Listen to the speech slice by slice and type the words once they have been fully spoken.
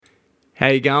How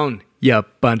you going, you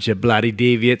bunch of bloody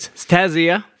deviants? It's Taz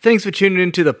here. Thanks for tuning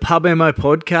into the Pub MO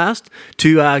podcast.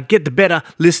 To get the better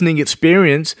listening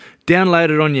experience,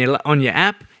 download it on your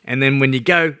app, and then when you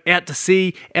go out to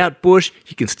sea, out bush,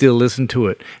 you can still listen to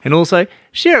it. And also,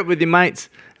 share it with your mates.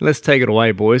 Let's take it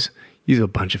away, boys. You're a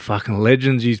bunch of fucking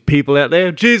legends, you people out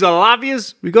there. Jeez, I love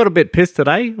yous. We got a bit pissed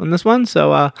today on this one,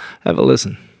 so have a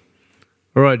listen.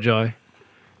 All right, Joe.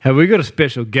 Have we got a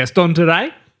special guest on today?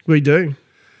 We do.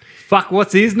 Fuck,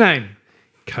 what's his name?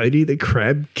 Kodi the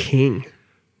Krab King.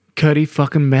 Kodi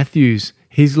fucking Mathews.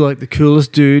 He's like the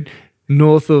coolest dude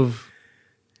north of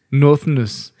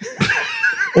Northness.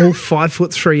 All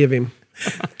 5'3" of him.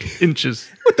 Inches.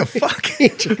 What the fuck?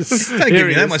 Inches. Don't give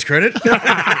me that much credit.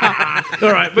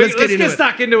 All right, let's get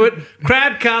stuck into it.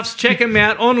 Crab Cuffs, check him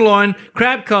out online.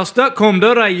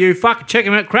 crabcuffs.com.au. Fucking check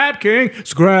him out. Krab King.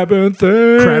 Scrab and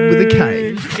thing. Crab with a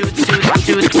K.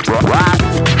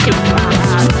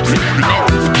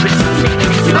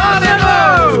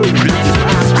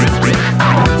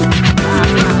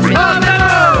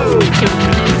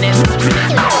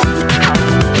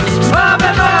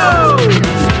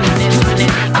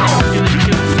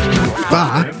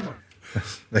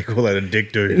 They call that a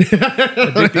dick dude.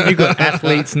 You got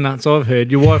athlete's nuts, I've heard.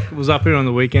 Your wife was up here on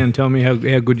the weekend telling me how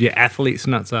good your athlete's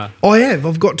nuts are. I have.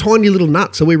 I've got tiny little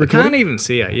nuts. Are we recording? Can't even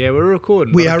see her. Yeah, we're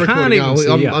recording. We are recording.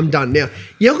 I'm done now.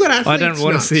 Yeah, I've got athlete's nuts. I don't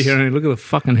want to see her. Look at the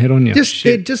fucking head on you.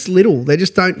 They're just little. They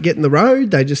just don't get in the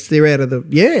road. They're out of the...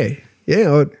 Yeah,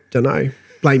 I don't know.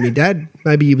 Blame your dad.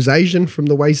 Maybe he was Asian from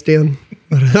the waist down.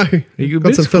 I don't know. You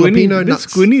got some Filipino nuts.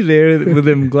 Squinty there with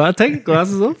them glasses. Take your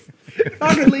glasses off.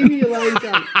 Fucking leave me alone,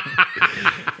 cunt.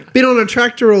 Been on a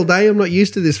tractor all day. I'm not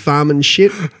used to this farming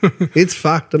shit. It's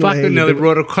fucked. Fucking nearly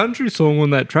wrote a country song on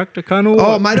that tractor, cunt.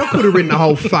 Oh, mate, I could have written a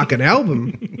whole fucking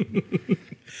album.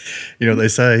 You know what they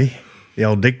say? The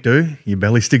old dick do. Your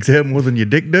belly sticks out more than your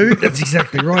dick do. That's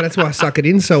exactly right. That's why I suck it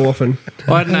in so often.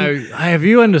 I don't know. Have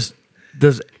you understood?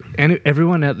 Does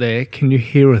everyone out there, can you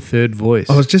hear a third voice?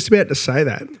 I was just about to say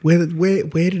that. Where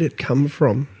did it come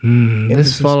from?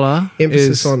 This fella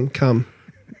emphasis on come.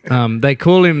 They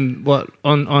call him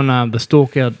on the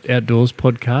Stalk Outdoors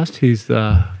podcast. He's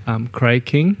the Cray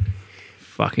King.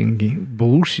 Fucking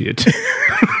bullshit.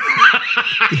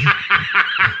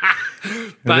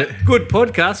 But good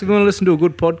podcast. If you want to listen to a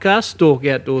good podcast, Stalk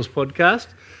Outdoors podcast.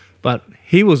 But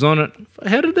he was on it.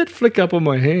 How did that flick up on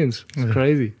my hands? It's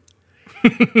crazy.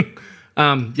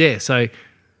 So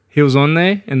he was on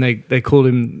there and they called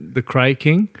him the Cray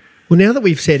King. Well, now that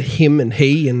we've said him and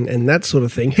he and that sort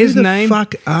of thing, his name,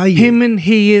 fuck are you? Him and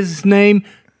he is named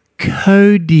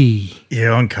Kodi.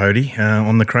 Yeah, I'm Kodi.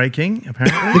 On the Cray King,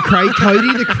 apparently.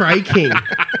 Kodi the Cray King.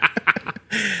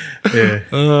 Yeah.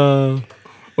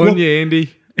 On you,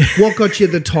 Andy. What got you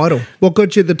the title? What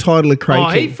got you the title of Cray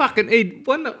King? I'm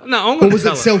going or was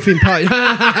it self-imposed?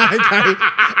 Okay.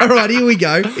 All right, here we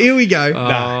go.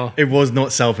 No, it was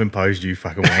not self-imposed, you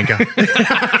fucking wanker.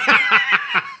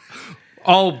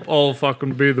 I'll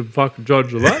fucking be the fucking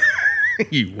judge of that.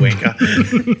 You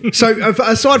wanker. So,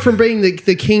 aside from being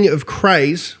the king of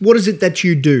craze, what is it that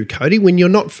you do, Kodi, when you're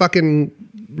not fucking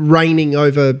reigning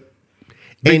over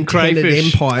big antennaed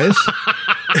empires?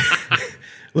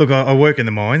 Look, I work in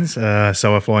the mines,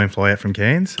 so I fly in, fly out from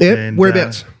Cairns. Yeah,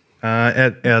 whereabouts?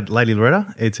 Out Lady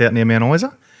Loretta. It's out near Mount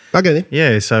Isa. Okay then.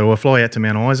 Yeah, so I fly out to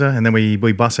Mount Isa and then we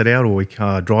bus it out or we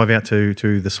drive out to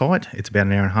the site. It's about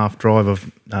an hour and a half drive of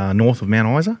north of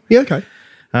Mount Isa. Yeah, okay.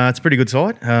 It's a pretty good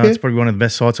site. It's probably one of the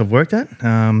best sites I've worked at,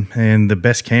 and the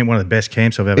best camp, one of the best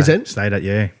camps I've ever stayed at.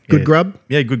 Yeah, good grub.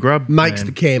 Yeah, good grub makes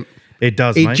the camp. It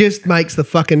does. It just makes the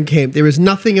fucking camp. There is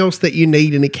nothing else that you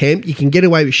need in a camp. You can get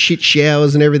away with shit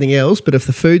showers and everything else, but if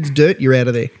the food's dirt, you're out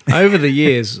of there. Over the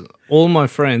years, all my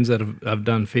friends that have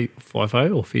done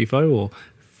FIFO or FIFO or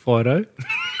FIDO.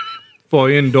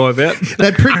 Fly in, dive out.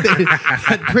 That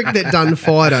prick that done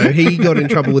Fido, he got in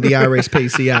trouble with the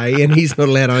RSPCA and he's not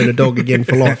allowed to own a dog again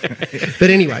for life. But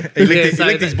anyway. He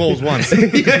licked his balls once.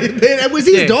 It was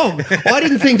his dog. I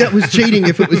didn't think that was cheating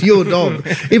if it was your dog.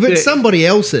 If it's somebody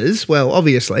else's, well,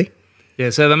 obviously. Yeah,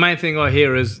 so the main thing I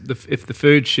hear is if the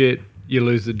food's shit, you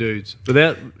lose the dudes.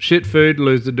 Without shit food,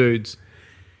 lose the dudes.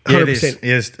 100%. Yeah,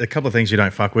 there's a couple of things you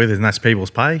don't fuck with, and that's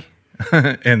people's pay.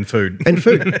 And food.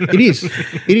 It is. So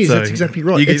that's exactly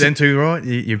right. You get them two right,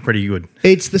 you're pretty good.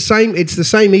 It's the same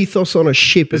ethos on a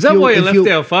ship. Is that why you left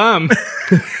our farm?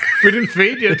 We didn't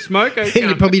feed you, smoke. And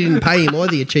you probably didn't pay him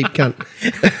either, you cheap cunt.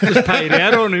 Just paid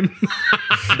out on him.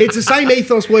 It's the same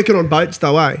ethos working on boats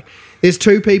though, eh? There's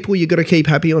two people you've got to keep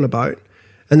happy on a boat,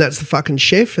 and that's the fucking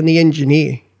chef and the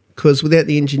engineer. because without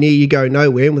the engineer, you go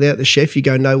nowhere, and without the chef, you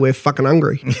go nowhere fucking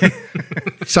hungry.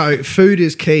 So food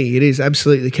is key. It is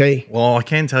absolutely key. Well, I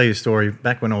can tell you a story.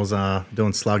 Back when I was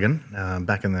doing slugging,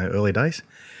 back in the early days,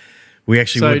 we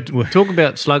actually talk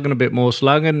about slugging a bit more.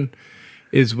 Slugging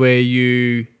is where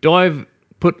you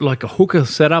put like a hooker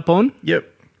setup on. Yep.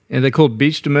 And they're called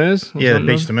beach demurs? Yeah, the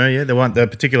beach demur, yeah. The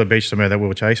particular beach demur that we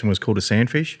were chasing was called a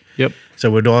sandfish. Yep.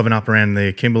 So we're diving up around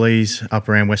the Kimberleys, up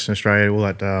around Western Australia, all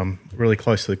that really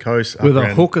close to the coast. With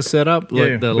a hooker setup,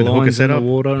 like the lines in the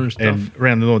water and stuff? And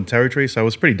around the Northern Territory, so it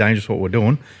was pretty dangerous what we're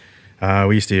doing.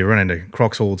 We used to run into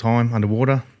crocs all the time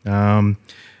underwater.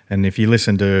 And if you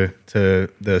listen to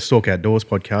the Stalk Outdoors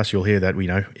podcast, you'll hear that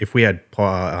if we had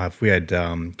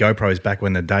GoPros back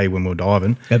when we were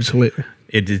diving, absolutely,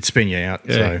 it did spin you out.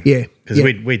 Yeah. So, yeah, because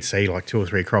we'd see like 2 or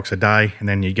 3 crocs a day, and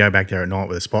then you go back there at night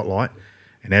with a spotlight,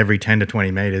 and every 10 to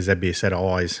 20 metres there'd be a set of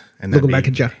eyes, and looking back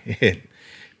at you. Yeah,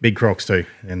 big crocs too.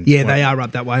 And yeah, they are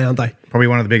up that way, aren't they? Probably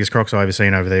one of the biggest crocs I ever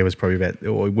seen over there was probably it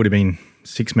would have been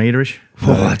 6 metre-ish.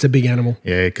 Oh, that's a big animal.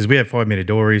 Yeah, because we had 5 metre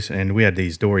dories, and we had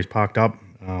these dories parked up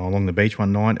along the beach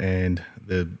one night, and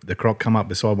the croc come up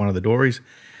beside one of the dories.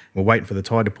 We're waiting for the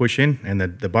tide to push in, and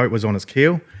the boat was on its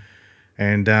keel,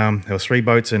 and there was 3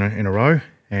 boats in a row,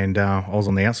 and I was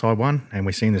on the outside one, and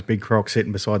we seen this big croc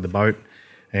sitting beside the boat,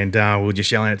 and we were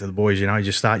just yelling out to the boys,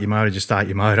 just start your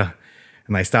motor.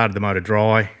 And they started the motor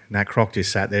dry, and that croc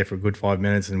just sat there for a good 5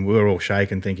 minutes, and we were all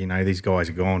shaking, thinking, these guys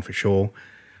are gone for sure.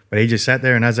 But he just sat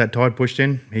there, and as that tide pushed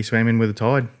in, he swam in with the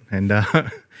tide, and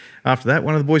after that,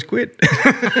 one of the boys quit.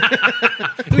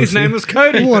 His name was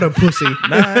Kodi. What a pussy.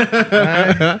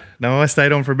 No, I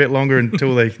stayed on for a bit longer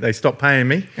until they stopped paying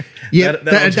me. Yeah,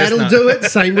 that'll do it.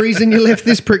 Same reason you left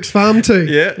this prick's farm too.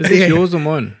 Yeah. Is this yours or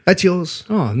mine? That's yours.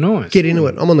 Oh, nice. Get into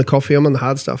it. I'm on the coffee. I'm on the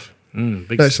hard stuff.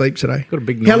 No sleep today. Got a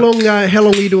big How night.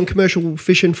 long were you doing commercial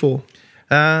fishing for?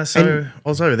 I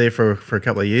was over there for a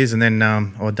couple of years, and then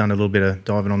I'd done a little bit of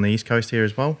diving on the East Coast here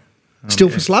as well. Still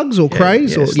for slugs or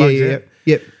crays? Yeah, or slugs,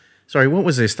 Yep. Sorry, what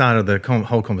was the start of the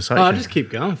whole conversation? Oh, just keep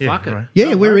going. Fuck it. Right.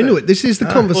 Yeah, we're into it. This is the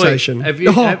conversation. Wait, have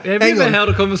you ever held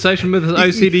a conversation with an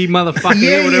OCD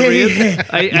motherfucker, whatever he is?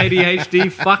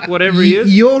 ADHD, fuck whatever he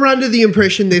is? You're under the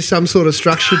impression there's some sort of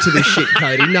structure to this shit,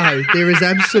 Kodi. No, there is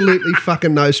absolutely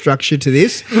fucking no structure to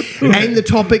this. And the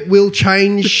topic will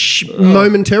change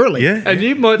momentarily. Yeah. And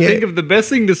you might think of the best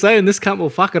thing to say, and this cunt will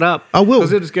fuck it up. I will.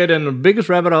 Because it'll just go down the biggest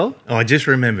rabbit hole. Oh, I just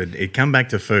remembered. It come back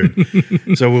to food.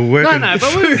 So we're working. No,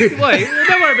 but wait,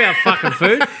 don't worry about fucking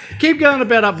food. Keep going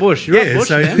about up bush. You're up bush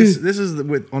so now. this is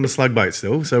on the slug boat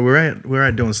still. So we're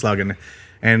out doing slugging,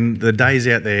 and the days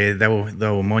out there they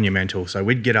were monumental. So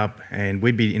we'd get up and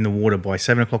we'd be in the water by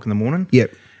 7 o'clock in the morning.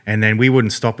 Yep. And then we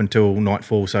wouldn't stop until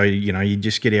nightfall. So you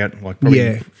just get out like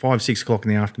probably 5, 6 o'clock in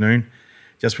the afternoon,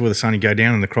 just before the sun would go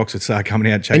down and the crocs would start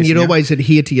coming out chasing. And you'd you. always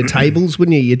adhere to your tables,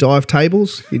 wouldn't you? Your dive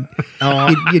tables.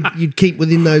 You'd keep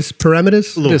within those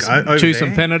parameters. Look, Just over chew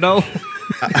some there- Panadol.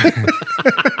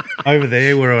 Over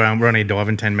there, we're only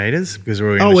diving 10 metres because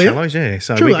we're in the shallows. Yeah,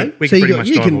 so True, we can pretty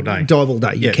much dive all day. Dive all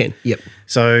day. You can. Yep.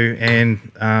 So, and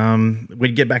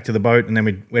we'd get back to the boat, and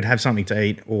then we'd have something to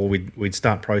eat, or we'd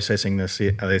start processing the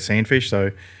sandfish.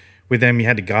 So, with them, you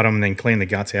had to gut them, then clean the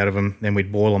guts out of them. Then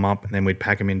we'd boil them up, and then we'd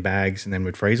pack them in bags, and then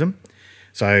we'd freeze them.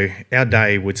 So our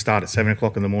day would start at 7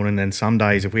 o'clock in the morning, and some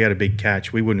days, if we had a big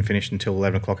catch, we wouldn't finish until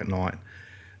 11 o'clock at night.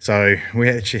 So we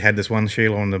actually had this one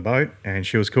Sheila on the boat, and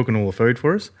she was cooking all the food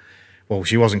for us. Well,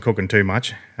 she wasn't cooking too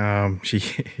much.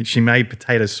 She made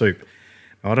potato soup.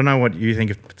 I don't know what you think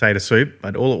of potato soup,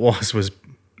 but all it was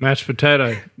Mashed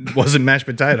potato. it wasn't mashed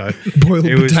potato. Boiled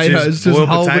potatoes, just boiled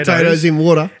whole potatoes in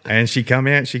water. And she come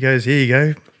out, she goes, "Here you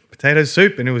go, potato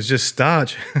soup," and it was just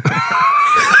starch.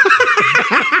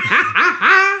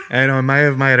 And I may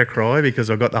have made her cry because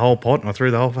I got the whole pot and I threw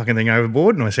the whole fucking thing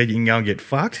overboard, and I said, "You can go and get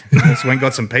fucked." So I went and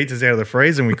got some pizzas out of the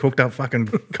freezer, and we cooked up fucking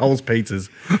Coles pizzas.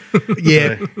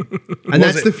 Yeah. And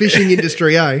that's the fishing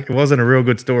industry, eh? It wasn't a real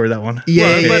good story, that one.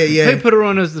 Yeah, But yeah. who put her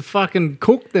on as the fucking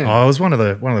cook then? Oh, I was one of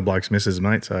the blokes' missus,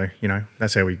 mate. So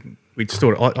that's how we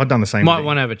stored it. I'd done the same. Might thing.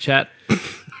 want to have a chat.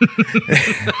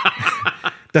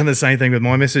 Done the same thing with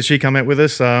my missus. She come out with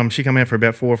us. She come out for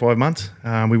about 4 or 5 months.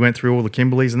 We went through all the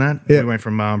Kimberleys and that. Yeah. We went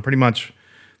from pretty much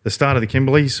the start of the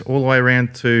Kimberleys all the way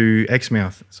around to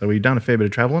Exmouth. So we've done a fair bit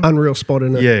of travelling. Unreal spot,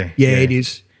 isn't it? Yeah. It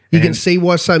is. You can see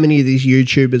why so many of these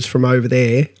YouTubers from over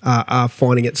there are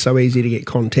finding it so easy to get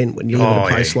content when you live in a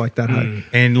place like that. Hey?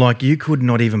 And like you could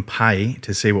not even pay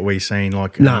to see what we've seen.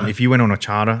 Like No. if you went on a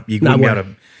charter, you No couldn't be way. able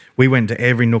to. We went to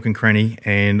every nook and cranny,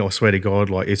 and I swear to God,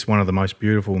 like it's one of the most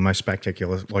beautiful, most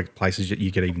spectacular like places that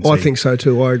you could even see. I think so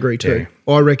too. I agree too.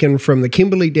 I reckon from the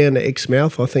Kimberley down to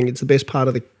Exmouth, I think it's the best part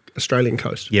of Australian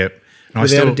coast. Yep. And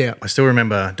Without a doubt. I still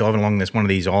remember diving along one of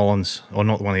these islands, or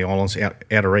not one of the islands,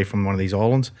 outer reef from one of these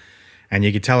islands, and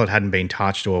you could tell it hadn't been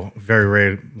touched, or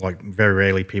very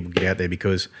rarely people get out there,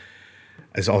 because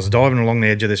as I was diving along the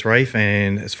edge of this reef,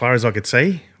 and as far as I could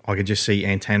see, I could just see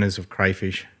antennas of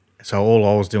crayfish. So all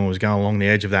I was doing was going along the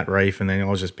edge of that reef, and then I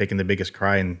was just picking the biggest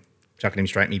cray and chucking him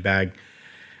straight in my bag.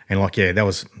 And it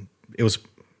was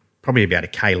probably about a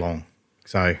K long.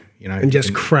 So, And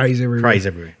just crazy everywhere. Crazy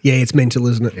everywhere. Yeah, it's mental,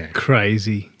 isn't it? Yeah.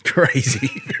 Crazy. Crazy.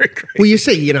 Very crazy. Well, you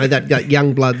see, that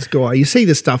young bloods guy, you see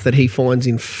the stuff that he finds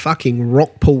in fucking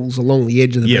rock pools along the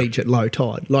edge of the beach at low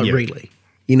tide. Really.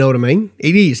 You know what I mean?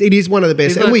 It is one of the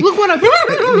best. He's like, look what I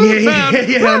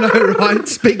I know, right?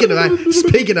 Speaking of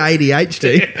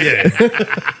ADHD.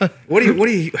 Yeah. What do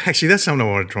you actually? That's something I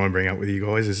want to try and bring up with you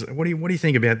guys. Is what do you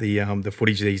think about the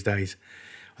footage these days?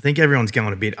 I think everyone's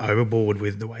going a bit overboard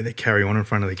with the way they carry on in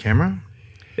front of the camera.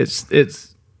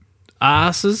 It's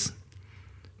asses,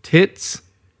 tits,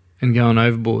 and going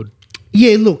overboard.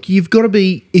 Yeah, look, you've got to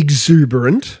be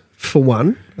exuberant, for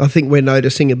one. I think we're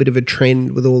noticing a bit of a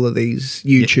trend with all of these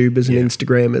YouTubers and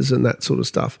Instagrammers and that sort of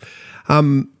stuff.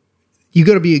 You've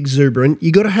got to be exuberant.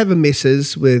 You've got to have a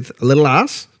missus with a little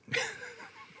ass,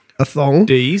 a thong.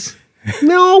 D's.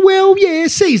 No, well, yeah,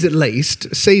 C's at least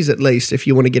if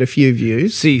you want to get a few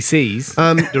views. CC's.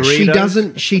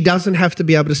 She doesn't have to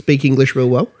be able to speak English real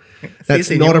well. That's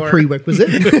not a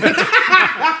prerequisite.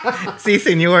 Si,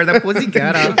 senor, the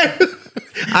pussycat.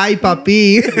 Ay,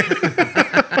 papi.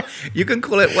 You can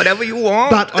call it whatever you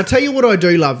want. But I tell you what I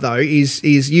do love, though, is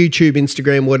YouTube,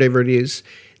 Instagram, whatever it is,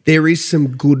 there is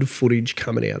some good footage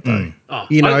coming out, though.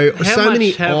 So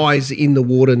many eyes in the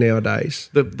water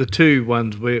nowadays. The two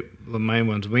ones, the main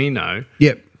ones we know,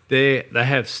 Yep. they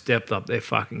have stepped up their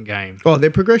fucking game. Oh,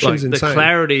 their progression's Like insane. the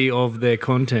clarity of their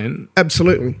content.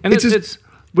 Absolutely. And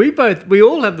we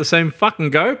all have the same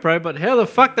fucking GoPro, but how the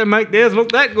fuck they make theirs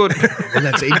look that good? Well,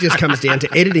 it just comes down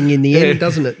to editing in the end,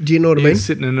 doesn't it? Do you know what I mean?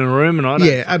 Sitting in a room and I don't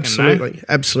fucking absolutely. know.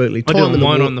 Absolutely. I do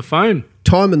mine on the phone.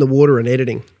 Time in the water and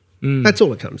editing. That's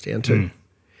all it comes down to.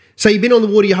 So you've been on the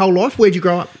water your whole life? Where'd you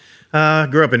grow up?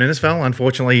 Grew up in Innisfail.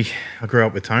 Unfortunately, I grew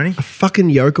up with Tony. A fucking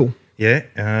yokel. Yeah,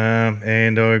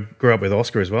 and I grew up with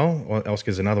Oscar as well.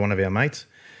 Oscar's another one of our mates.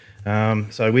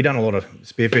 So we done a lot of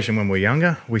spearfishing when we were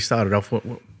younger. We started off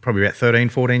probably about 13,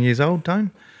 14 years old,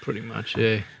 Tone. Pretty much,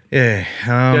 yeah. Yeah.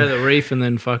 Go to the reef and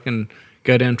then fucking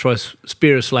go down and try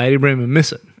spear a slady bream and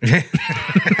miss it.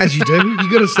 As you do.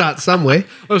 You got to start somewhere.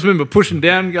 I just remember pushing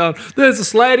down and going, there's a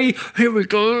slady, here we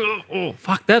go. Oh,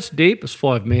 fuck, that's deep. It's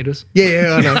 5 metres.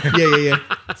 Yeah, I know. Yeah.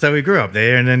 So we grew up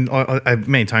there, and then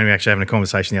me and Tony were actually having a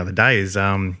conversation the other day is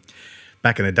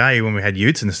back in the day when we had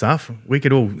utes and stuff, we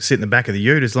could all sit in the back of the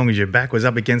ute as long as your back was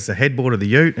up against the headboard of the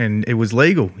ute and it was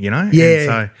legal, Yeah. And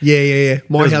so, Yeah.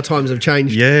 Mind how times have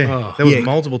changed. Yeah. There was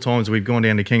multiple times we've gone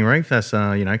down to King Reef, that's,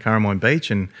 Carramine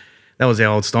Beach, and that was our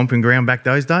old stomping ground back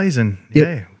those days. And,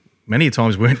 many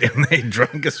times we went down there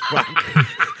drunk as fuck.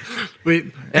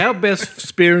 Our best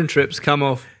spearing trips come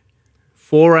off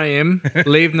 4 a.m,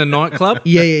 leaving the nightclub.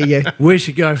 Yeah. We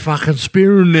should go fucking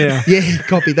spearing now. Yeah,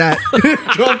 copy that.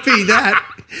 Copy that.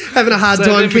 Having a hard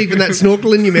time keeping that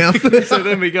snorkel in your mouth. So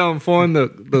then we go and find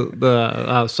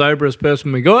the soberest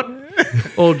person we got,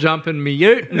 all jump in me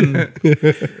ute and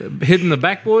hitting the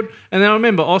backboard. And then I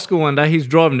remember Oscar one day, he's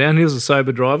driving down, he was a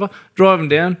sober driver, driving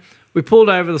down. We pulled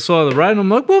over the side of the road and I'm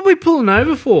like, what are we pulling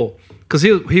over for? Because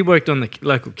he worked on the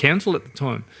local council at the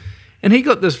time. And he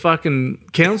got this fucking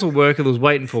council worker that was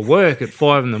waiting for work at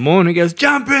 5 a.m. He goes,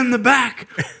 jump in the back.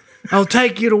 I'll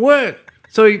take you to work.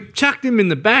 So he chucked him in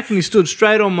the back and he stood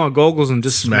straight on my goggles and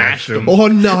just smashed him. Oh,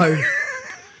 no.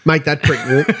 Make that prick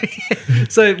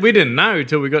walk. So we didn't know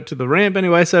till we got to the ramp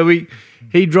anyway. So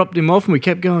he dropped him off and we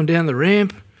kept going down the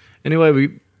ramp.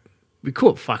 Anyway, we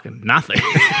caught fucking nothing.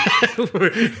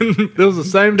 There was the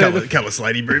same day. Couple of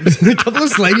slady brims. A couple of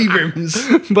slady brims.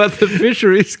 But the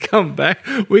fisheries come back.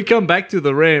 We come back to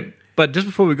the ramp. But just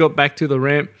before we got back to the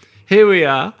ramp, here we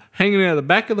are, hanging out of the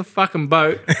back of the fucking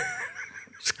boat,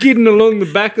 skidding along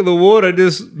the back of the water,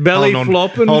 just belly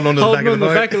flopping, holding on the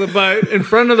back of the boat, in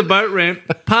front of the boat ramp,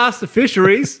 past the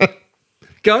fisheries,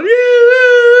 going,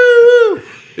 yoo.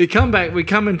 We come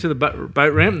into the boat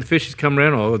ramp, and the fishes come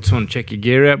around. Oh, I just want to check your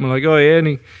gear out. And we're like, oh, yeah.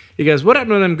 And he goes, what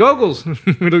happened to them goggles? We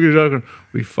look at each other going,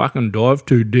 we fucking dived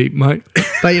too deep, mate.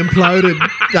 They imploded.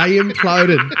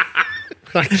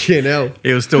 Fucking hell.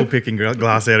 He was still picking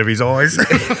glass out of his eyes.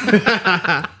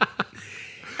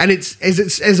 And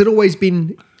has it always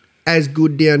been as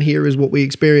good down here as what we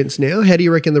experience now? How do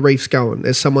you reckon the reef's going?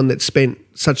 As someone that's spent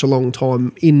such a long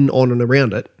time in, on and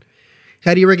around it,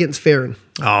 How do you reckon it's faring?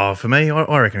 Oh, for me,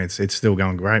 I reckon it's still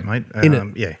going great, mate.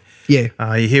 Innit? Yeah.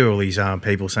 Yeah. You hear all these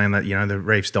people saying that, the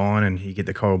reef's dying and you get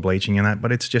the coral bleaching and that,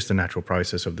 but it's just a natural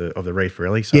process of the reef,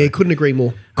 really. So, Yeah, couldn't agree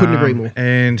more.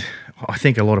 And I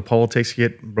think a lot of politics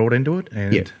get brought into it,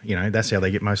 and that's how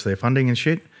they get most of their funding and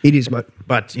shit. It is, mate.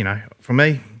 But for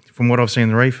me, from what I've seen in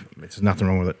the reef, there's nothing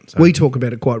wrong with it. So. We talk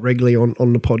about it quite regularly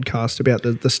on the podcast about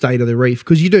the state of the reef,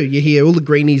 because you hear all the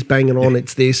greenies banging on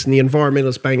it's this, and the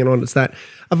environmentalists banging on it's that.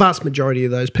 A vast majority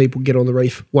of those people get on the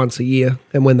reef once a year,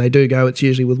 and when they do go, it's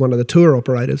usually with one of the tour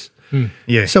operators.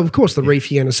 Yeah. So, of course, the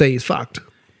reef you're going to see is fucked,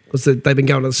 because they've been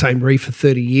going to the same reef for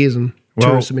 30 years and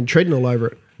tourists have been treading all over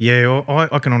it. Yeah,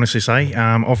 I can honestly say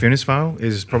off Innisfail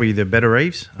is probably the better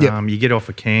reefs. Yep. You get off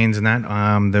of Cairns and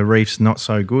that, the reef's not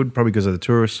so good, probably because of the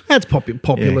tourists. That's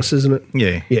populous, isn't it?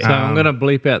 Yeah. So I'm going to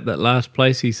bleep out that last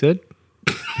place he said.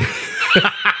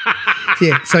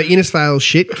 Yeah, so Innisfail's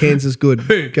shit, Cairns is good.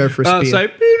 Go for a spear. So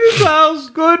Innisfail's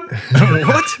good.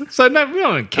 What? So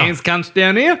Cairns cunts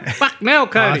down here? Fuck now,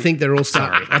 Kodi. I think they're all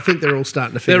starting. to figure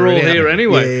They're all it out. here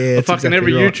anyway. Yeah, Fucking exactly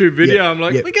every right. YouTube video, Yep. I'm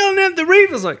like, Yep. we're going down to the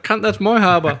reef. It's like, cunt, that's my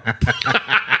harbour.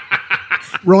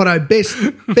 Righto,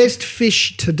 best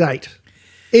fish to date.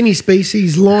 Any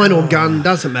species, line or gun,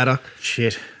 doesn't matter.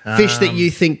 Shit. Fish that you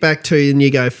think back to and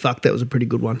you go, fuck, that was a pretty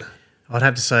good one. I'd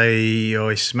have to say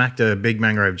I smacked a big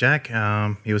mangrove jack.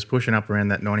 He was pushing up around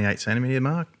that 98 centimetre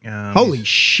mark. Holy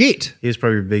shit. He was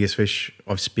probably the biggest fish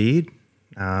I've speared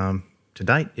to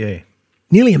date, yeah.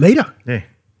 Nearly a metre. Yeah,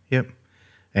 yep.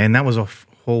 And that was off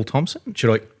Hall Thompson. Should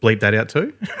I bleep that out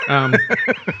too?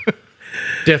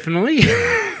 Definitely.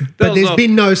 But there's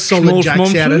been no solid Small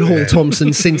jacks out at Smomford. Hall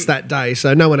Thompson since that day,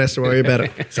 so no one has to worry about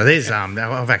it. So there's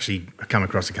I've actually come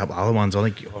across a couple of other ones. I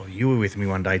think you were with me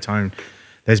one day, Tone.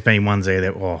 There's been ones there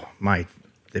that, mate,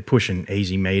 they're pushing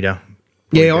easy metre.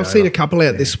 Yeah, I've seen a couple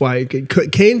out this way.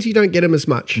 Cairns, you don't get them as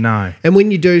much. No. And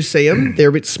when you do see them, they're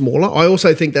a bit smaller. I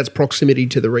also think that's proximity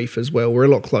to the reef as well. We're a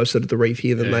lot closer to the reef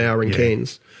here than they are in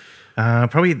Cairns.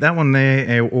 Probably that one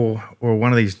there, or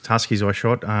one of these Tuskies I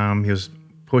shot. He was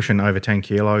pushing over 10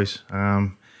 kilos,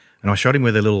 and I shot him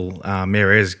with a little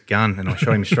Merez gun, and I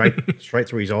shot him straight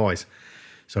through his eyes.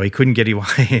 So he couldn't get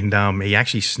away, and he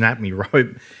actually snapped me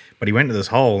rope. But he went to this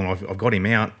hole, and I've got him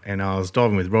out, and I was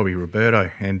diving with Robbie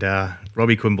Roberto, and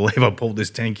Robbie couldn't believe I pulled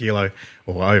this 10 kilo,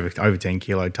 or over 10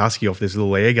 kilo Tusky off this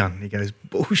little air gun. He goes,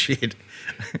 bullshit.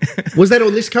 Was that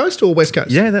on this coast or west coast?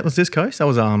 Yeah, that was this coast. That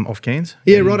was off Cairns.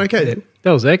 Yeah, right, okay then.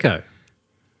 That was Echo.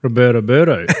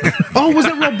 Roberto. Oh, was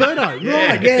it Roberto? Right,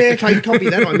 yeah, okay, copy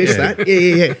that. I missed that.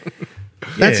 Yeah.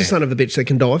 That's the son of a bitch that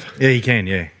can dive. Yeah, he can,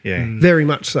 yeah. Very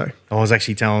much so. I was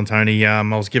actually telling Tony, I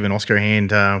was giving Oscar a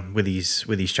hand with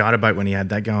his charter boat when he had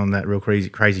that going, that real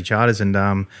crazy charters, and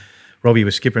Robbie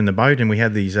was skippering the boat, and we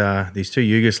had these two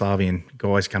Yugoslavian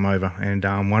guys come over, and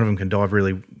one of them can dive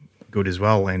really good as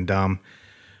well, and I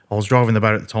was driving the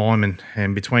boat at the time,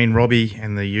 and between Robbie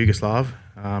and the Yugoslav,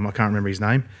 I can't remember his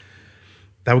name,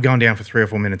 they were going down for 3 or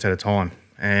 4 minutes at a time.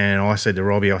 And I said to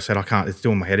Robbie, I can't, it's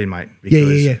doing my head in, mate.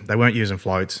 Because they weren't using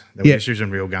floats. They were just using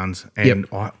real guns. And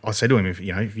I said to him, if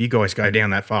you guys go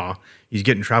down that far, you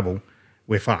get in trouble,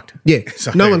 we're fucked. Yeah,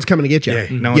 So, no one's coming to get you. Yeah,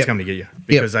 no one's coming to get you.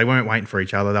 Because they weren't waiting for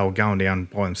each other. They were going down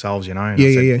by themselves, And I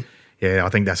said, yeah, I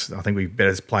think we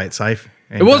better play it safe.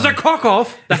 And, It was a cock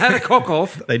off. They had a cock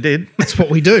off. They did. That's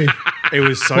what we do. It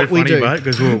was so funny, mate,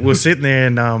 because we're sitting there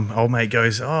and old mate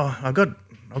goes, I've got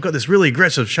this really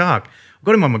aggressive shark. I've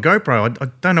got him on my GoPro.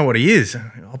 I don't know what he is.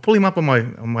 I'll pull him up on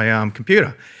my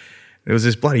computer. There was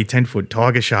this bloody 10-foot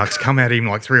tiger shark's come at him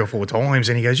like 3 or 4 times,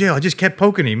 and he goes, I just kept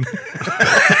poking him.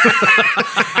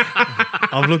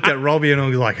 I've looked at Robbie and I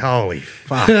was like, holy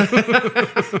fuck.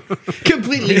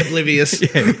 Completely oblivious.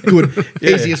 Good.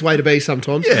 Easiest way to be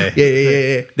sometimes. Yeah.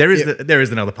 There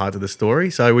is another part to the story.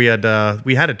 So we had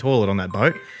a toilet on that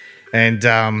boat, and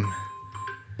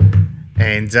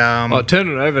Oh, turn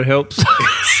it over helps.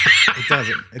 it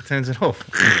doesn't. It turns it off.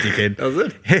 Dickhead. Does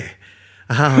it? Yeah.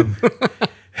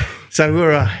 So we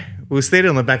were standing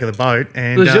on the back of the boat,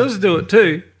 and Does yours do it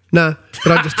too? No,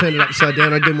 but I just turned it upside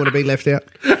down. I didn't want to be left out.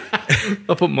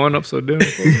 I put mine upside down.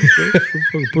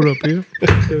 Put it up here.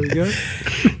 There we go.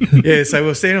 yeah. So we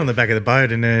were standing on the back of the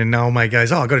boat, and then old mate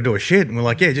goes, "Oh, I got to do a shit," and we're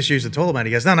like, "Yeah, just use the toilet, mate."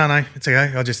 He goes, "No, it's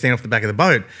okay. I'll just stand off the back of the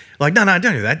boat." Like, no, don't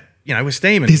do that. We're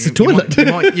steaming. There's the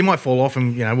toilet. You might fall off,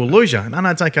 and we'll lose you. No,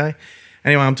 it's okay.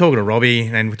 Anyway, I'm talking to Robbie,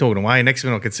 and we're talking away. Next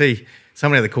thing I could see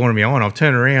someone at the corner of my eye, and I've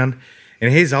turned around.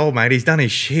 And his old mate, he's done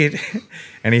his shit,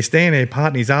 and he's standing there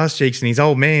parting his arse cheeks, and his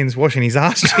old man's washing his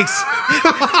arse cheeks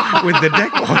with the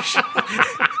deck wash.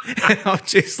 And I'm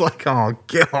just like, oh,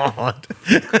 God.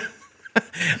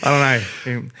 I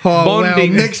don't know. Oh, well,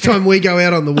 Bonding. next time we go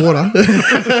out on the water,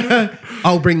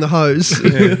 I'll bring the hose.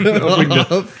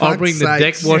 I'll bring the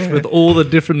deck wash with all the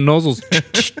different nozzles.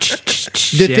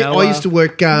 I used to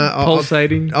work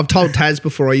pulsating. I've told Taz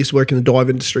before, I used to work in the dive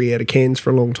industry out of Cairns for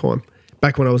a long time,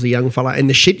 back when I was a young fella. And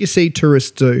the shit you see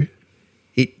tourists do,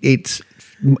 it's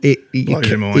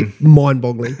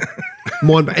mind-boggling.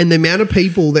 And the amount of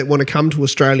people that want to come to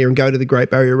Australia and go to the Great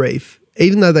Barrier Reef,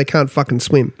 even though they can't fucking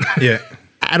swim Yeah.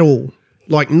 at all,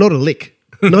 like not a lick,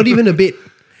 not even a bit.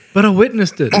 But I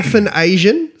witnessed it. Often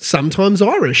Asian, sometimes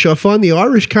Irish. I find the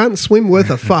Irish can't swim worth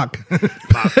a fuck.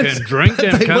 Fucking drink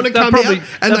them. They want to come probably, out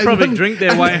and they probably drink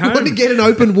their way home. want to get an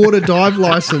open water dive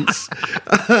license.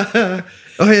 I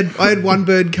had one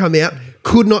bird come out,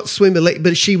 could not swim,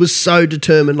 but she was so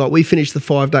determined. Like, we finished the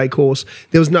 5-day course.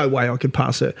 There was no way I could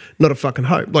pass her. Not a fucking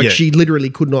hope. Like, she literally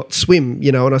could not swim,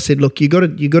 you know. And I said, look, you got to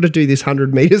do this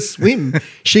 100 meters swim.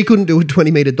 She couldn't do a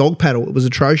 20-meter dog paddle. It was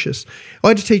atrocious. I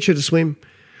had to teach her to swim.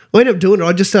 I ended up doing it.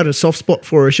 I just started a soft spot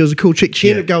for her. She was a cool chick. She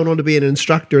ended up going on to be an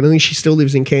instructor, and I think she still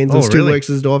lives in Cairns and still works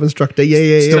as a dive instructor.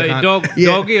 Yeah. So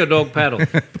doggy or dog paddle?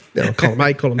 No, column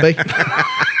A, column B.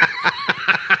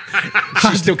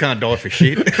 She still can't dive for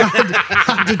shit.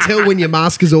 Hard to tell when your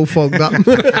mask is all fogged up.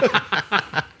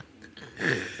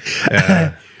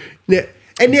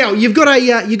 Now you've got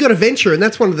a venture, and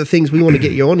that's one of the things we want to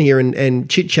get you on here and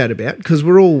chit chat about, because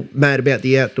we're all mad about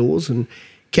the outdoors and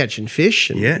catching fish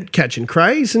and catching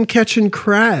crays and catching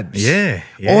crabs. Yeah.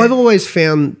 I've always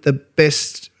found the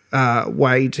best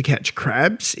way to catch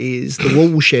crabs is the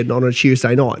wool shed on a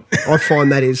Tuesday night. I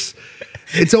find that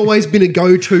it's always been a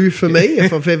go-to for me.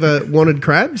 If I've ever wanted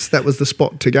crabs, that was the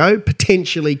spot to go.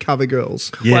 Potentially cover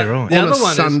girls. Yeah, right. The On a other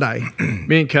one Sunday.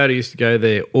 Me and Cody used to go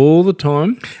there all the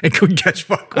time. And couldn't catch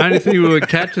fuck all. Only thing we would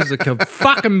catch is a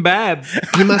fucking bab.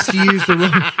 You must have used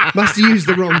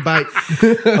the wrong bait.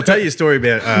 I'll tell you a story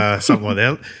about something like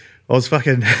that. I was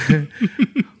fucking...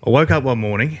 I woke up one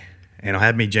morning and I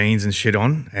had my jeans and shit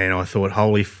on, and I thought,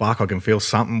 holy fuck, I can feel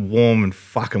something warm and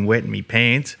fucking wet in my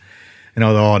pants. And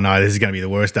I thought, oh no, this is going to be the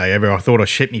worst day ever. I thought I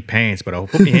shit my pants, but I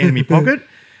put my hand in my pocket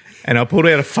and I pulled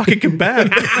out a fucking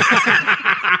kebab.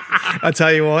 I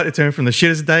tell you what, it turned from the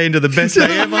shittest day into the best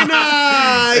day ever.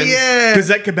 Yeah. Because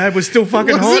that kebab was still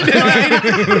fucking hot.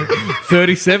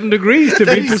 37 degrees to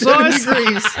be 37 precise.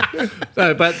 degrees.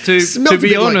 No, but to Smelled a be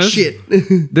bit like honest,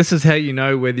 shit. this is how you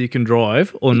know whether you can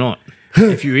drive or not.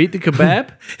 If you eat the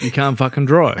kebab, you can't fucking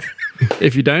drive.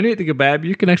 If you don't eat the kebab,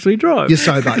 you can actually drive. You're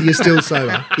sober. You're still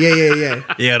sober. Yeah.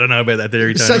 Yeah, I don't know about that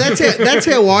theory, Tony. So that's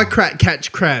how I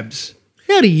catch crabs.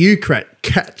 How do you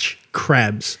catch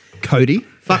crabs, Cody?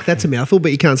 Fuck, that's a mouthful,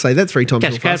 but you can't say that 3 times.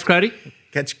 Catch crabs, Cody?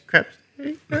 Catch crabs?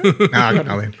 No, I got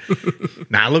nothing.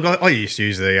 Nah, look, I used to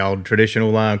use the old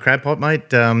traditional crab pot,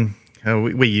 mate.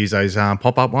 We use those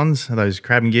pop-up ones, those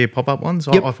Crab and Gear pop-up ones.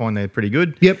 Yep. I find they're pretty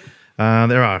good. Yep.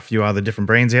 There are a few other different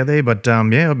brands out there, but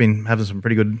I've been having some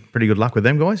pretty good luck with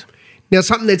them guys. Now,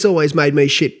 something that's always made me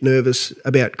shit nervous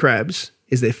about crabs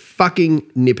is their fucking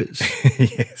nippers.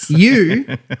 Yes.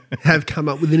 You have come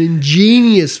up with an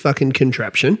ingenious fucking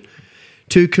contraption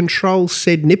to control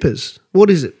said nippers. What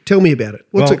is it? Tell me about it.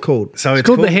 What's it called? So It's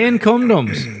called the hand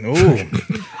condoms. Ooh.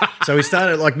 So we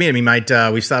started, like me and my mate,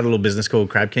 we started a little business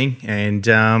called Crab King,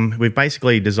 and we've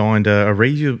basically designed a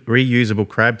reusable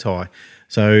crab tie.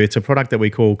 So it's a product that we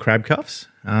call crab cuffs,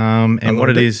 and what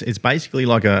it is, it's basically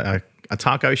like a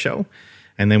taco shell,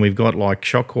 and then we've got like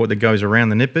shock cord that goes around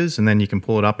the nippers, and then you can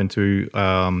pull it up into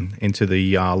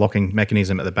the locking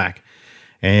mechanism at the back.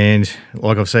 And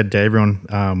like I've said to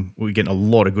everyone, we're getting a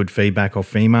lot of good feedback off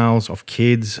females, off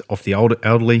kids, off the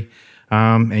elderly,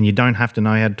 and you don't have to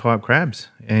know how to tie up crabs.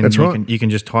 And That's right. You can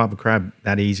just tie up a crab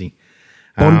that easy.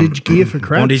 Bondage gear for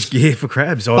crabs. Bondage gear for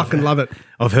crabs. Fucking love it.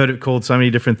 I've heard it called so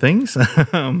many different things.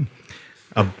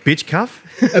 A bitch cuff.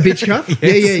 A bitch cuff?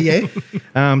 Yes.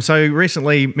 Yeah. So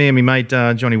recently, me and my mate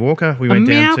Johnny Walker, we went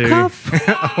down to... cuff?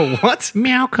 Oh, what?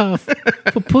 Meow cuff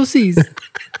for pussies.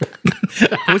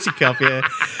 Pussy cuff, yeah.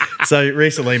 So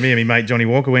recently, me and my mate Johnny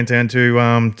Walker went down to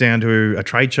a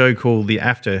trade show called the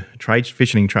After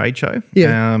Fishing Trade Show.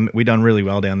 Yeah. We done really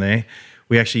well down there.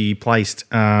 We actually placed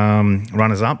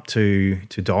runners up to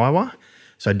Daiwa.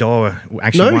 So Daiwa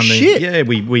actually won shit. Yeah,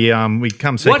 we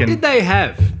come second. What did they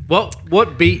have?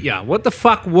 What beat ya? What the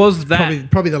fuck was that?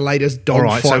 Probably the latest dog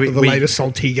Alright, fight so with the latest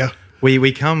Saltiga.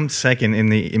 We come second in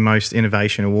the most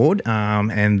innovation award,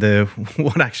 and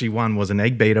what actually won was an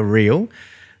egg beater reel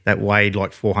that weighed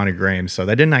like 400 grams. So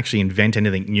they didn't actually invent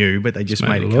anything new, but they just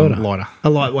made it come lighter. A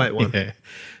lightweight one. Yeah.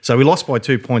 So we lost by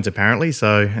 2 points apparently.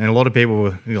 So, and a lot of people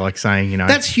were like saying,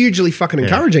 That's hugely fucking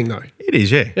encouraging though. it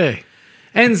is, yeah. Yeah.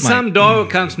 And some dog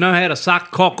cunts know how to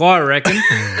suck cock, I reckon.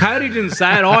 Kodi didn't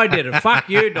say it, I did it. Fuck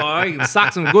you, dog. You can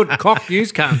suck some good cock,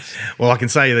 news cunts. Well, I can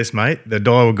say you this, mate. The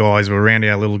Dial guys were around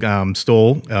our little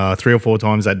stall 3 or 4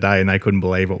 times that day, and they couldn't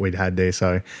believe what we'd had there.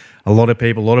 So a lot of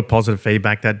people, a lot of positive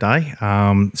feedback that day.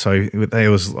 So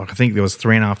there was, I think there was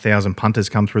 3,500 punters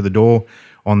come through the door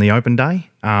on the open day.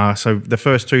 So the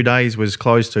first 2 days was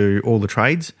closed to all the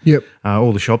trades,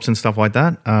 all the shops and stuff like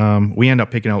that. We ended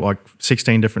up picking up like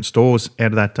 16 different stores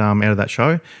out of that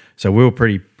show. So we were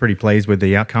pretty pleased with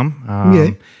the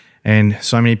outcome. And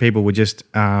so many people were just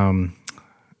they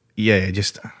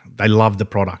loved the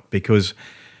product because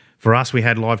for us, we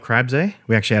had live crabs there.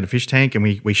 We actually had a fish tank, and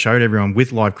we showed everyone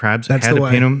with live crabs how to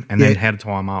pin them and then how to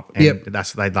tie them up. And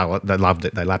they loved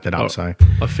it. They lapped it up. So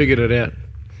I figured it out.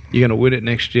 You're going to win it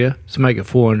next year, so make it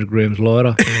 400 grams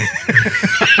lighter.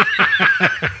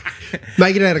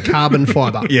 Make it out of carbon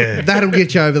fibre. Yeah. That'll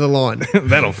get you over the line.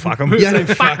 That'll fuck them. Yeah,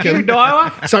 Fuck you,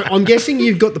 Dialer. So I'm guessing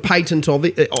you've got the patent of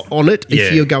it on it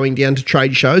if you're going down to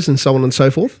trade shows and so on and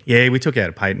so forth. Yeah, we took out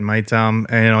a patent, mate.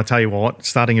 And I'll tell you what,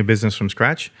 starting a business from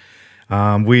scratch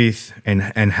with and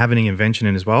having an invention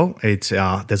in as well, it's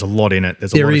there's a lot in it.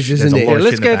 Let's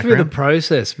go through the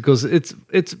process because it's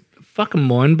fucking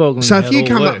mind-boggling. So if you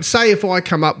come up, say if I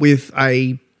come up with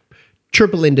a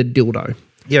triple-ended dildo.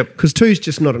 Yep. Because 2's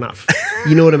just not enough.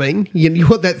 You know what I mean? You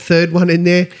want that third one in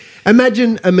there.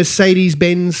 Imagine a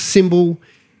Mercedes-Benz symbol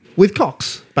with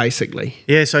cocks, basically.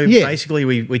 Yeah, so basically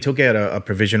we took out a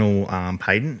provisional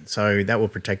patent, so that will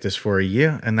protect us for a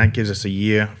year, and that gives us a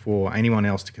year for anyone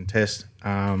else to contest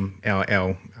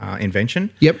our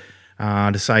invention. Yep.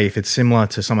 To say if it's similar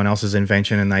to someone else's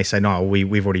invention and they say, no,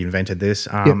 we've already invented this.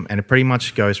 And it pretty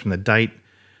much goes from the date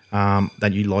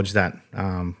that you lodge that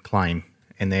claim.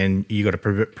 And then you got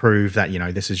to prove that,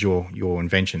 this is your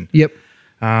invention. Yep.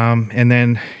 And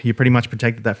then you pretty much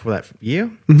protected that for that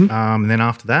year. Mm-hmm. And then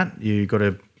after that, you got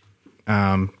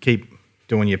to keep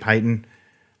doing your patent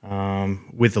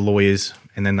with the lawyers,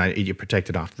 and then you're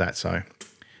protected after that. So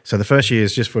the first year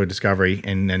is just for a discovery,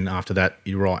 and then after that,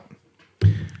 you're right.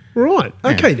 Right.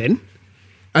 Okay, then.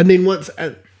 And then once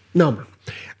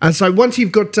so once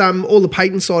you've got all the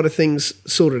patent side of things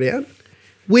sorted out,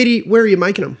 where are you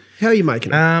making them? How are you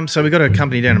making them? So we've got a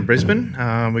company down in Brisbane.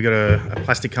 We've got a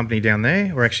plastic company down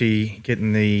there. We're actually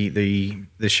getting the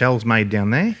shells made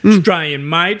down there. Australian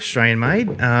made.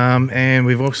 And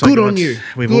we've also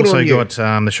got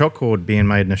the shock cord being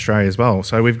made in Australia as well.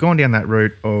 So we've gone down that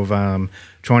route of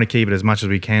trying to keep it as much as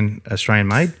we can Australian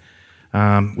made,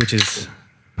 which is...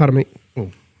 Pardon me.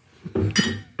 Oh.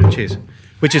 Cheers.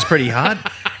 Which is pretty hard.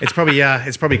 It's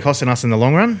probably costing us in the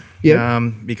long run. Yeah.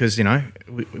 Because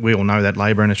we all know that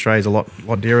labour in Australia is a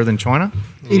lot dearer than China.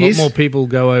 A lot more people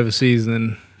go overseas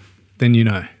than you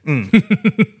know.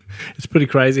 It's pretty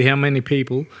crazy how many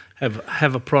people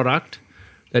have a product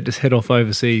that just head off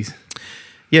overseas.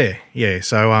 Yeah.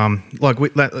 So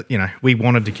we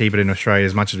wanted to keep it in Australia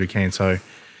as much as we can. So.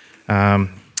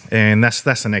 And that's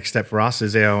the next step for us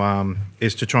is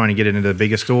to try and get it into the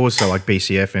bigger stores, so like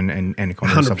BCF and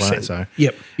Economy and stuff like that. So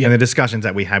yep. And the discussions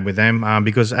that we had with them,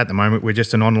 because at the moment we're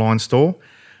just an online store,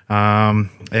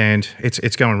 and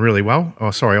it's going really well.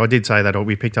 Oh, sorry, I did say that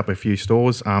we picked up a few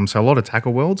stores. So a lot of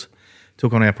tackle worlds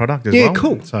took on our product as well. Yeah,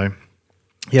 cool. So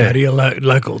go to your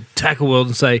local tackle world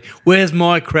and say, "Where's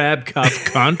my crab cup,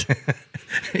 cunt?"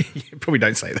 You probably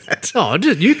don't say that. Oh,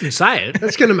 you can say it.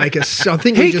 That's going to make us. I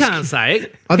think can't say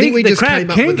it. I think we just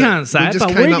came up with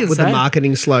the it.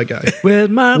 marketing slogan. Where's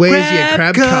your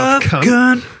crab cup,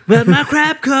 cunt? Where's my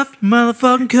crab cup,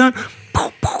 motherfucking cunt?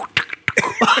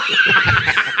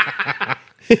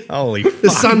 Holy! The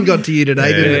sun got to you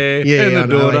today, didn't it?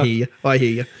 Yeah, I hear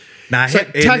you. Nah, so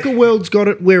Tackle World's got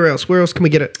it. Where else? Where else can we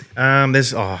get it?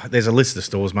 There's a list of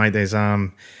stores, mate. There's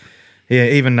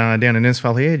even down in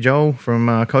Innisfail here, Joel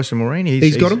from Coastal Marine.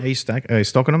 He's got them. He's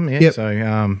stocking them. Yeah. Yep. So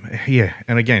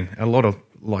and again, a lot of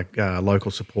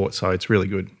local support. So it's really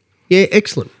good. Yeah,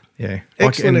 excellent. Yeah,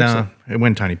 excellent.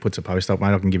 When Tony puts a post up,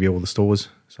 mate, I can give you all the stores,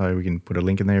 so we can put a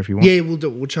link in there if you want. Yeah, we'll do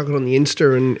it. We'll chuck it on the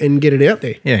Insta and get it out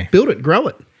there. Yeah, build it, grow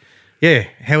it. Yeah,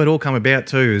 how it all come about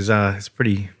too is it's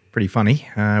pretty funny.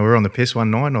 We were on the piss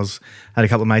one night, and had a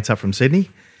couple of mates up from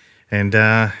Sydney, and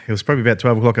it was probably about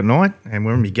 12 o'clock at night, and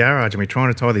we're in my garage and we're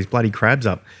trying to tie these bloody crabs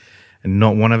up, and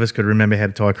not one of us could remember how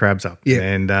to tie crabs up. Yeah,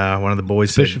 and one of the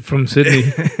boys said, from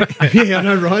Sydney. Yeah, I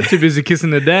know, right? Too busy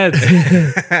kissing their dads.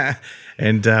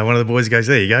 And one of the boys goes,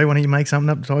 "There you go. Why don't you make something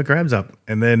up to tie crabs up?"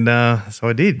 And then so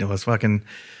I did. I was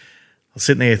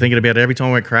sitting there thinking about it every time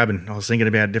we went crabbing. I was thinking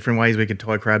about different ways we could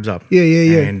tie crabs up. Yeah.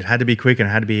 And it had to be quick and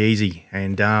it had to be easy.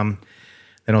 And then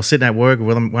I was sitting at work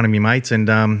with one of my mates, and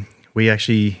I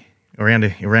around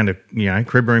a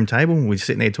crib room table. We're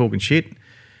sitting there talking shit.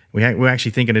 We're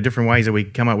actually thinking of different ways that we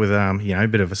could come up with a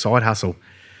bit of a side hustle.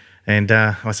 And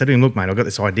I said to him, look, mate, I've got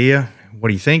this idea. What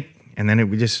do you think? And then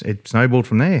it snowballed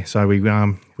from there. So we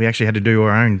actually had to do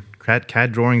our own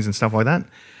CAD drawings and stuff like that.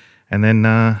 And then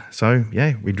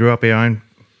we drew up our own.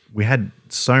 We had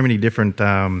so many different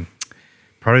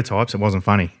prototypes. It wasn't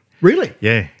funny. Really?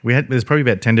 Yeah, there's probably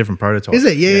about 10 different prototypes. Is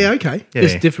it? Yeah, okay. Yeah.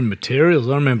 There's different materials.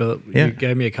 I remember you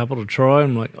gave me a couple to try.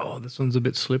 I'm like, oh, this one's a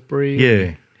bit slippery.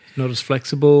 Yeah. Not as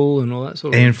flexible and all that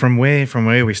sort of And from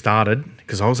where we started,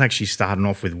 because I was actually starting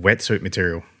off with wetsuit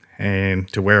material, and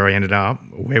to where we ended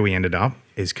up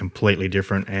is completely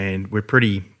different, and we're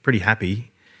pretty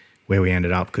happy where we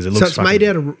ended up because it looks. So it's made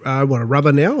out of a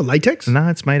rubber now, or latex? No,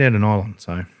 it's made out of nylon.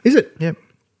 So is it? Yep,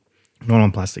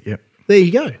 nylon plastic. Yep. There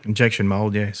you go. Injection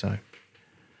mold. Yeah. So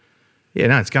yeah,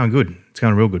 no, it's going good. It's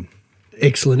going real good.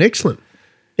 Excellent.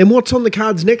 And what's on the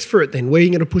cards next for it then? Where are you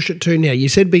going to push it to now? You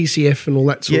said BCF and all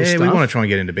that sort of stuff. Yeah, we want to try and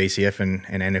get into BCF and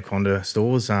Anaconda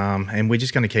stores. And we're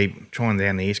just going to keep trying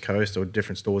down the East Coast or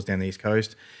different stores down the East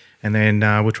Coast. And then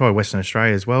we'll try Western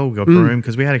Australia as well. We've got Broome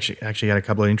because we had actually had a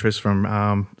couple of interests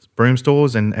from Broome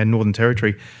stores and Northern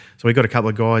Territory. So we've got a couple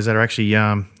of guys that are actually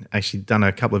done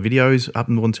a couple of videos up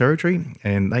in Northern Territory.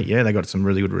 And they got some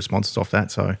really good responses off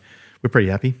that. So we're pretty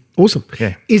happy. Awesome.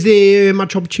 Yeah. Is there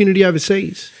much opportunity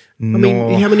overseas? No.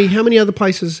 I mean, how many other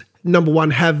places, number one,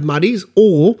 have muddies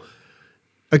or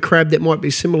a crab that might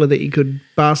be similar that you could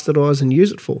bastardise and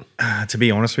use it for? To be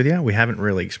honest with you, we haven't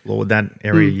really explored that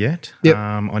area yet. Yep.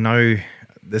 I know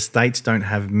the States don't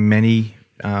have many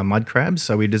mud crabs,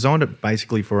 so we designed it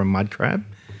basically for a mud crab.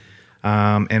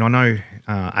 And I know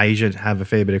Asia have a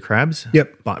fair bit of crabs.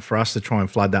 Yep. But for us to try and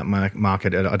flood that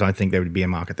market, I don't think there would be a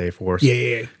market there for us.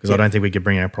 Yeah. Because I don't think we could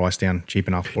bring our price down cheap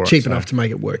enough for it. Cheap enough to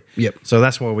make it work. Yep. So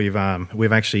that's why we've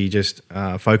actually just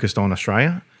focused on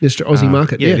Australia. Just the Aussie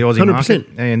market. Yeah, the Aussie 100%. market.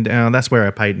 And that's where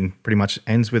our patent pretty much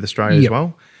ends with Australia as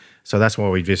well. So that's why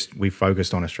we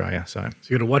focused on Australia. So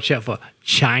you got to watch out for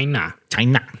China.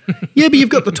 Yeah, but you've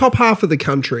got the top half of the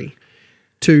country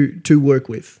to work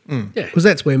with. Yeah. Because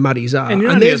that's where muddies are. And And, you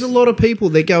know, there's a lot of people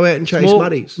that go out and chase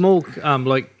muddies. Small,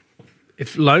 like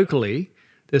if locally,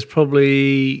 there's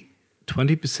probably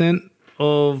 20%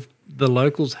 of the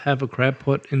locals have a crab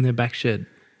pot in their back shed.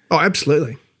 Oh,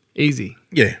 absolutely. Easy.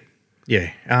 Yeah.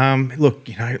 Look,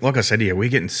 like I said here, we're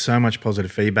getting so much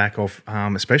positive feedback off,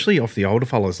 especially off the older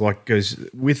fellas. Like, because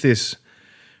with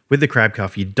the crab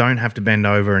cuff, you don't have to bend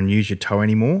over and use your toe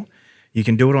anymore. You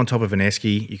can do it on top of an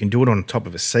esky. You can do it on top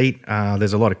of a seat.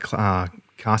 There's a lot of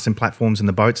casting platforms in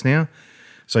the boats now.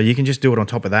 So you can just do it on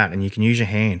top of that, and you can use your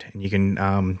hand, and you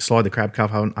can slide the crab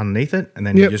cuff underneath it, and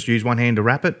then you just use one hand to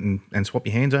wrap it and swap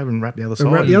your hands over and wrap the other side.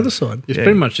 And wrap the other side. You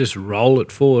pretty much just roll it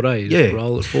forward, eh? You just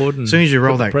roll it forward. And as soon as you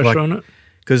roll put that pressure on it.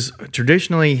 Because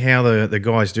traditionally, how the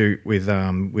guys do with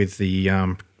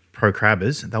the pro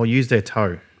crabbers, they'll use their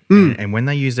toe, and when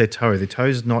they use their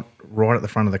toe's not right at the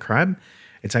front of the crab.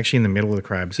 It's actually in the middle of the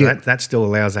crab. So that still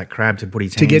allows that crab to put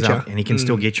his hands up and he can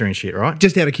still get you and shit, right?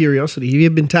 Just out of curiosity, have you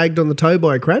ever been tagged on the toe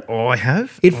by a crab? Oh, I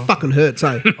have. It fucking hurts,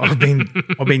 eh? I've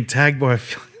been tagged by a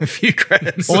few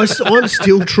crabs. I'm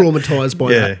still traumatised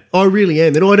by that. I really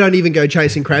am. And I don't even go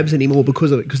chasing crabs anymore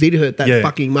because of it, because it hurt that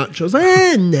fucking much. I was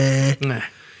like, nah.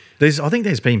 I think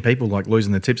there's been people like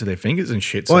losing the tips of their fingers and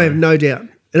shit. So. I have no doubt.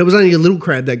 And it was only a little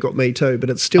crab that got me too,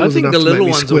 but it still was enough to make me squeal.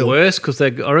 I think the little ones are worse because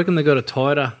I reckon they got a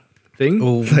tighter thing.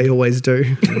 Oh, they always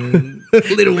do.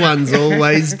 Little ones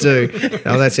always do.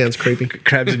 Oh, that sounds creepy.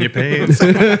 Crabs in your pants.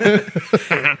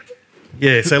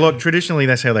 Yeah, so like traditionally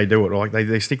that's how they do it. Like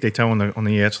they stick their toe on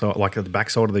the outside, like at the back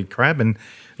side of the crab, and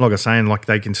like I was saying, like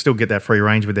they can still get that free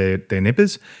range with their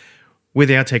nippers. With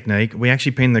our technique, we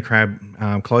actually pin the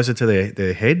crab closer to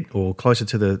their head or closer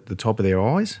to the top of their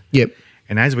eyes. Yep.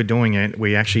 And as we're doing it,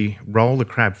 we actually roll the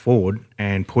crab forward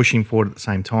and push him forward at the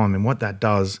same time. And what that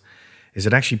does is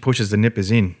it actually pushes the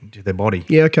nippers in to their body.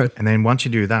 Yeah, okay. And then once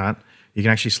you do that, you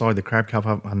can actually slide the crab cuff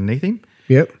up underneath him.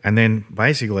 Yep. And then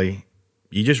basically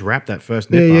you just wrap that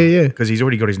first nipper. Yeah. Because he's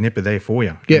already got his nipper there for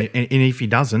you. Yeah. And if he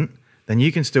doesn't, then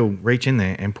you can still reach in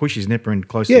there and push his nipper in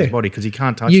close to his body because he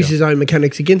can't touch Use you. his own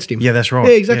mechanics against him. Yeah, that's right.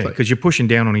 Yeah, exactly. Because you're pushing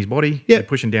down on his body. Yeah. You're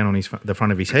pushing down on the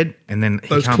front of his head, and then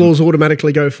Those claws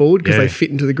automatically go forward because they fit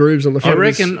into the grooves on the front I of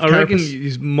his reckon carapace.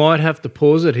 you might have to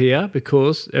pause it here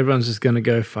because everyone's just going to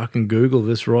go fucking Google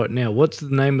this right now. What's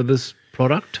the name of this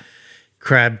product?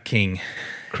 Crab King.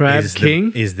 Crab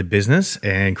King is the business,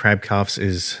 and Crab Cuffs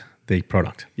is the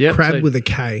product. Yep. Crab with a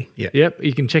K. Yeah. Yep.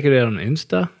 You can check it out on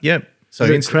Insta. Yep. So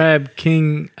Is it Crab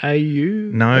King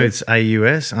AU? No, it's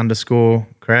AUS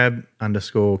 _crab_king,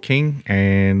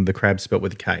 and the crab spelt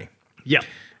with a K. Yep.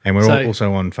 And we're So-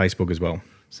 also on Facebook as well.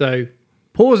 So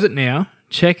pause it now,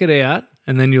 check it out,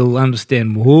 and then you'll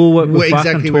understand what we're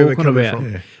fucking where we're talking coming about.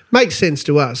 from. Makes sense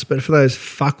to us, but for those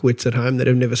fuckwits at home that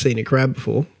have never seen a crab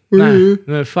before, No,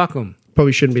 fuck them.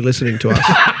 probably shouldn't be listening to us.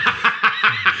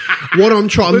 What I'm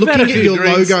trying, I'm We've had looking a at few your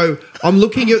drinks. logo. I'm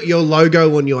looking at your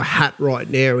logo on your hat right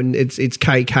now, and it's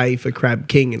KK for Crab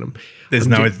King, and There's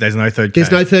no third. there's no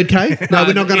third K. No,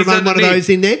 we're not going to It's run one of underneath. those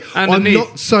in there. Underneath. I'm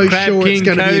not so Crab sure it's King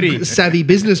going to be Kodi. a savvy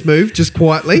business move. Just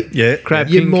quietly, Yeah. Crab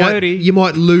you King might Kodi. you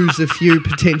might lose a few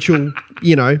potential,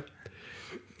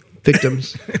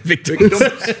 victims. Victims.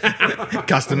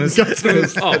 Customers. Oh,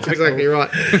 That's exactly right.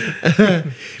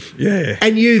 Yeah.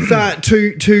 And you've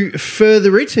to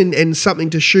further it and something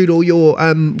to shoot all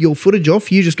your footage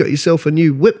off. You just got yourself a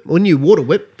new water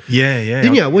whip. Yeah.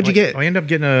 Didn't you? What'd you get? I ended up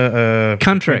getting a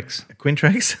Contrex.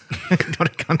 Quintrex. Not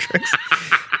a Contrex.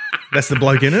 That's the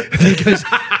bloke in it.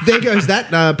 There goes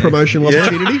that promotional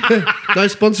opportunity. No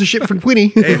sponsorship from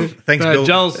Quinny. Yeah. Thanks, No, Bill.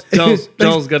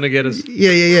 Joel's going to get us.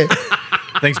 Yeah.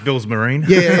 Thanks, Bill's Marine.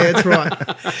 Yeah, that's right.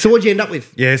 So what'd you end up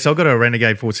with? Yeah, so I got a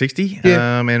Renegade 460,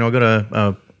 Yeah. and I got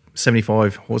a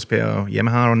 75 horsepower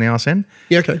Yamaha on the arse end.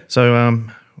 Yeah, okay. So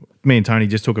me and Tony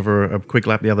just took it for a quick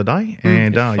lap the other day,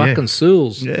 and Fucking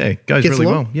sools. yeah, it goes Gets really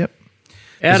along? well. Yep.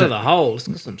 Out of the hole. It's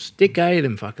got some stick,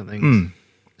 them fucking things.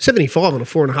 75 on a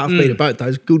 4.5 metre boat,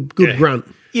 those good Yeah. grunt.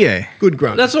 Yeah. Good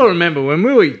grunt. That's what I remember when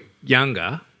we were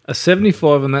younger, a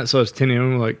 75 on that size tinny,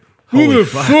 and we're like, what Holy the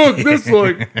fuck? That's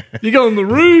like, you go on the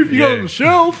roof, you go on the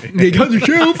shelf. You go on the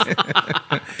shelf.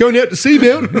 Going out to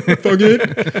Seamount.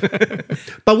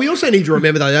 Fuckhead. But we also need to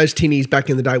remember, though, those tinnies back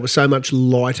in the day were so much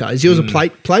lighter. Is yours a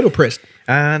plate or pressed?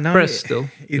 No, Pressed still.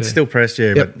 It's still pressed,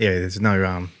 yeah. Yep. But yeah, there's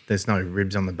no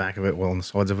ribs on the back of it, well on the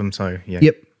sides of them. So yeah.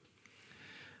 Yep.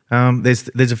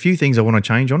 There's a few things I want to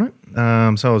change on it.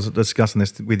 So I was discussing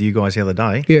this with you guys the other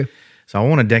day. Yeah. So I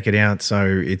want to deck it out so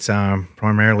it's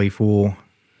primarily for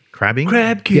crabbing.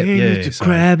 Crab King, Yeah, it's a so-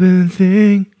 crabbing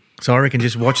thing. So I reckon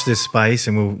just watch this space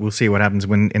and we'll see what happens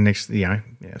when in next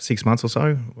 6 months or so.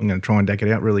 I'm going to try and deck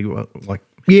it out really well, like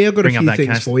Yeah, I've got a bring up few that things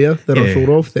cast- for you that I yeah. thought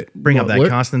of that bring up might that work.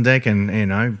 casting deck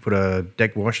and put a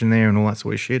deck wash in there and all that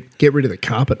sort of shit. Get rid of the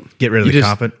carpet. Get rid of You the just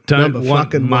carpet. don't Number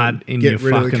want fucking mud one. in Get your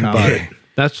rid of the fucking carpet. boat.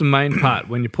 That's the main part.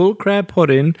 When you pull a crab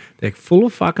pot in, they're full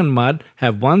of fucking mud,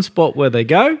 have one spot where they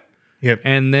go, Yep.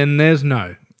 and then there's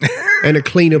no. And a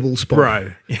cleanable spot.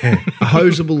 Bro. A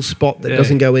hosable spot that Yeah.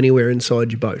 doesn't go anywhere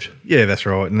inside your boat. Yeah, that's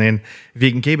right. And then if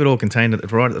you can keep it all contained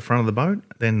right at the front of the boat,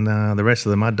 then the rest of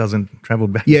the mud doesn't travel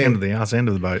back Yeah. into the arse end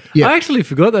of the boat. Yeah. I actually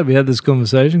forgot that we had this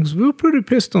conversation because we were pretty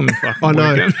pissed on the fucking I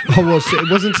know. weekend.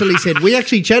 It wasn't until he said, we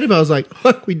actually chatted about it. I was like,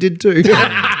 fuck, we did too.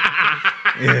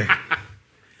 Yeah.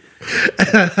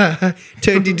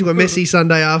 Turned into a messy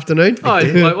Sunday afternoon. Oh,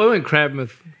 like, we went crabbing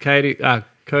with Kodi at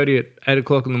 8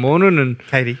 o'clock in the morning, and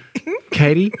Katie.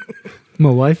 Katie, my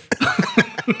wife,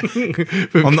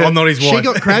 I'm not his wife. She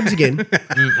got crabs again.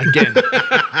 again.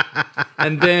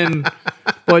 And then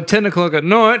by 10 o'clock at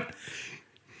night,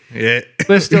 Yeah.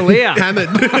 we're still here. Hammered.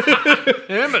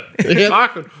 Damn it.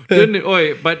 Fucking didn't it?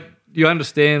 Oi, but you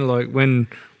understand, like, when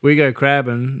we go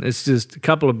crabbing, it's just a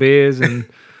couple of beers and,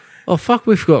 oh, fuck,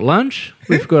 we've got lunch,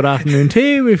 we've got afternoon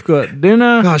tea, we've got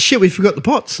dinner. Oh, shit, we forgot the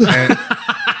pots.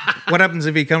 What happens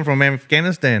if you come from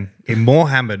Afghanistan? You're more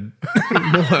hammered.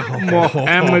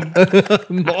 Mohammed.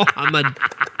 Mohammed.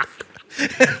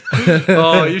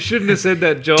 Oh, you shouldn't have said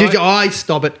that, John. Did you?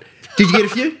 Stop it. Did you get a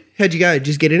few? How'd you go? Did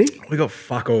you get any? We got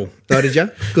fuck all. Oh, did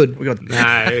you? Good. We got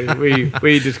No,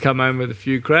 we just come home with a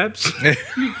few crabs.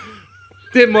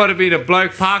 There might have been a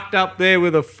bloke parked up there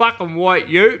with a fucking white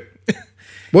ute.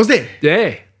 Was there?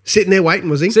 Yeah. Sitting there waiting,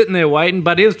 was he? Sitting there waiting,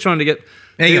 but he was trying to get...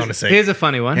 Hang on a sec. Here's a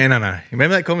funny one. Yeah, no.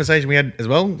 Remember that conversation we had as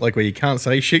well? Like where you can't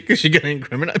say shit because you're going to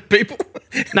incriminate people?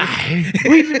 No,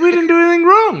 we didn't do anything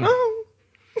wrong. Oh.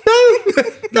 No.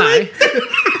 No.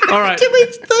 All right.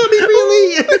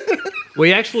 Really?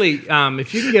 We actually,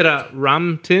 if you can get a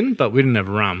rum tin, but we didn't have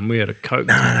rum. We had a Coke.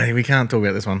 No, we can't talk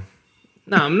about this one.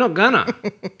 No, I'm not gonna.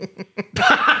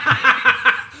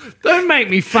 Don't make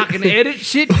me fucking edit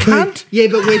shit, cunt. Yeah,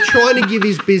 but we're trying to give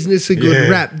his business a good Yeah.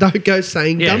 rap. Don't go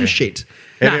saying Yeah. dumb shit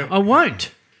No, I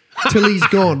won't. till he's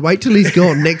gone. Wait till he's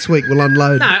gone. Next week we'll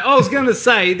unload. No, I was going to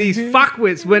say these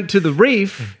fuckwits went to the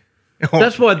reef.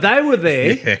 That's why they were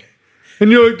there. Yeah.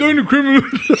 And you're like, don't incriminate.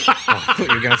 I thought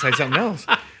you were going to say something else.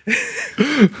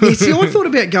 Yeah, see, I thought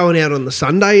about going out on the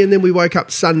Sunday, and then we woke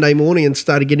up Sunday morning and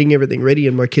started getting everything ready,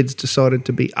 and my kids decided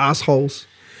to be assholes.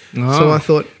 So I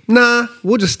thought, nah,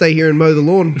 we'll just stay here and mow the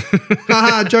lawn.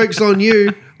 Haha, joke's on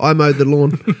you. I mowed the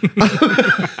lawn.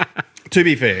 To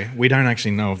be fair, we don't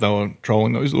actually know if they were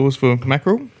trolling those lures for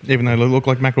mackerel, even though they look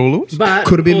like mackerel lures. But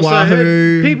Could have been also wahoo.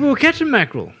 heard people were catching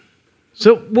mackerel.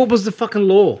 So what was the fucking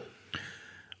law?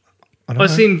 I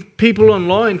I've seen people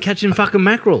online catching fucking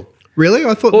mackerel Really?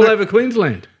 I thought all over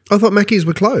Queensland. Mackies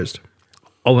were closed.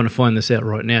 I want to find this out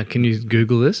right now. Can you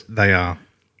Google this? They are.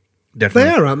 They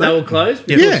Definitely. are, aren't They they? were closed?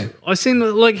 Yeah. Because Yeah. I seen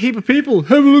like heap of people.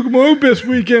 Have a look at my own best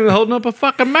weekend holding up a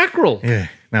fucking mackerel. Yeah.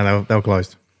 No, they were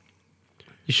closed.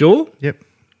 You sure? Yep.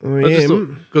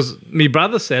 Mm. Because my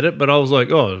brother said it, but I was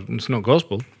like, oh, it's not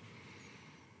gospel.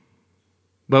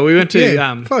 But we went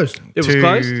to closed. It was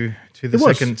closed. To the It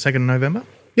was. 2nd of November,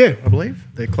 Yeah. I believe.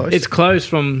 They're closed. It's closed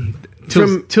from till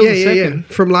the yeah, second.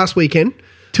 From last weekend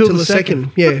Till the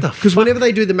second. Yeah. What the Because whenever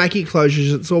they do the Mackie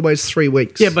closures, it's always 3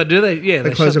 weeks. Yeah, but do they? Yeah,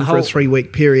 They close shut them the for a whole-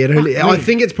 3-week period. And Fuck I me.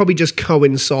 think it's probably just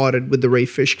coincided with the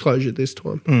reef fish closure this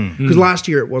time. Because last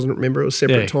year it wasn't, remember, it was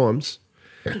separate Yeah. times.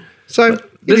 So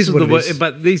it This is is what the it way, is.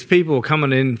 but these people are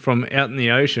coming in from out in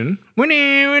the ocean.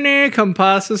 Winnie, come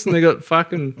past us, and they got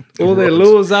fucking all their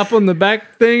lures up on the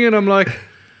back thing, and I'm like,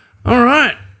 all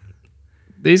right,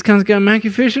 these cunts go mackie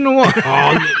fishing or what?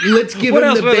 Let's give What them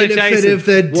else the were they benefit chasing? of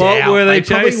the What doubt. were they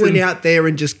probably chasing? went out there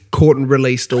and just caught and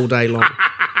released all day long.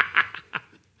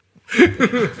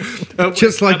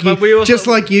 just like But we also-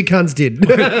 you cunts did.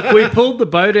 We pulled the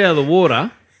boat out of the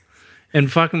water,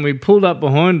 and fucking we pulled up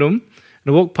behind them, and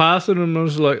I walked past it, and I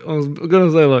was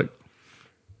gonna say like,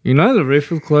 you know, the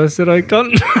reef was closed today,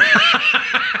 cunt.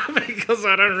 Because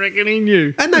I don't reckon he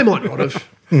knew. And they might not have.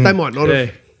 They might not have.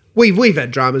 Yeah. We've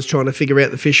had dramas trying to figure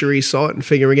out the fisheries site and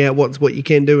figuring out what you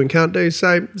can do and can't do.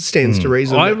 So it stands to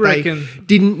reason I that reckon- they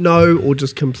didn't know or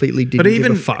just completely didn't But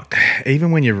even give a fuck.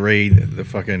 even when you read the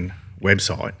fucking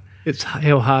website, It's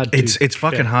how hard. it's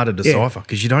fucking hard to decipher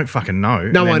because you don't fucking know.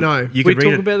 No, And then I know. You We could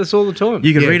talk read it. about this all the time.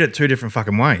 You could Yeah. read it 2 different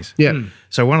fucking ways. Yeah.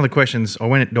 So one of the questions, I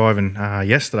went diving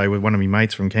yesterday with one of my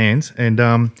mates from Cairns,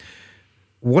 and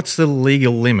what's the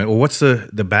legal limit or what's the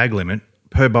bag limit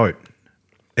per boat?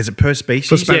 Is it per species?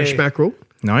 For Spanish Yeah. mackerel.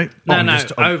 No, No,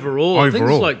 just overall. I think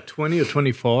it's like 20 or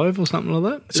 25 or something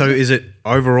like that. So is it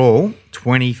overall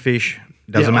 20 fish?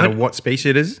 Doesn't Yeah, matter I- what species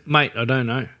it is, Mate, I don't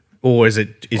know. or is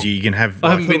you can have?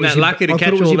 I haven't been It was that lucky to I thought catch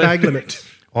it was all your that. bag limit.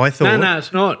 I thought. No,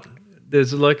 it's not.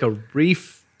 There's like a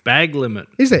reef bag limit.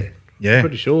 Is there? Yeah,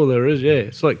 Pretty sure there is, yeah.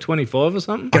 It's like 25 or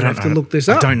something. Gonna have to look this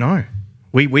up. I don't know.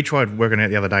 We tried working it out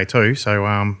the other day too. So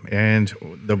and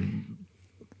the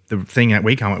thing that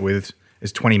we come up with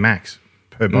is 20 max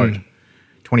per boat,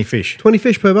 20 fish. 20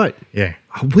 fish per boat. Yeah.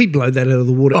 Oh, we blow that out of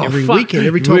the water Oh, every fuck. weekend.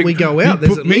 Every time we go out, You there's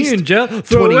put at me least in jail.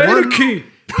 Throw away the 21, key.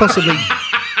 possibly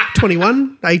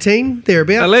 21, 18,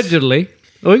 thereabouts. Allegedly.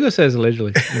 Oh, we got to say it's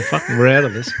allegedly. We're out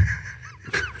of this.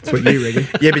 That's what you reckon.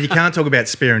 Yeah, but you can't talk about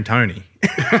Spear and Tony.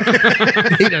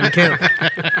 He doesn't count.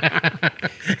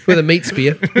 With a meat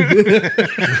spear.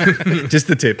 Just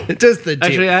the tip. Just the tip.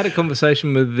 Actually, I had a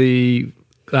conversation with the,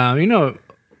 you know,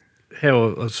 how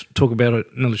I was talking about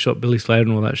it, nearly shot Billy Slater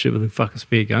and all that shit with the fucking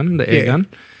spear gun, the air gun.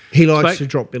 He likes Spoke- to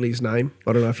drop Billy's name.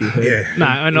 I don't know if you heard. Yeah. No,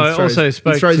 and I He throws- also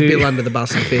spoke he throws to... Bill under the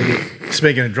bus a fair bit.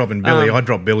 Speaking of dropping Billy, I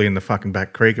dropped Billy in the fucking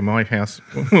back creek in my house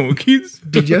when we were kids.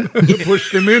 Did you?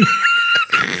 pushed him in.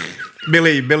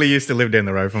 Billy used to live down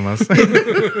the road from us.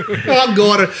 Oh,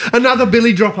 God. Another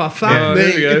Billy dropper. Fuck Oh, me.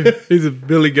 there we go. He's a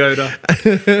Billy Goater.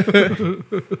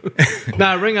 No,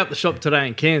 I rang up the shop today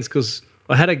in Cairns because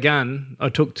I had a gun I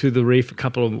took to the reef a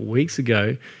couple of weeks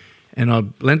ago and I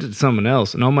lent it to someone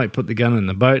else and I might put the gun in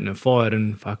the boat and it fired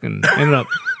and fucking ended up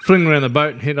flinging around the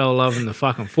boat and hit old love in the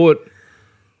fucking foot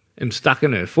and stuck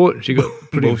in her foot and she got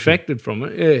pretty infected from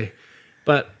it. Yeah.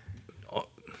 But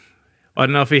I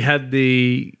don't know if he had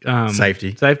the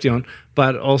Safety on,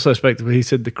 but also spoke to him. He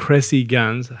said the Cressy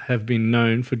guns have been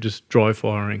known for just dry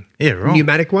firing. Yeah, right.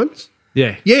 Pneumatic ones?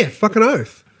 Yeah, Yeah, fucking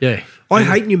oath. yeah. I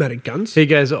hate pneumatic guns. He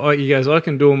goes, I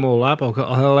can do them all up.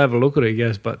 I'll have a look at it. He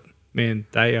goes, but man,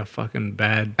 they are fucking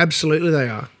bad. Absolutely they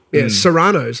are. Yeah,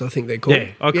 Serranos, I think they're called.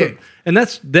 Yeah, I could. And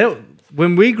that's that.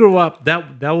 When we grew up,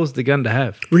 that was the gun to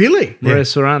have. Really?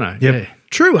 Whereas Serrano, Yep. yeah.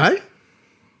 True, eh?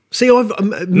 See, I've...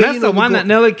 And that's the one that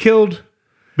nearly killed.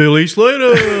 Billy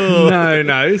Slater.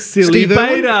 No, silly Steve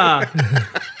Irwin? beta.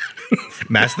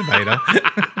 Masturbator.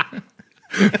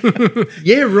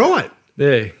 Yeah, right.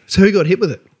 Yeah. So who got hit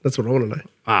with it? That's what I want to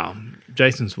know.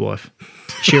 Jason's wife.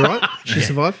 She right? She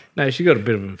survived? No, she got a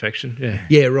bit of infection. Yeah.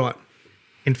 Yeah, right.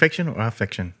 Infection or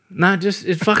affection? No, just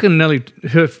it fucking nearly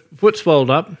her foot swelled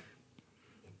up.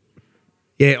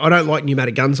 Yeah, I don't like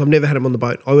pneumatic guns. I've never had them on the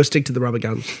boat. I always stick to the rubber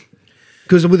guns.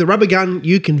 Because with a rubber gun,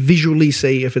 you can visually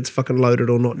see if it's fucking loaded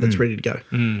or not and it's ready to go.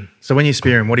 So when you're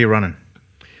spearing, what are you running?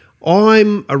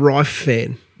 I'm a Rife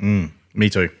fan. Me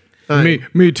too.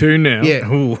 Me too now.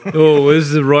 Yeah. Ooh. Oh, this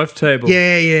is the rife table.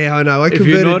 Yeah, I know. I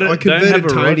you're not converted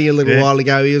Tony a little while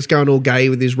ago. He was going all gay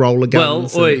with his roller Well,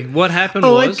 guns. what happened I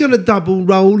was... got a double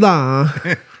roller.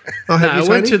 I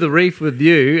went to the reef with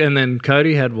you, and then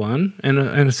Kodi had one, and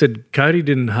I said Kodi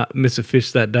didn't miss a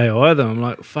fish that day either. I'm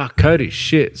like, fuck, Cody's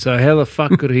shit. So how the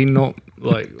fuck could he not,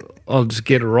 like, I'll just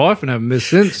get a rife and haven't missed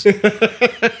since.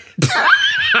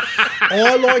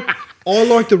 I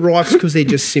like the rifes because they're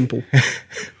just simple.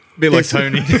 Bit like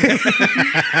Tony.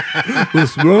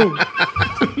 What's wrong?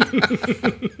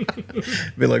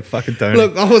 Bit like fucking Tony.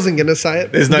 Look, I wasn't going to say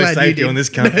it. There's no Glad you safety did. on this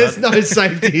cunt. There's no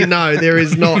safety. No, there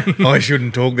is not. I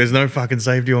shouldn't talk. There's no fucking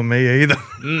safety on me either.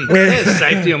 There's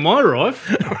safety on my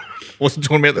rife. Wasn't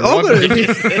talking about the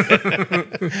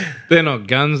rifle. They're not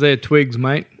guns, they're twigs,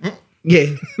 mate. Yeah,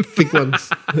 thick ones.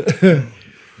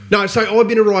 No, so I've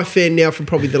been a rife fan now for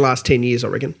probably the last 10 years, I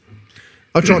reckon.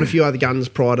 I've tried a few other guns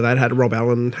prior to that. Had a Rob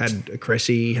Allen, had a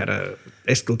Cressy, had a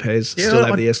Esclipez. Still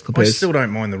have the Esclipez. I still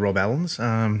don't mind the Rob Allens.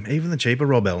 Even the cheaper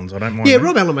Rob Allens, I don't mind. Yeah, them.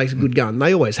 Rob Allen makes a good gun.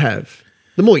 They always have.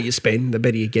 The more you spend, the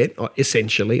better you get,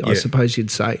 essentially, I suppose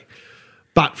you'd say.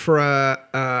 But for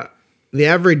the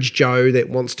average Joe that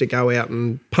wants to go out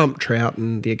and pump trout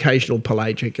and the occasional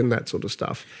pelagic and that sort of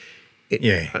stuff, a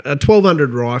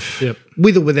 1200 rife,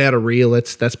 with or without a reel,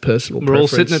 that's personal We're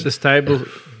preference. all sitting at this table,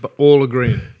 but all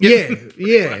agreeing. Yeah.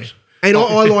 And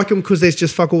I like them because there's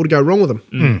just fuck all to go wrong with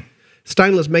them.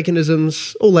 Stainless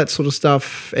mechanisms, all that sort of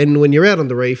stuff. And when you're out on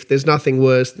the reef, there's nothing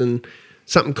worse than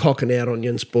something cocking out on you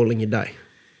and spoiling your day.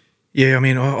 Yeah, I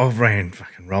mean, I've ran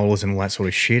fucking rollers and all that sort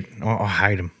of shit. I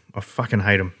hate them. I fucking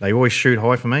hate them. They always shoot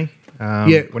high for me.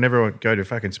 Whenever I go to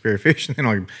fucking spear a fish, then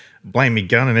I blame me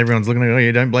gun and everyone's looking at me, oh,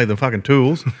 you don't blame the fucking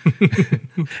tools.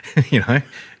 You know?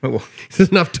 Well, There's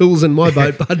enough tools in my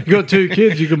boat, bud. You got 2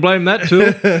 kids, you can blame that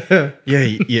too.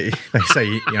 yeah. They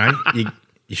say,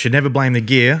 you should never blame the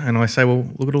gear. And I say, well,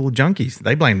 look at all the junkies.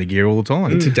 They blame the gear all the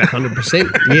time.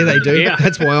 100%. Yeah, they do. Yeah.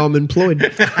 That's why I'm employed.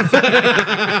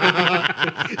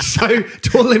 So,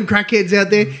 to all them crackheads out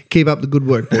there, keep up the good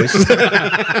work, boys.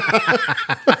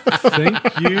 Thank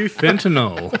you,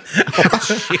 fentanyl.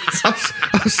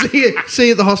 I'll see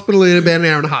you at the hospital in about an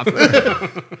hour and a half.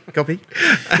 Copy.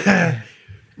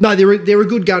 No, they're a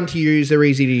good gun to use. They're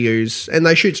easy to use, and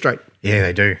they shoot straight. Yeah,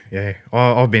 they do. Yeah.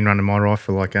 I've been running my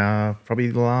rifle for like probably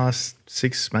the last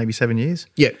 6, maybe 7 years.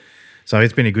 Yeah. So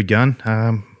it's been a good gun.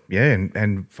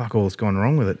 And fuck all's gone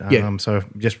wrong with it. So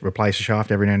just replace the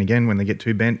shaft every now and again when they get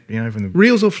too bent, from the...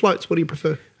 Reels or floats, what do you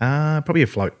prefer? Probably a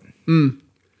float.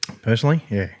 Personally,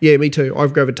 yeah. Yeah, me too.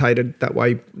 I've gravitated that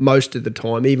way most of the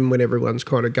time, even when everyone's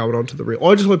kind of going onto the reel.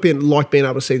 I just like being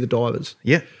able to see the divers.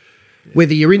 Yeah.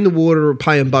 Whether you're in the water or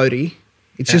playing boaty,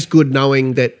 it's just good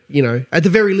knowing that, at the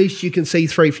very least you can see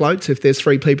 3 floats if there's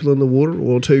 3 people in the water,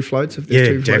 or 2 floats if there's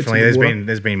 2 floats definitely. in the water.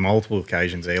 There's been multiple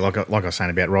occasions there. Like I was saying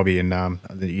about Robbie and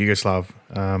the Yugoslav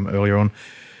earlier on.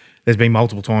 There's been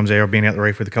multiple times there. I've been out the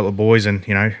reef with a couple of boys, and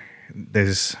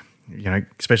there's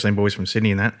especially boys from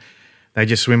Sydney and that. They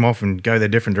just swim off and go their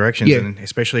different directions, and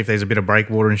especially if there's a bit of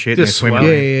breakwater and shit. Just and swell.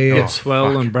 Yeah.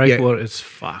 Swell and breakwater, it's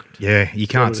fucked. Yeah, you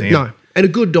can't see him. No. And a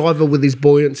good diver with his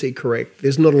buoyancy correct,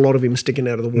 there's not a lot of him sticking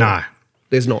out of the water. No.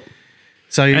 There's not.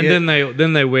 So And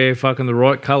then they wear fucking the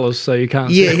right colours so you can't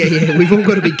see. Yeah. We've all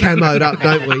got to be camoed up,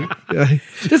 don't we? Yeah.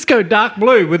 Just go dark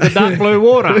blue with the dark blue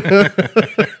water.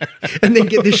 And then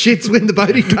get the shits when the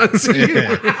boatie can't see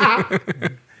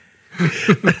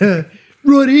you.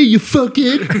 Right here, you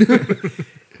fuckhead.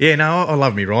 Yeah, no, I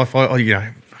love me rifle.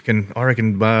 I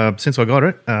reckon since I got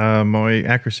it, my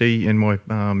accuracy and my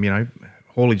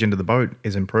haulage into the boat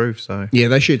is improved. So Yeah,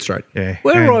 they shoot straight. yeah,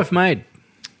 Where and- are Rife made?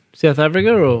 South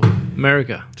Africa or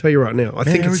America? Tell you right now, I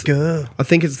think it's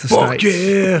the States.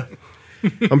 Yeah.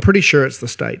 I'm pretty sure it's the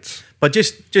States. But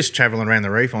just travelling around the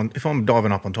reef, if I'm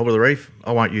diving up on top of the reef,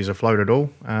 I won't use a float at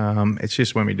all. It's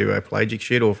just when we do our pelagic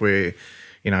shit, or if we're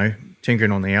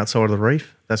tinkering on the outside of the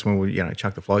reef, that's when we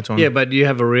chuck the floats on. Yeah, but do you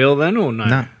have a reel then or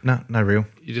no? No reel.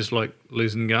 You just like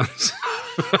losing guns?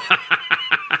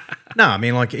 No, I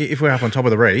mean, like, if we're up on top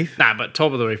of the reef. Nah, but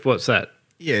top of the reef, what's that?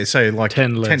 Yeah, so like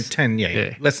 10 less. 10,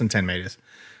 less than 10 metres.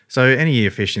 So any of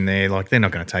your fish in there, like, they're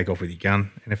not going to take off with your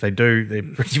gun. And if they do, they're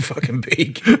pretty fucking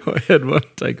big. I had one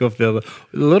take off the other.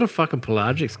 A lot of fucking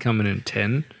pelagics coming in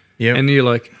 10. Yep. And you're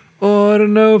like, oh, I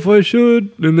don't know if I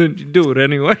should. And then you do it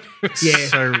anyway. Yeah.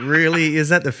 So really, is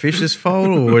that the fish's fault,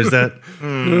 or is that...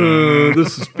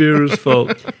 This is Spearer's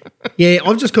fault. Yeah,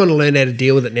 I've just kind of learned how to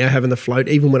deal with it now, having the float,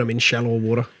 even when I'm in shallow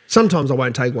water. Sometimes I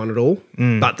won't take one at all,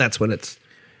 but that's when it's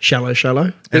shallow.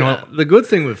 The good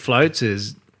thing with floats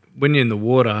is when you're in the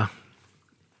water,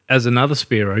 as another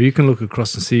spearer, you can look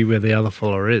across and see where the other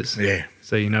follower is. Yeah.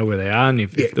 so you know where they are, and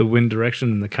if the wind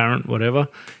direction and the current, whatever,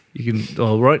 you can.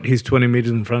 Oh, right, he's 20 meters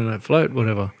in front of that float,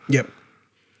 whatever. Yep.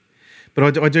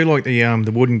 But I do like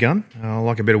the wooden gun. I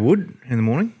like a bit of wood in the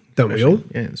morning. Don't we all?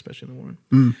 Yeah, especially in the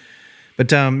morning.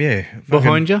 But yeah,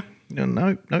 Behind you? No.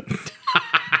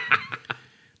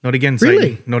 Not again, Really?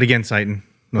 Satan. Not again, Satan.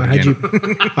 Not I again.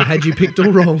 had you picked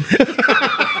all wrong.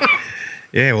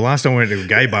 Yeah, well, last time I went to a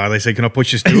gay bar, they said, "Can I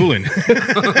push your stool in?"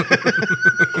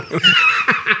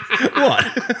 What?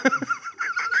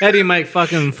 How do you make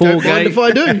fucking four Don't mind gay? if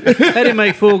I do. How do you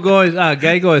make four guys,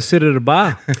 gay guys, sit at a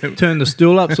bar, turn the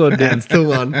stool upside down? That's the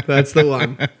one. That's the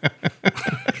one.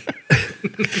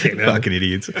 Fucking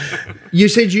idiots. You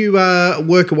said you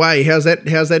work away. How's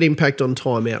that impact on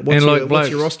time out? What's, And like what's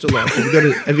your blokes. roster like?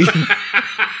 Have you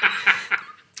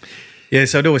Yeah,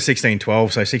 so I do a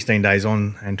 16-12, so 16 days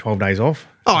on and 12 days off.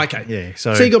 Oh, okay. Yeah,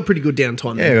 So you got pretty good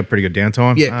downtime. Yeah, I then. got pretty good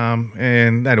downtime. Yeah.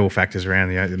 And that all factors around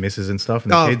the missus and stuff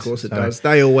and the Oh, kids. of course it so- does.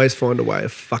 They always find a way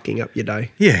of fucking up your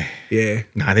day. Yeah. Yeah.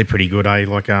 No, they're pretty good, eh?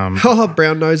 Like, Oh,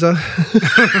 brown noser.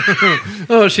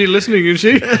 Oh, is she listening? Is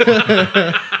she?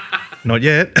 not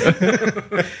yet.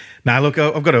 No, look,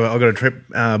 I've got a trip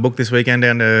booked this weekend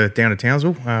down to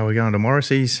Townsville. We're going to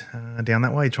Morrissey's down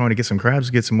that way, trying to get some crabs,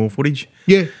 get some more footage.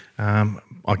 Yeah.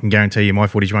 I can guarantee you my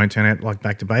footage won't turn out like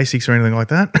back to basics or anything like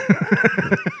that.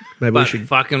 Maybe we But should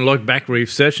fucking like back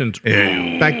reef sessions.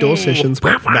 backdoor sessions.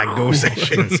 Backdoor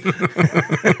sessions.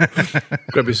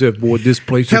 Grab your surfboard. This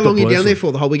place. How is the long are you place. down there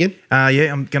for? The whole weekend?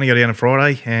 Yeah, I'm going to go down on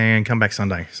Friday and come back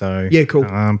Sunday. So Yeah, cool.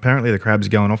 Apparently the crabs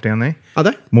are going off down there. Are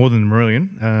they? More than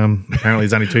Marillion. Apparently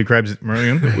there's only 2 crabs at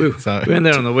Marillion. So We went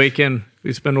there on the weekend.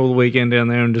 We spent all the weekend down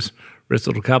there and just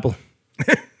wrestled a couple.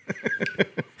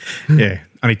 yeah,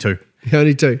 only 2.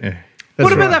 Only 2. Yeah. That's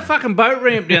What about right. that fucking boat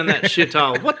ramp down that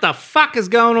shithole? What the fuck is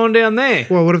going on down there?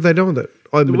 Well, what have they done with it?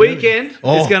 The weekend is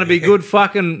going to be good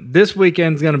fucking... This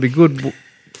weekend's going to be good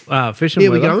fishing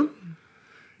Here we weather. going?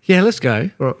 Yeah, let's go.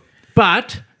 Right.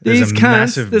 But There's these a cunts,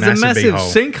 massive, there's a massive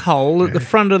massive sinkhole at the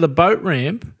front of the boat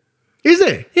ramp. Is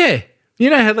there? Yeah. You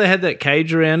know how they had that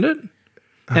cage around it?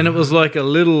 And it was like a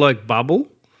little like bubble?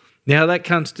 Now that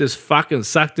cunt's just fucking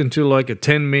sucked into like a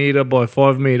 10 metre by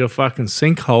 5 metre fucking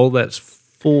sinkhole that's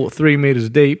 3 metres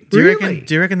deep. Do you Really?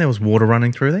 reckon there was water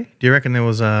running through there? Do you reckon there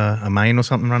was a main or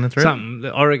something running through? Something,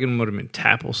 I reckon it would have been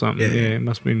tap or something. Yeah, it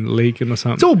must have been leaking or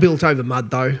something. It's all built over mud,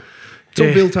 though. It's all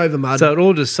Yeah. built over mud. So it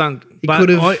all just sunk. But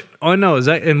could've- I know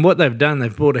exactly. And what they've done,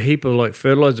 they've bought a heap of like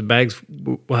fertilizer bags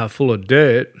full of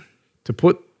dirt to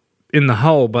put in the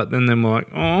hole. But then they're like,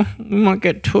 oh, we might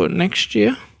get to it next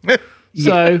year.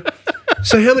 So,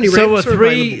 So how many so a ramps are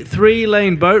available? three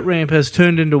lane boat ramp has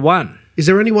turned into one. Is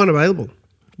there only one available?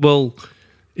 Well,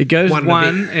 it goes One one,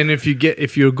 and a and if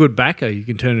you're a good backer, you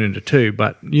can turn it into 2.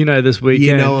 But this weekend,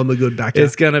 You know I'm a good backer.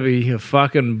 it's going to be a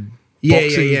fucking Yeah,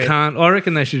 boxing yeah. can't. I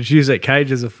reckon they should use that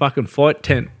cage as a fucking fight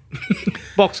tent,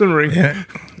 boxing ring. Yeah.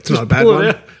 It's not a bad pull it one.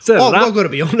 out, set it Oh, up. I've got to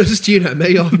be honest. You know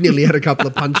me. I've nearly had a couple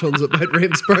of punch-ons at boat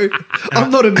ramps, bro. I'm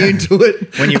not immune to it.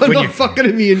 I'm not fucking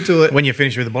immune to it. When you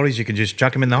finish with the bodies, you can just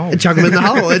chuck them in the hole. And chuck them in the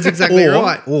hole. That's exactly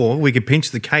right. Or we could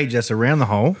pinch the cage that's around the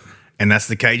hole, and that's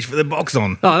the cage for the box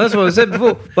on. Oh, that's what I said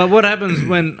before. But what happens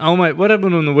what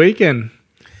happened on the weekend?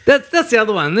 That's the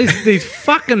other one. These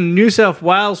fucking New South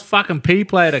Wales fucking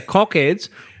P-plater cockheads.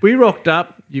 We rocked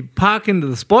up. You park into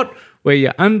the spot where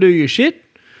you undo your shit.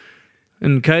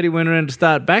 And Kodi went around to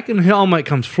start backing. And old mate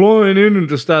comes flying in and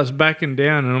just starts backing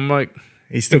down. And I'm like,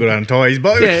 He's still got to untie his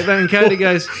boat. yeah. Then Kodi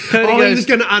goes, Oh, he was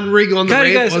going to unrig on the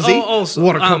Kodi ramp, goes, was he?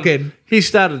 What a cockhead. He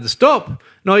started to stop.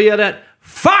 And I yelled out,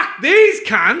 fuck these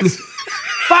cunts.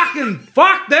 Fucking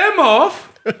fuck them off.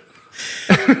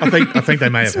 I think they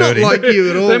may have heard Not him. like you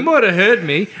at all. They might have heard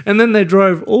me. And then they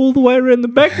drove all the way around the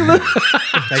back of the...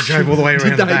 They drove all the way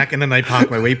around the they? back, and then they parked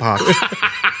where we parked.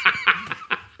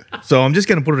 So I'm just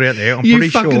going to put it out there. You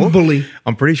fucking bully.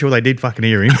 I'm pretty sure they did fucking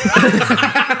hear him.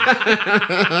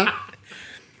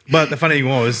 But the funny thing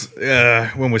was,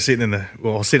 when we're sitting in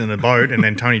the boat, and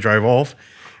then Tony drove off,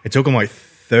 it took him like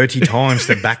 30 times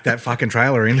to back that fucking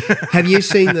trailer in. Have you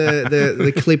seen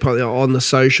the clip on the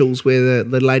socials where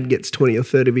the lad gets 20 or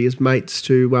 30 of his mates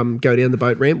to go down the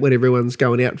boat ramp when everyone's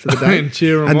going out for the day? And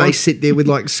cheer 'em and on. they sit there with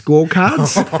like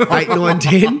scorecards, 8, 9,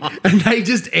 10, and they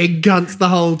just egg cunts the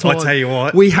whole time. I tell you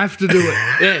what. We have to do it.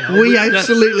 Yeah, we that's-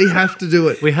 absolutely have to do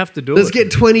it. We have to do Let's it.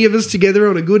 get 20 of us together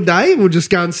on a good day and we'll just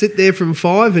go and sit there from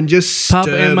 5 and just Pub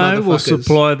stir MO will motherfuckers.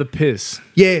 supply the piss.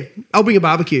 Yeah, I'll bring a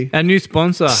barbecue. Our new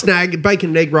sponsor, Snag,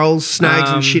 bacon and egg rolls, snags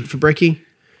and shit for brekkie.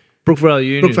 Brookvale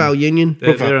Union. Brookvale Union.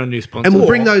 They're our new sponsor. And we'll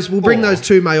bring those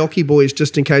 2 Maoki boys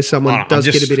just in case someone does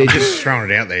get a bit I'm edgy. just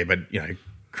throwing it out there, but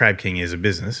Crab King is a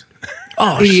business.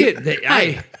 Oh, shit.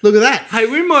 Hey, look at that. hey,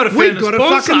 we might have We've found got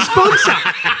a fucking sponsor.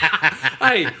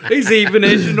 Hey, he's even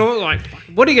edging all like,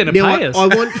 what are you going to Now, pay us? I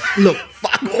want look.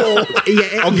 Fuck all.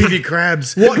 Yeah, I'll give you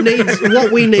crabs. what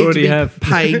we need to Already be have.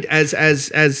 paid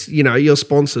as you know, your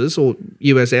sponsors or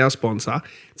you as our sponsor.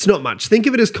 It's not much. Think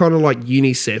of it as kind of like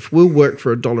UNICEF. We'll work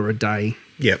for $1 a day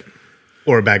Yep.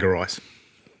 Or a bag of rice.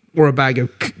 or a bag of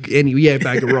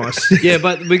bag of rice. Yeah,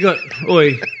 but we got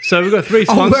so we've got 3 I'll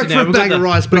sponsors work now. for a bag of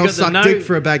rice, but we've I'll got the suck dick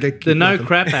for a bag of the no nothing.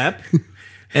 crap app,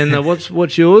 and the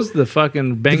what's yours? The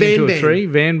fucking bang The into van a tree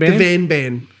van ban. The van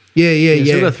ban. Yeah.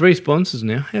 So we've got 3 sponsors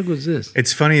now. How good is this?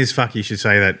 It's funny as fuck you should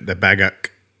say that, the bagger.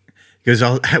 Because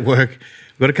at work,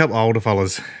 we've got a couple of older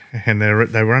fellas, and they're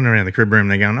running around the crib room,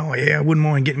 they're going, oh, yeah, I wouldn't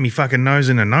mind getting me fucking nose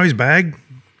in a nose bag.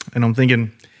 And I'm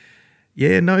thinking,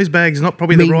 yeah, nose bag's not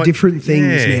probably Mean the right... different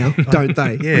things Yeah. now, don't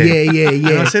they? Yeah. And I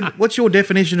Yeah. said, what's your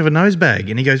definition of a nose bag?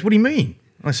 And he goes, what do you mean?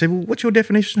 I said, well, what's your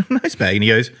definition of a nose bag? And he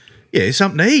goes, yeah, it's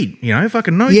something to eat,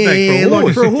 fucking nose bag for a horse.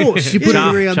 like for a horse. You put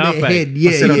Sharp- it around sharp their bag. head. Yeah,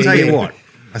 I said, I'll tell you yeah. what.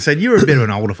 I said, you're a bit of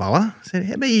an older fella. I said,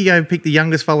 how about you go pick the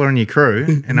youngest fella in your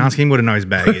crew and ask him what a nose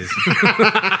bag is?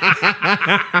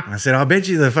 I said, I bet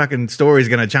you the fucking story's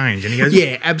going to change. And he goes,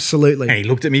 Yeah, absolutely. And he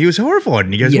looked at me, he was horrified.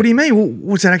 And he goes, Yeah. what do you mean? Well,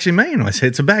 what's that actually mean? And I said,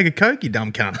 it's a bag of Coke, you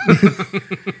dumb cunt.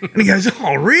 And he goes,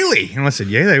 oh, really? And I said,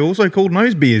 yeah, they also called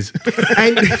nose beers.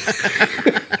 And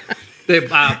They're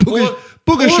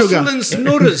booger sugar. porcelain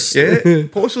snutters. Yeah,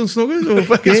 porcelain snuggers or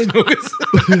fucking snuggers?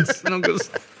 Snuggers.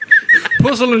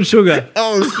 Porcelain sugar.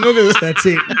 Oh, snuggers. That's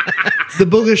it. The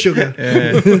booger sugar.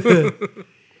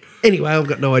 Anyway, I've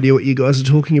got no idea what you guys are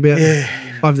talking about.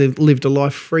 Yeah. I've lived a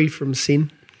life free from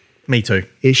sin. Me too.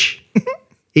 Ish.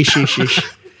 Ish.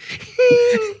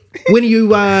 When are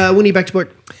you back to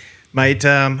work? Mate,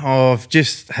 I've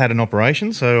just had an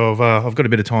operation, so I've got a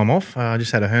bit of time off. I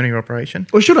just had a hernia operation.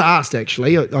 Well, I should have asked,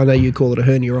 actually. I know you call it a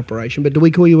hernia operation, but do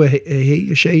we call you a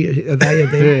he, a she, a they, a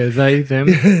them? Yeah, they,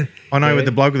 them. I know with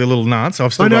the bloke with the little nuts,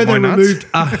 I've still I know got my they nuts. removed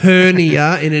a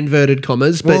hernia in inverted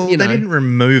commas, but Well, you know. they didn't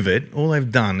remove it. All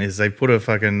they've done is they've put a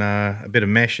fucking a bit of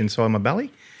mesh inside my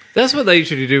belly. That's what they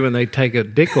usually do when they take a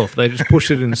dick off. They just push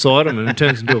it inside them and it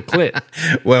turns into a clit.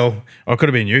 Well, I could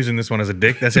have been using this one as a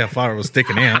dick. That's how far it was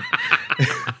sticking out.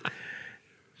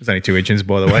 It's only 2 inches,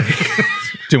 by the way.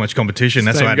 Too much competition.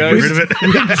 That's why I had to get rid of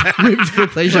it. Ribbed for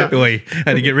pleasure. We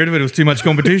had to get rid of it. It was too much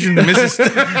competition. The missus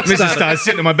started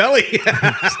sitting in my belly.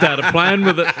 Started playing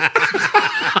with it.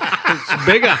 It's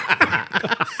bigger.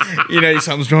 You know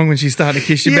something's wrong when she started to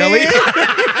kiss your belly.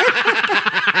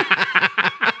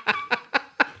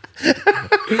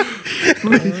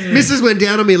 Mrs. went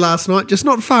down on me last night, just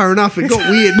not far enough. It got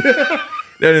weird.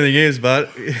 The only thing is, but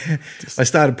I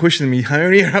started pushing me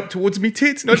hernia up towards me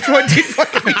tits, and I tried to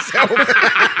fucking myself.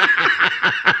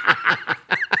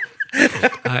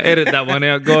 Edit that one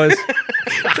out, guys.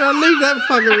 Don't leave that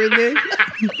fucker in there.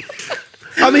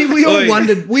 I mean, we all Oi.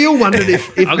 wondered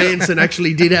if Manson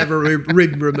actually did have a rib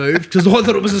removed, because I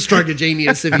thought it was a stroke of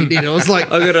genius if he did. I was like,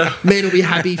 man will be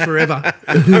happy forever.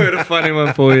 I got a funny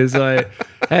one for you. So,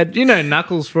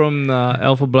 Knuckles from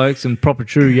Alpha Blokes and Proper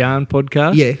True Yarn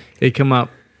podcast? Yeah. He come up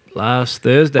last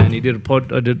Thursday and he did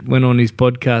went on his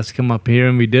podcast, come up here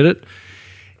and we did it.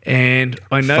 And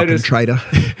I noticed traitor.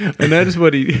 I noticed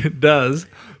what he does.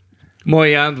 My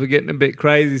yarns were getting a bit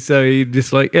crazy, so he'd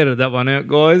just edit that one out,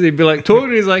 guys. He'd be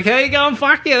talking, he's like, hey, you going,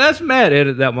 fuck yeah, that's mad.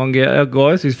 Edit that one out,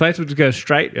 guys. His face would just go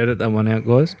straight, edit that one out,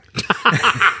 guys.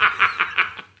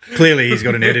 Clearly, he's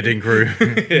got an editing crew.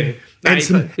 And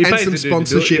some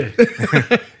sponsorship.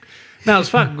 No, it's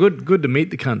fucking good to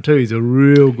meet the cunt too. He's a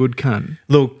real good cunt.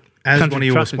 Look, as Country one of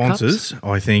your Truck and sponsors,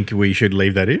 I think we should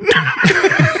leave that in.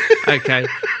 Okay.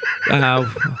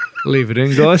 Leave it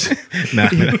in, guys. No.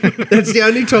 That's the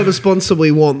only type of sponsor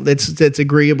we want that's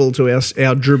agreeable to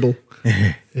our dribble.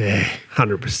 Yeah,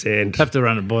 100%. Have to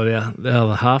run it by the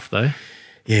other half, though.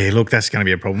 Yeah, look, that's going to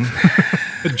be a problem.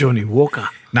 Johnny Walker.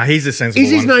 No, he's a sensible Is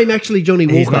his one. name actually Johnny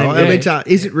Walker? name, I yeah. mean,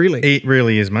 is it really? It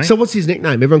really is, mate. So what's his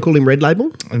nickname? Everyone call him Red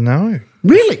Label? No,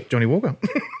 Really? Johnny Walker.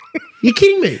 You're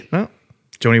kidding me? No,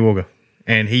 Johnny Walker.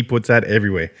 And he puts that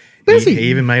everywhere. Does he? He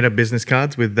even made up business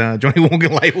cards with Johnny Walker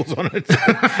labels on it.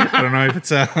 I don't know if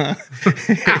it's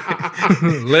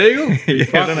Legal?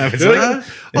 yeah, I don't know if it's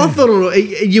I thought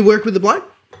you work with the bloke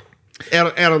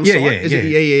out on Yeah, site. yeah, Is yeah.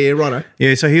 it? Yeah, righto.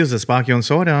 Yeah, so he was a Sparky on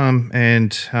site, and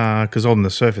because I'm the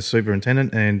surface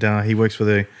superintendent, and he works for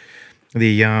the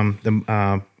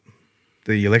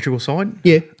electrical side.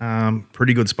 Yeah.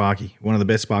 Pretty good Sparky, one of the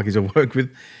best Sparkies I've worked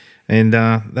with, and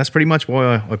that's pretty much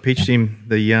why I pitched him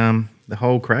the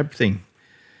whole crab thing.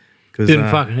 Cause, Didn't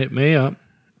fucking hit me up.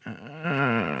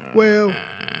 Well,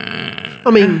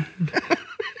 I mean,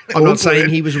 I'm not saying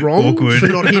he was wrong for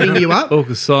not hitting you up,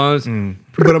 Awkward silence.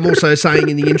 but I'm also saying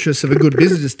in the interest of a good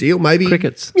business deal, maybe,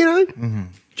 Crickets.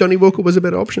 Johnny Walker was a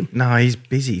better option. No, he's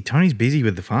busy. Tony's busy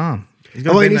with the farm. He's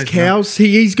got Oh, to and bend his those cows.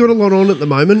 He's got a lot on at the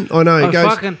moment. I know. He I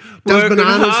goes, fucking does working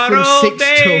bananas hard from all 6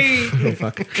 day. till... Oh,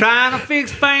 fuck. Trying to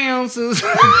fix bounces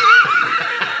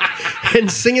And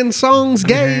singing songs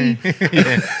gay.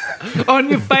 on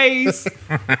your face.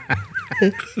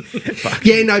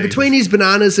 Yeah, no, between his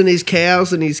bananas and his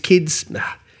cows and his kids,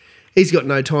 he's got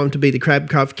no time to be the crab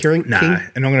cuff king. Nah,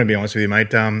 and I'm going to be honest with you, mate.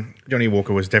 Johnny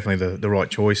Walker was definitely the right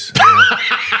choice.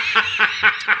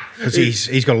 Because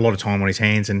he's got a lot of time on his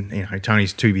hands, and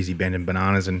Tony's too busy bending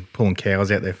bananas and pulling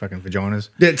cows out their fucking vaginas.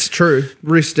 That's true.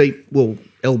 Wrist deep, well,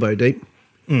 elbow deep.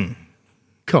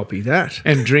 Copy that.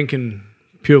 And drinking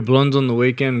pure blondes on the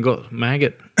weekend got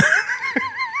maggot.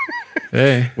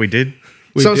 Yeah. We did.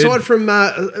 We So did. aside from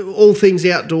all things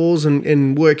outdoors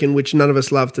and work in which none of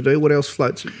us love to do, what else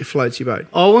floats your boat?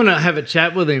 I want to have a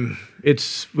chat with him.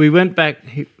 We went back.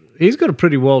 He's got a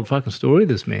pretty wild fucking story,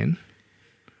 this man.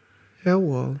 How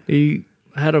wild. He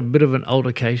had a bit of an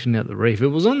altercation out the reef. It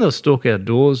was on the Stalk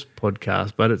Outdoors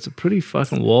podcast, but it's a pretty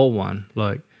fucking wild one.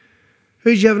 Like,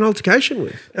 Who'd you have an altercation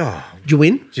with? Oh, Did you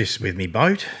win? just with me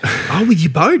boat. Oh, with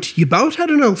your boat. Your boat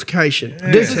had an altercation.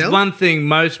 this is Hell. one thing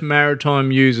most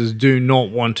maritime users do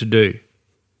not want to do.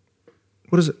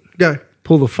 What is it? Go.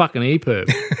 Pull the fucking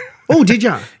EPIRB. Oh, did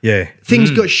ya? Yeah.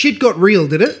 Things got real,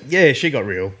 did it? Yeah, she got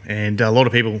real. And a lot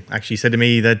of people actually said to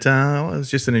me that it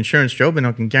was just an insurance job, and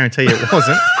I can guarantee it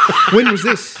wasn't. When was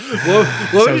this? What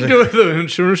would you do with an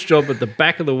insurance job at the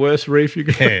back of the worst reef you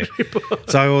could? Yeah.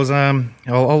 So I was,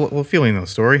 I'll fill in the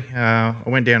story. I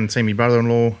went down and see my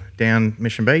brother-in-law down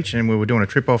Mission Beach, and we were doing a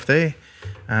trip off there.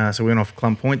 So we went off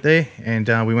Clump Point there, and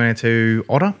we went into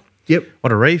Otter. Yep.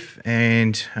 Otter Reef,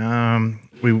 and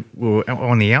we were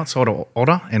on the outside of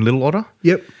Otter and Little Otter.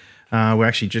 Yep. We're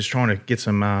actually just trying to get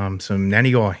some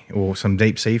nanny guy or some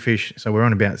deep sea fish. So we're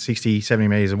on about 60, 70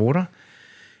 metres of water.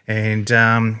 And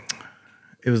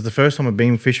it was the first time I've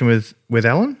been fishing with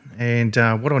Alan. And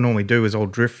what I normally do is I'll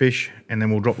drift fish, and then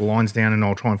we'll drop the lines down and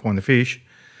I'll try and find the fish.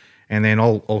 And then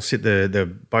I'll sit the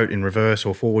boat in reverse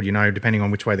or forward, depending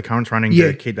on which way the current's running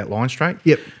to keep that line straight.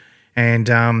 Yep.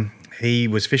 And he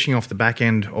was fishing off the back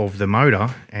end of the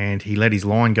motor, and he let his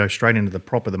line go straight into the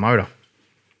prop of the motor.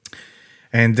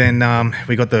 And then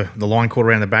we got the line caught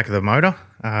around the back of the motor.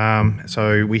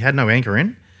 So we had no anchor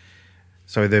in.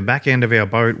 So the back end of our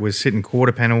boat was sitting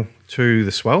quarter panel to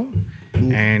the swell,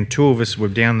 and two of us were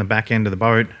down the back end of the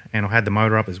boat, and I had the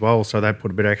motor up as well, so that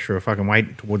put a bit of extra fucking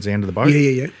weight towards the end of the boat.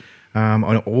 Yeah.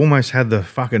 I almost had the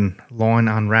fucking line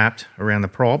unwrapped around the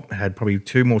prop. It had probably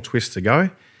 2 more twists to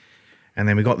go. And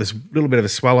then we got this little bit of a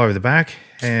swell over the back,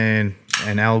 and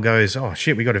Al goes, "Oh,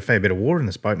 shit, we got a fair bit of water in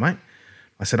this boat, mate."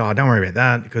 I said, "Oh, don't worry about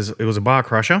that," because it was a bar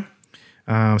crusher,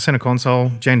 center console,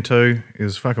 Gen 2. It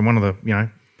was fucking one of the,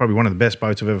 probably one of the best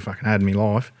boats I've ever fucking had in my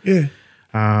life. Yeah.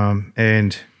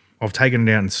 And I've taken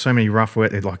it out in so many rough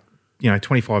weather, like,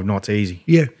 25 knots easy.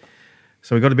 Yeah.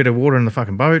 So we got a bit of water in the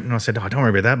fucking boat, and I said, "Oh, don't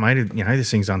worry about that, mate. This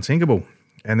thing's unsinkable."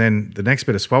 And then the next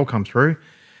bit of swell come through.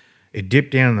 It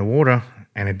dipped down in the water,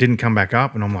 and it didn't come back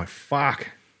up, and I'm like, fuck.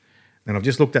 Then I've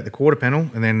just looked at the quarter panel,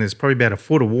 and then there's probably about a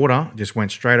foot of water just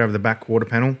went straight over the back quarter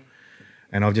panel,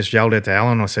 and I've just yelled out to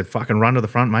Alan. I said, "Fucking run to the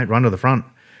front, mate, run to the front."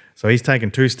 So he's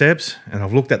taken 2 steps, and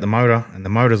I've looked at the motor, and the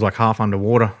motor's like half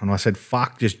underwater, and I said,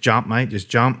 "Fuck, just jump, mate, just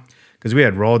jump," because we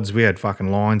had rods, we had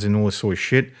fucking lines and all this sort of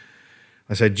shit.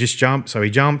 I said, "Just jump." So he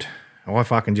jumped. I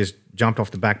fucking just jumped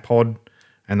off the back pod,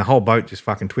 and the whole boat just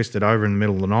fucking twisted over in the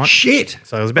middle of the night. Shit.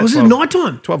 So it was about Was it night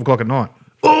time? 12 o'clock at night.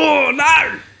 Oh,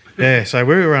 no. Yeah, so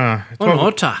we were... On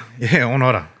Otter. Yeah, on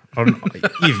Otter.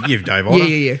 You've dove Otter.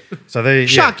 Yeah. So they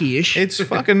Sharky-ish. It's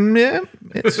fucking,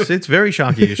 it's very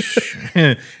sharky-ish.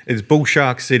 It's Bull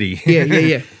Shark City.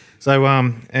 Yeah. So,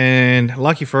 and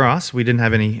lucky for us, we didn't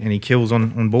have any kills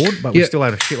on board, but we still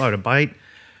had a shitload of bait.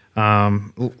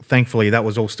 Thankfully, that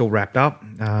was all still wrapped up.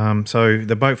 So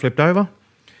the boat flipped over.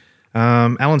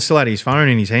 Alan still had his phone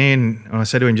in his hand, and I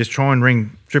said to him, "Just try and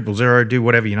ring 000, do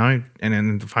whatever, And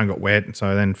then the phone got wet,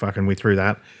 so then fucking we threw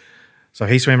that. So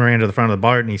he swam around to the front of the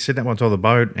boat, and he's sitting up on top of the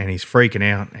boat, and he's freaking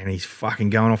out, and he's fucking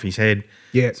going off his head.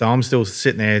 Yeah. So I'm still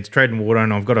sitting there, it's treading water,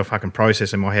 and I've got a fucking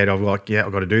process in my head. I'm like,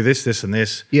 I've got to do this, and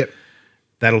this. Yep.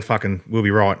 We'll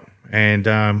be right.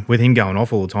 And with him going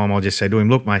off all the time, I just said to him,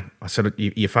 "Look, mate," I said,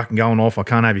 you're fucking going off. I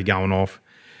can't have you going off.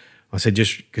 I said,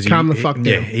 just because Calm the fuck down.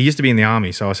 Yeah, he used to be in the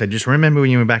army. So I said, just remember when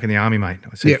you were back in the army, mate.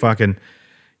 I said, fucking,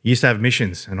 you used to have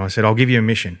missions. And I said, I'll give you a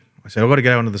mission. I said, I've got to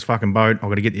go onto this fucking boat. I've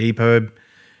got to get the EPIRB.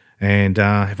 And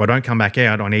if I don't come back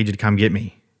out, I need you to come get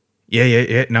me.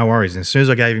 Yeah, no worries. And as soon as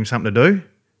I gave him something to do,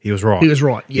 he was right. He was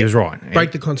right. He Yeah. was right.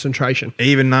 Break the concentration.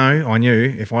 Even though I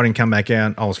knew if I didn't come back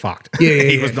out, I was fucked.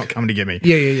 He was not coming to get me.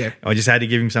 Yeah. I just had to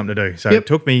give him something to do. So it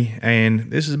took me, and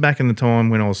this is back in the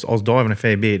time when I was diving a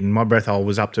fair bit, and my breath hold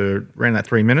was up to around that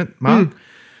 3-minute mark.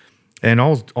 And I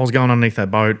was going underneath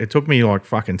that boat. It took me like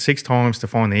fucking 6 times to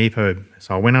find the EPIRB.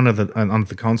 So I went under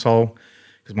the console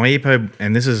because my EPIRB,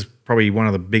 and this is probably one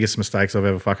of the biggest mistakes I've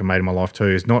ever fucking made in my life too,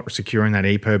 is not securing that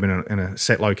EPIRB in a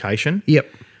set location. Yep.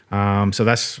 So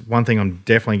that's one thing I'm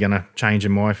definitely going to change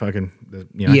in my fucking,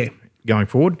 going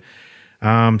forward.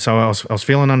 So I was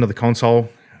feeling under the console.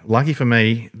 Lucky for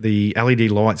me, the LED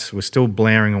lights were still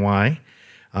blaring away.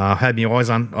 I had my eyes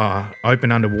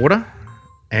open underwater,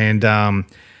 and I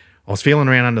was feeling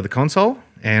around under the console,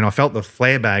 and I felt the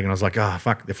flare bag, and I was like, oh,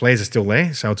 fuck, the flares are still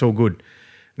there, so it's all good.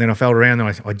 And then I felt around,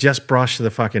 and I just brushed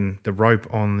the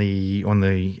rope on the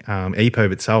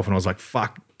EPIRB itself, and I was like,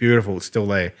 fuck, beautiful, it's still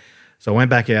there. So I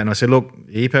went back out and I said, look,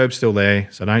 the EPIRB's still there,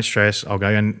 so don't stress. I'll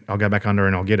go back under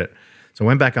and I'll get it. So I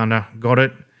went back under, got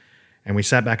it, and we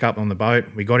sat back up on the boat.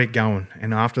 We got it going.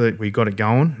 And after we got it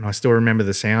going, and I still remember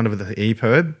the sound of the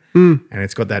EPIRB, and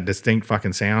it's got that distinct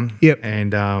fucking sound. Yep.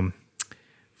 And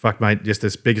fuck, mate, just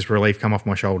this biggest relief come off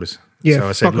my shoulders. Yeah, so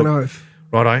I said, fucking look, oath.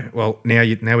 righto, well, now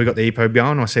we got the EPIRB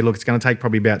going. I said, look, it's going to take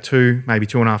probably about 2, maybe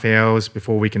 2.5 hours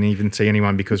before we can even see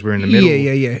anyone because we're in the middle.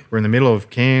 Yeah. We're in the middle of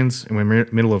Cairns and we're in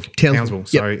the middle of Townsville.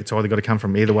 So it's either got to come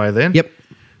from either way then. Yep.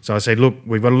 So I said, look,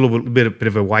 we've got a little bit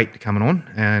of a weight coming on.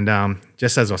 And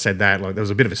just as I said that, like there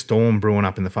was a bit of a storm brewing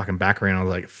up in the fucking background. I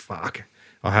was like, fuck,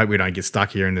 I hope we don't get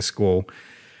stuck here in this squall.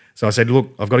 So I said, look,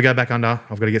 I've got to go back under.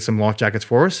 I've got to get some life jackets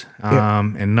for us.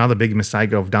 And another big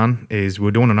mistake I've done is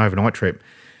we're doing an overnight trip.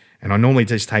 And I normally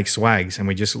just take swags and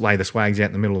we just lay the swags out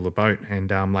in the middle of the boat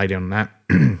and lay down on that.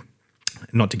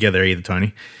 Not together either,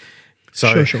 Tony.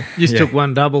 So, Sure. You just took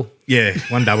one double. Yeah,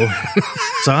 one double.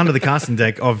 So under the casting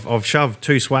deck, I've shoved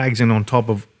 2 swags in on top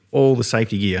of all the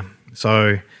safety gear.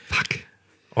 So Fuck.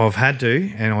 I've had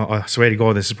to, and I swear to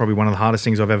God, this is probably one of the hardest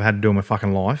things I've ever had to do in my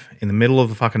fucking life. In the middle of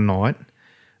the fucking night,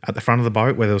 at the front of the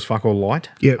boat where there was fuck all light,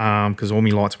 because all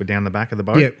my lights were down the back of the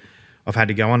boat. Yep. I've had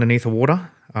to go underneath the water.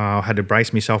 I had to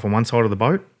brace myself on one side of the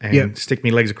boat and stick my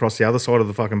legs across the other side of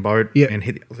the fucking boat and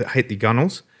hit the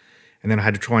gunnels. And then I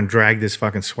had to try and drag this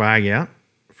fucking swag out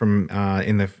from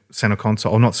in the center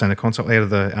console, or not center console, out of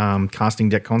the casting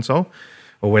deck console,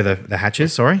 or where the hatch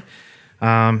is, sorry.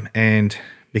 And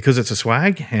because it's a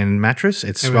swag and mattress,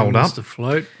 it's swelled up. To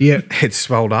float. Yeah. It's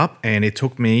swelled up, and it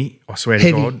took me, I swear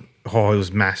Heavy. to God, it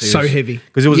was massive. So heavy.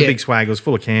 Because it was a big swag. It was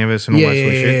full of canvas and all that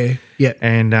sort of shit. Yeah.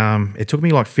 And it took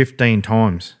me like 15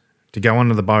 times to go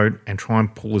under the boat and try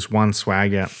and pull this one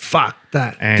swag out. Fuck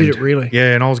that. And, Did it really?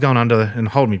 Yeah, and I was going under and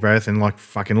holding my breath, and like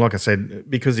I said,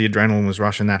 because the adrenaline was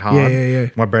rushing that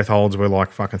hard, my breath holds were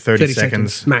like fucking 30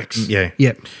 seconds. Max. Yeah.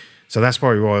 Yep. So that's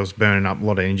probably why I was burning up a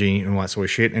lot of energy and all that sort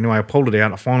of shit. Anyway, I pulled it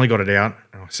out. I finally got it out.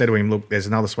 And I said to him, look, there's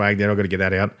another swag there. I've got to get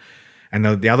that out. And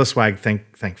the other swag,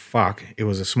 thank fuck, it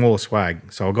was a smaller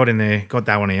swag. So I got in there, got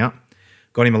that one out,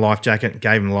 got him a life jacket,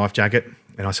 gave him a life jacket,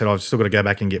 and I said, I've still got to go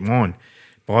back and get mine.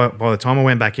 By the time I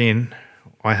went back in,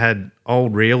 I had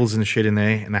old reels and shit in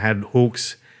there, and they had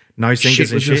hooks, no sinkers Shit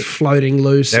was and shit. just floating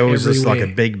loose There was just like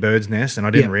everywhere. a big bird's nest, and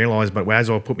I didn't realise, but as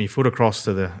I put my foot across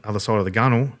to the other side of the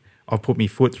gunnel, I put my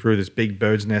foot through this big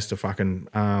bird's nest of fucking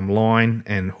line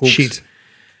and hooks. Shit.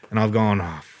 And I've gone,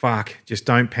 oh, fuck, just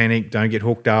don't panic, don't get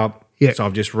hooked up. Yeah. So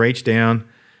I've just reached down.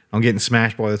 I'm getting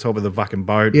smashed by the top of the fucking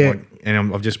boat. Yeah.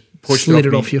 And I've just pushed Slid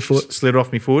it it off your foot. Slid it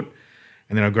off my foot.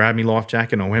 And then I grabbed my life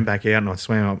jacket and I went back out and I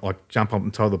swam up, like jump up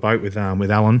on top of the boat with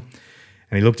Alan.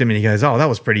 And he looked at me and he goes, oh, that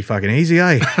was pretty fucking easy,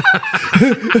 eh? And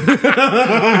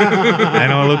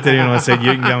I looked at him and I said,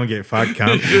 you can go and get fucked,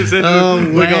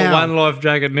 cunt. We got one life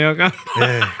jacket now, cunt.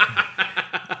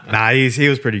 Nah, he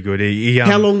was pretty good.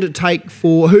 How long did it take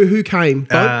for who came?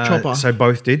 Boat, chopper. So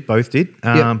both did.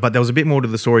 But there was a bit more to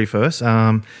the story first.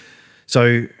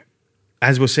 So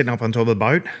as we're sitting up on top of the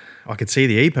boat, I could see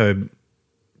the EPIRB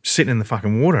sitting in the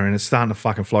fucking water and it's starting to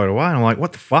fucking float away. And I'm like,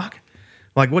 what the fuck?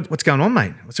 Like, what's going on,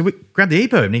 mate? I said, grab the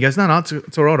EPIRB. And he goes, no,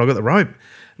 it's all right. I got the rope.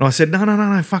 And I said,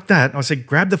 no, fuck that. I said,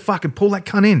 grab the fucking, pull that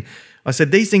cunt in. I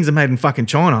said, these things are made in fucking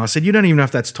China. I said, you don't even know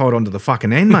if that's tied onto the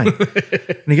fucking end, mate.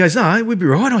 And he goes, no, we'd be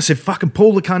right. I said, fucking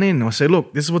pull the cunt in. I said,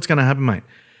 look, this is what's going to happen, mate.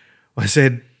 I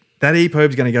said, that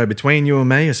EPIRB's going to go between you and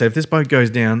me. I said, if this boat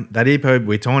goes down, that EPIRB,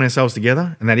 we're tying ourselves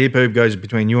together, and that EPIRB goes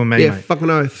between you and me, mate.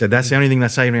 Fucking oath. I said, that's the only thing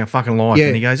that's saving our fucking life. Yeah.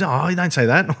 And he goes, oh, you don't say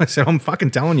that. I said, I'm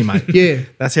fucking telling you, mate. Yeah.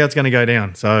 That's how it's going to go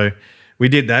down. So we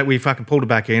did that. We fucking pulled it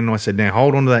back in. And I said, now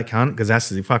hold on to that cunt because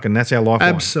that's our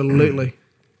lifeline. Absolutely.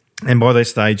 And by this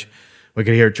stage, we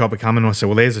could hear a chopper coming. I said,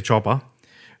 well, there's a chopper.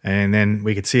 And then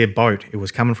we could see a boat. It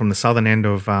was coming from the southern end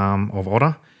of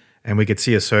Otter, and we could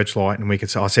see a searchlight. And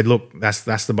I said, look, that's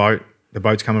the boat. The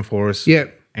boat's coming for us. Yeah.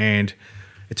 And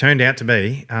it turned out to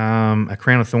be a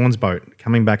Crown of Thorns boat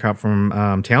coming back up from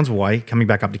Townsville Way, coming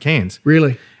back up to Cairns.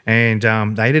 Really? And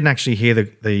they didn't actually hear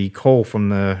the call from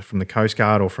the Coast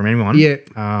Guard or from anyone. Yeah.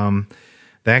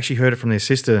 They actually heard it from their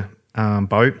sister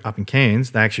boat up in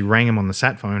Cairns. They actually rang them on the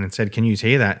sat phone and said, can you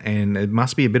hear that? And it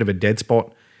must be a bit of a dead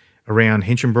spot around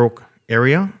Hinchinbrook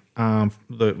area.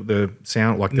 The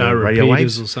sound, like no the radio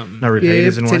repeaters waves. or something. No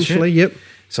repeaters and all that shit. potentially, yep.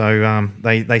 So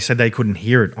they said they couldn't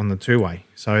hear it on the two-way.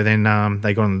 So then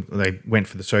they went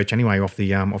for the search anyway off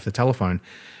the telephone.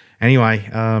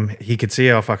 Anyway, he could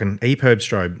see our fucking EPIRB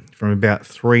strobe from about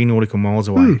 3 nautical miles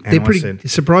away. And They're pretty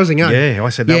surprising, aren't they? Yeah, I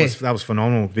said that was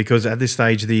phenomenal because at this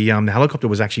stage the helicopter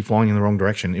was actually flying in the wrong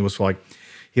direction. It was like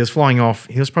he was flying off.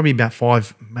 He was probably about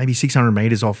 500, maybe 600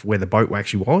 meters off where the boat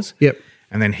actually was. Yep.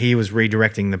 And then he was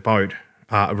redirecting the boat,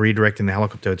 redirecting the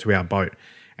helicopter to our boat.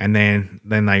 And then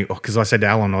they, because I said to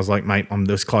Alan, I was like, mate, I'm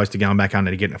this close to going back under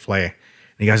to getting a flare.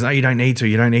 And he goes, no, you don't need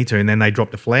to. And then they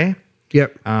dropped the flare.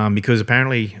 Yep. Because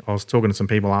apparently I was talking to some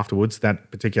people afterwards,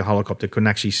 that particular helicopter couldn't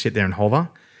actually sit there and hover.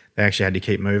 They actually had to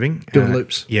keep moving. Doing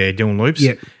loops. Yeah, doing loops.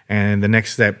 Yep. And the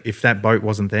next step, if that boat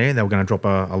wasn't there, they were going to drop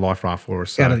a life raft for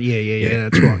us. So, Yeah,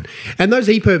 that's right. And those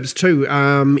EPIRBs too,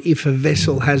 if a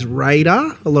vessel has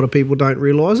radar, a lot of people don't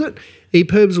realise it,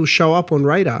 EPIRBs will show up on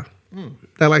radar.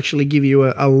 They'll actually give you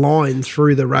a line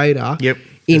through the radar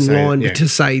in line to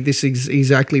say this is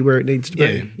exactly where it needs to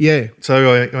be. Yeah.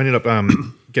 So I ended up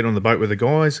getting on the boat with the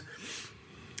guys.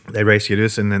 They rescued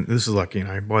us, and then this is like,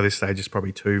 by this stage it's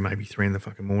probably 2, maybe 3 in the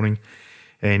fucking morning.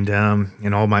 And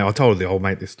old mate, I told the old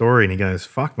mate this story, and he goes,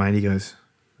 "Fuck, mate." He goes,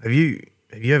 "Have you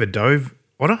ever dove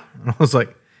otter?" And I was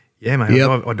like, "Yeah, mate,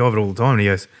 I dive it all the time." And he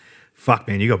goes, "Fuck,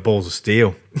 man, you got balls of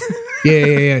steel."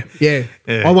 Yeah.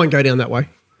 I won't go down that way.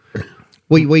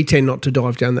 We tend not to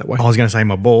dive down that way. I was going to say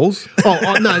my balls.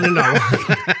 No.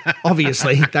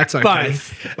 Obviously, that's okay.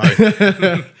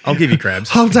 Both. I'll give you crabs.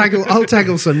 I'll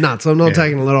tackle some nuts. I'm not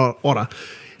taking a lot of otter.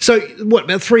 So, what,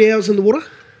 about 3 hours in the water?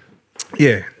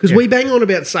 Yeah. Because we bang on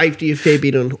about safety a fair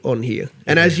bit on here.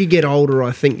 And as you get older,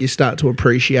 I think you start to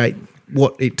appreciate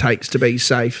what it takes to be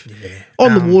safe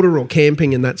on the water or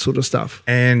camping and that sort of stuff.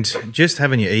 And just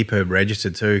having your EPIRB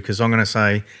registered too, because I'm going to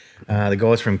say the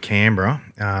guys from Canberra,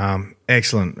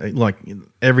 excellent. Like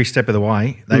every step of the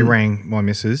way, they rang my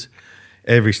missus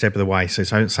every step of the way. So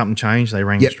something changed, they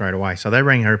rang her straight away. So they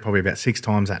rang her probably about 6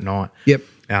 times that night. Yep.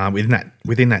 Within that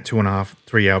 2.5,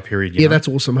 3 hour period. Yeah, that's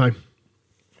awesome, hey?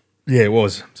 Yeah, it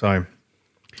was. So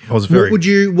I was very.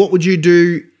 What would you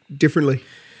do differently?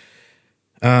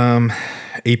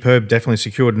 EPIRB definitely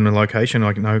secured in a location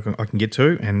I can get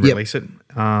to and release it,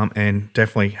 and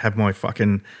definitely have my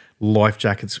fucking life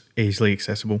jackets easily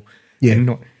accessible. Yeah,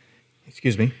 and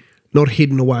not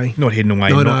hidden away. Not hidden away.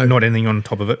 Not anything on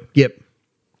top of it. Yep,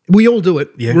 we all do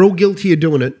it. Yeah. We're all guilty of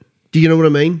doing it. Do you know what I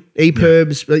mean?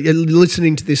 EPIRBs.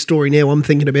 Listening to this story now, I'm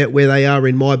thinking about where they are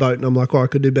in my boat, and I'm like, I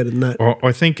could do better than that. Well,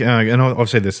 I think, and I've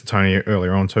said this to Tony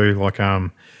earlier on too. Like,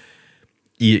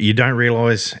 you don't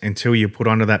realise until you're put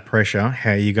under that pressure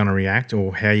how you're going to react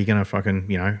or how you're going to fucking,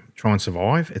 try and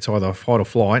survive. It's either fight or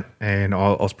flight, and I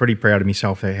was pretty proud of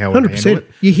myself how I handled it.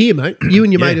 You're here, mate. You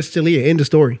and your mate are still here. End of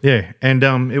story. Yeah, and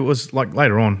it was like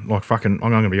later on, like fucking, I'm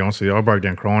going to be honest with you, I broke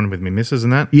down crying with my missus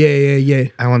and that. Yeah.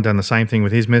 Alan done the same thing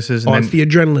with his missus. And it's the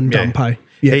adrenaline dump, hey?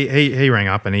 Yeah. He rang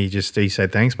up and he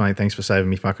said, "Thanks, mate. Thanks for saving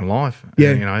me fucking life." Yeah.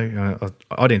 And,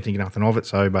 I didn't think nothing of it,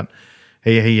 but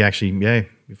he actually,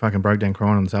 he fucking broke down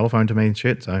crying on the telephone to me and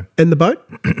shit. So. And the boat?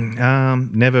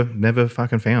 Never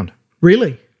fucking found.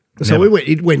 Really? So Never.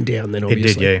 it went down then,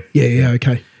 obviously. It did, Yeah,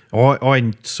 okay.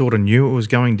 I sort of knew it was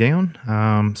going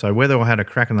down. So whether I had a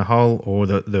crack in the hull or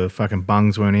the fucking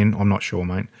bungs weren't in, I'm not sure,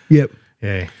 mate. Yep.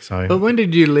 Yeah. So. But when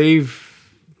did you leave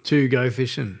to go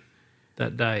fishing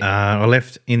that day? I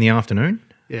left in the afternoon.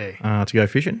 Yeah. To go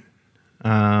fishing.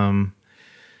 So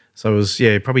it was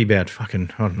probably about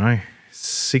fucking, I don't know,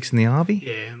 6 in the RV.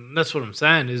 Yeah, and that's what I'm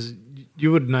saying is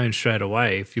you would have known straight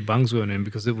away if your bungs weren't in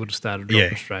because it would have started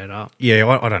dropping straight up.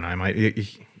 Yeah, I don't know,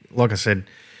 mate. Like I said,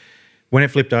 when it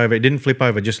flipped over, it didn't flip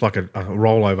over just like a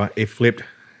rollover. It flipped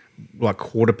like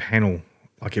quarter panel,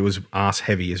 like it was ass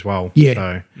heavy as well. Yeah.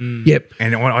 So, Yep.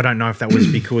 And I don't know if that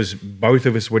was because both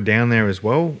of us were down there as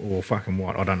well or fucking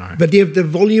what. I don't know. But the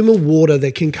volume of water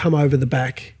that can come over the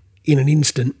back in an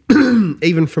instant,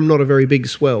 even from not a very big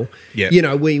swell.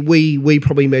 Yeah. We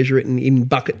probably measure it in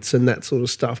buckets and that sort of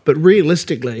stuff. But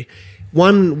realistically,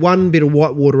 one bit of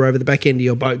white water over the back end of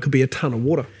your boat could be a ton of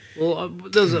water. Well,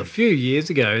 there was a few years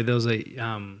ago, there was a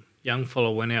young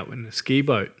fellow went out in a ski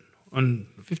boat on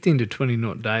 15 to 20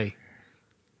 knot day.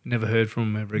 Never heard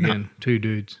from him ever again. 2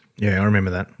 dudes. Yeah, I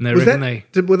remember that. And they Was reckon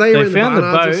that, were they around found the the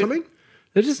Barnards or boat. something?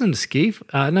 They're just in the ski.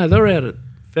 No, they were out at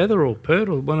Feather or Pert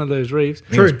or one of those reefs.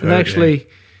 True. And they actually,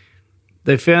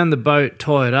 they found the boat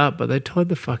tied up, but they tied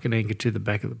the fucking anchor to the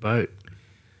back of the boat.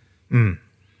 Mm.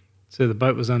 So the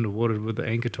boat was underwater with the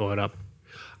anchor tied up.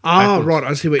 Oh, Backwards. right.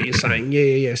 I see what you're saying.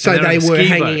 Yeah. So they're they on a were ski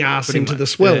hanging boat, ass pretty into much. the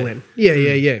swell Yeah. then.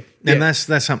 Yeah. And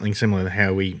that's something similar to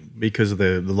how we, because of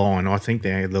the line, I think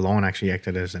the line actually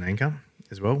acted as an anchor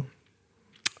as well.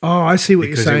 Oh, I see what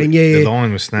Because you're saying. the Yeah.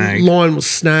 line was snagged. Line was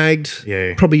snagged.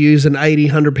 Yeah. Probably use an 80,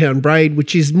 100-pound braid,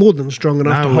 which is more than strong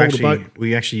enough to hold a boat.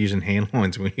 we actually using hand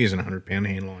lines. We're using a 100-pound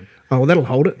hand line. Oh, well, that'll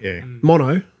hold it. Yeah.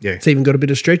 Mono. Yeah. It's even got a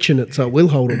bit of stretch in it, so it will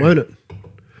hold it, won't it?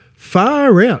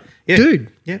 Far out. Yeah.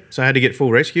 Dude. Yeah. So I had to get full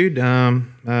rescued.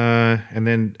 And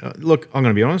then, look, I'm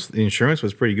going to be honest, the insurance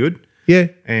was pretty good. Yeah.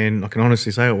 And I can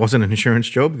honestly say it wasn't an insurance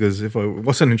job, because if it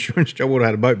wasn't an insurance job, I would have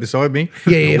had a boat beside me. I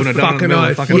Yeah, wouldn't have done it in the fucking middle of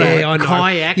oath. the fucking Yeah, night. I know.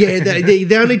 Kayak. Yeah,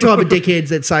 the only type of dickheads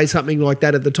that say something like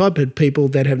that are the type of people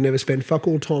that have never spent fuck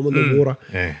all time on the water.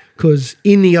 Yeah. Because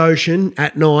in the ocean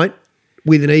at night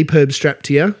with an EPIRB strapped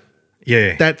to you,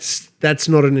 Yeah. that's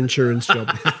not an insurance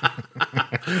job.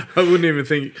 I wouldn't even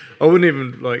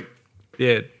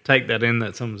take that in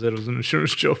that someone said it was an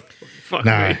insurance job. Fuck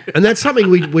No. me. And that's something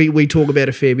we talk about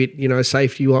a fair bit,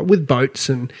 safety like with boats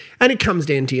and it comes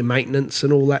down to your maintenance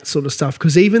and all that sort of stuff.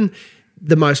 Because even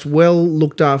the most well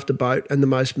looked after boat and the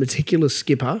most meticulous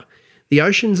skipper, the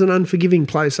ocean's an unforgiving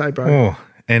place, eh, bro? Oh,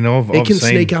 and I've can seen,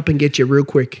 sneak up and get you real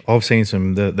quick. I've seen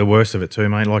some the worst of it too,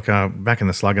 mate. Like back in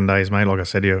the slugging days, mate. Like I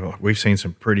said to you, we've seen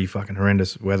some pretty fucking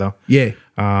horrendous weather. Yeah.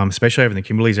 Especially over in the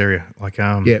Kimberleys area. Like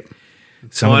Yeah.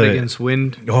 some of Fight the, against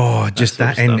wind. Oh, just sort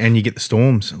of that, and, stuff. and you get the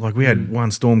storms. Like we had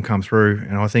one storm come through,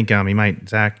 and I think my mate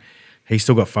Zach, he's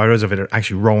still got photos of it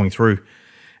actually rolling through.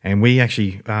 And we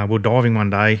actually were diving one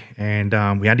day, and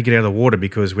we had to get out of the water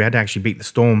because we had to actually beat the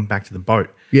storm back to the boat.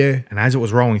 Yeah. And as it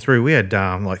was rolling through, we had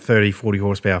like 30, 40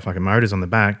 horsepower fucking motors on the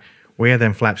back. We had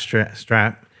them flaps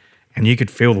strapped, and you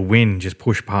could feel the wind just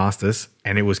push past us,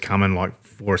 and it was coming like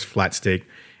for us flat stick.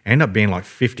 Ended up being like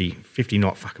 50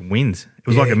 knot fucking winds. It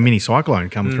was like a mini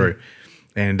cyclone coming through.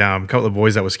 And a couple of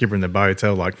boys that were skippering the boats, they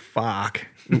were like, fuck.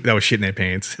 They were shitting their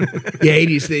pants. Yeah, it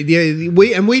is.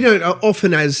 Yeah, we don't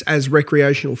often as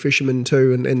recreational fishermen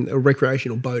too and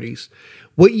recreational boaties.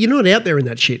 You're not out there in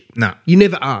that shit. No. You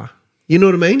never are. You know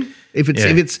what I mean? If it's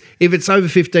Yeah. if it's over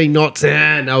 15 knots, no,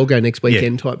 I'll go next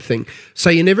weekend type thing. So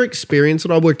you never experience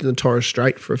it. I worked in the Torres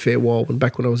Strait for a fair while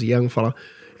back when I was a young fella,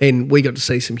 and we got to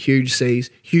see some huge seas,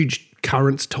 huge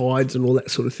currents, tides, and all that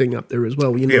sort of thing up there as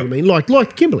well. You know what I mean?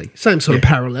 Like Kimberley, same sort of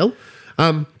parallel.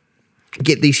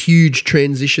 Get these huge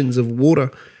transitions of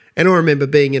water. And I remember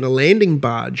being in a landing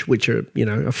barge, which are,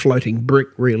 a floating brick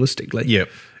realistically. Yep.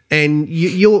 And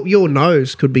your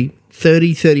nose could be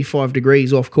 30, 35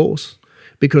 degrees off course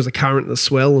because the current and the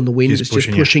swell and the wind Just is just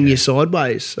pushing pushing you, you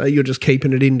sideways. So you're just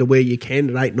keeping it into where you can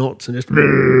at 8 knots and just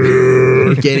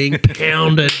getting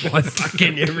pounded by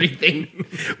fucking everything.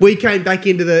 We came back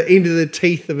into the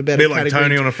teeth of about A bit a like category.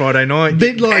 Tony on a Friday night.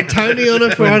 Bit like Tony on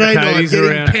a Friday night, Cody's getting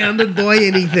around. pounded by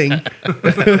anything,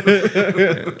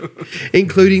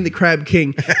 including the Crab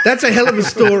King. That's a hell of a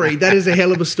story. That is a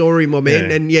hell of a story, my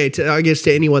man. Yeah. And I guess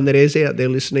to anyone that is out there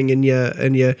listening and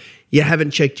you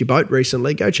haven't checked your boat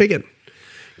recently, go check it.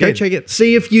 Go check it.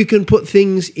 See if you can put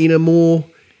things in a more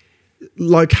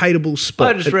locatable I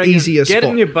spot, just an reckon, easier get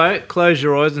spot. in your boat, close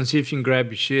your eyes, and see if you can grab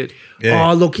your shit.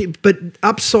 Yeah. Oh, look, but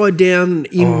upside down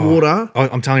in water,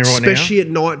 I'm telling you right now. especially at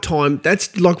night time,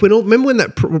 that's like remember when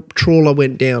that trawler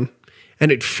went down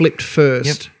and it flipped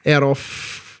first out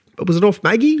off, was it off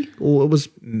Maggie or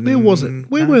where was it?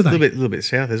 Where were It's they? a little bit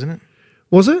south, isn't it?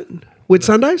 Was it? With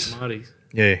Sundays? Marty's.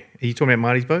 Yeah. Are you talking about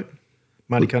Marty's boat?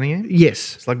 Marty Cunningham? Yes.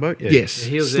 Slug boat? Yeah. Yes. Yeah,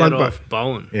 he was Slug out boat. off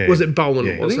Bowen. Yeah. Was it Bowen?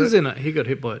 Yeah. I Was think it? he got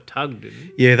hit by a tug, didn't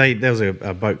he? Yeah, that was a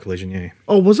boat collision, yeah.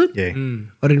 Oh, was it? Yeah.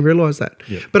 I didn't realise that.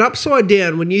 Yeah. But upside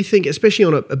down, when you think, especially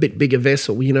on a bit bigger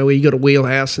vessel, where you got a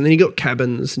wheelhouse and then you got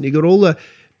cabins and you got all the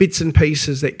bits and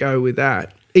pieces that go with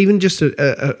that, even just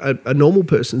a normal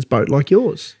person's boat like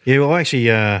yours. Yeah, well, I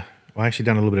actually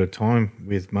done a little bit of time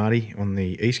with Marty on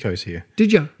the East Coast here.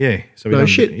 Did you? Yeah. So No done,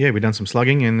 shit. Yeah, we done some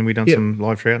slugging and we done Yep. some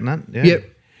live trout and that. Yeah.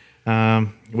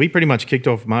 Yep. We pretty much kicked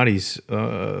off Marty's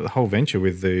whole venture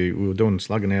with we were doing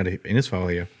slugging out of Innisfail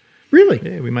here. Really?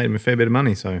 Yeah, we made him a fair bit of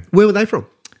money. So Where were they from?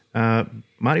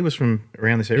 Marty was from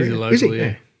around this area. He's a local, Is he?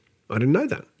 yeah. I didn't know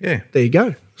that. Yeah. There you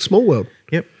go. Small world.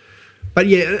 Yep. But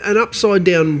yeah, an upside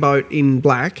down boat in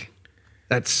black,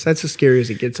 that's as scary as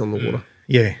it gets on the water.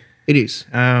 Yeah. It is.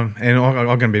 And I'm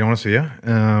going to be honest with you.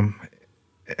 I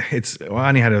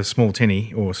only had a small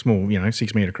tinny or a small,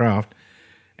 6 meter craft,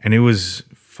 and it was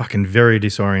fucking very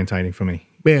disorientating for me.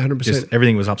 Yeah, 100%. Just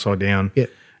everything was upside down. Yeah.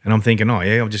 And I'm thinking,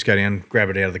 I'll just go down, grab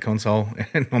it out of the console,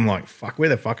 and I'm like, fuck, where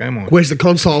the fuck am I? Where's the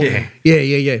console? Yeah.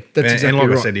 Yeah. That's exactly and like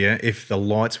right. I said to you, if the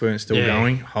lights weren't still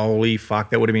going, holy fuck,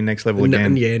 that would have been next level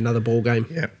again. Yeah, another ball game.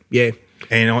 Yeah.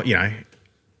 And I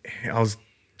was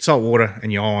salt water in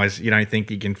your eyes. You don't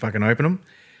think you can fucking open them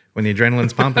when the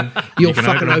adrenaline's pumping. You'll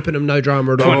fucking open them, no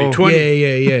drama at all.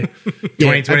 2020. Yeah.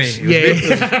 2020.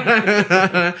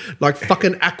 Yeah. Like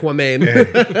fucking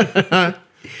Aquaman.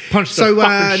 Punched a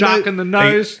fucking shark in the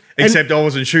nose. Except I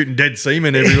wasn't shooting dead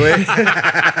semen everywhere.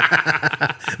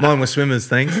 Mine was swimmers,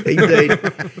 thanks. Indeed.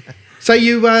 So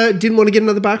you didn't want to get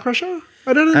another bar crusher?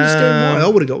 I don't understand why. I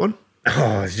would have got one.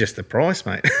 Oh, it's just the price,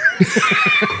 mate.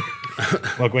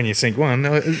 Like when you sink one.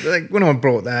 Like when I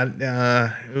brought that, I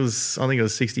think it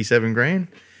was 67 grand.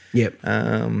 Yep.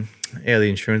 Out of the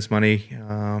insurance money,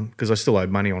 because I still owed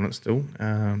money on it still.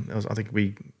 I think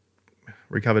we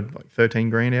recovered like 13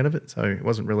 grand out of it, so it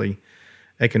wasn't really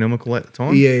economical at the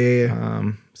time.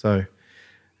 Yeah.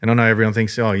 And I know everyone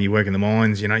thinks, you work in the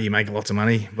mines, you make lots of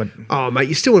money, but mate,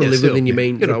 you still want to live within your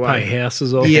means. You've got to pay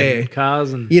houses off, and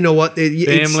cars, and you know what,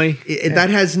 family. That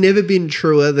has never been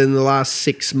truer than the last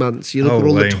 6 months. You look at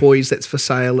all the toys that's for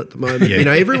sale at the moment.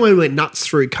 Everyone went nuts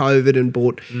through COVID and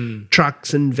bought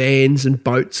trucks and vans and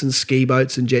boats and ski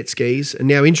boats and jet skis, and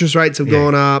now interest rates have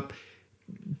gone up.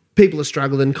 People are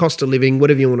struggling, cost of living,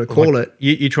 whatever you want to call it.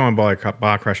 You try and buy a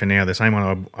bar crusher now, the same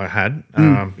one I had,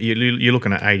 you're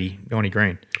looking at 80, 90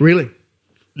 grand. Really?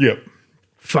 Yep.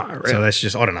 Far out. So that's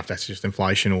just, I don't know if that's just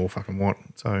inflation or fucking what.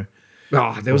 So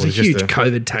there was a huge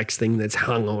COVID tax thing that's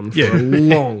hung on for a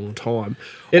long time.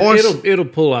 It'll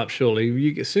pull up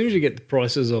surely. As soon as you get the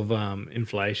prices of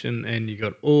inflation and you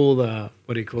got all the,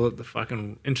 the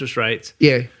fucking interest rates.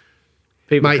 Yeah.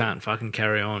 People can't fucking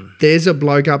carry on. There's a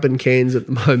bloke up in Cairns at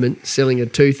the moment selling a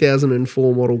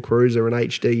 2004 model cruiser, an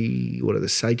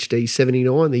HD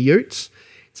 79, the Utes.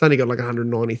 It's only got like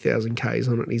 190,000 Ks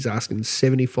on it, and he's asking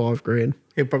 75 grand.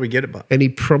 He'll probably get it, but and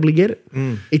he'd probably get it.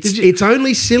 It's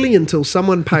only silly until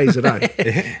someone pays it,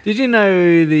 eh? Did you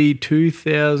know the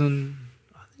 2000?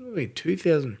 I think it might be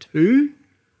 2002,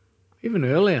 even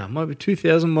earlier. Might be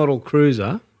 2000 model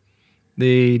cruiser,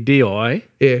 the DI.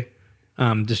 Yeah.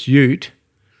 Just Ute.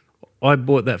 I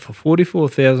bought that for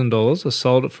 $44,000. I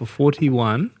sold it for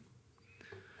 $41,000.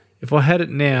 If I had it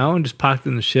now and just parked it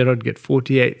in the shed, I'd get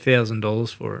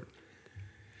 $48,000 for it.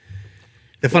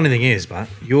 The funny thing is, but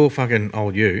your fucking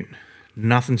old Ute,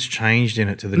 nothing's changed in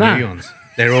it to the new ones.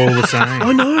 They're all the same.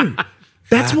 I know.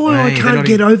 That's why I can't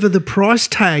get over the price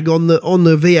tag on the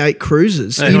V8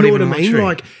 cruisers. You know what I mean? Luxury.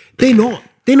 Like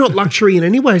they're not luxury in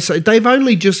any way. So they've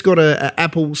only just got a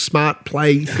Apple Smart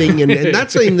Play thing, and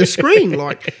that's in the screen.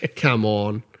 Like, come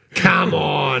on.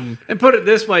 And put it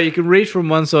this way, you can reach from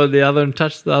one side to the other and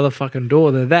touch the other fucking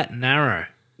door. They're that narrow.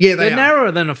 Yeah, they're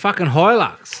narrower than a fucking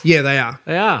Hilux. Yeah, they are.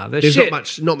 They are. There's shit. not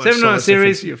much 79 size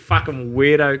series, difference. you fucking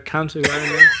weirdo cunt who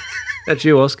own them. That's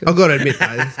you, Oscar. I've got to admit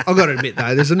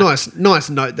though, there's a nice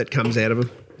note that comes out of them.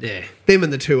 Yeah. Them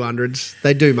and the 200s,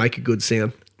 they do make a good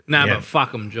sound. But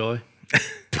fuck them, Joy.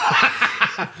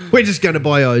 We're just going to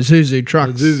buy Isuzu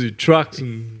trucks. Isuzu trucks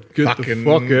and get the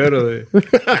fuck out of there.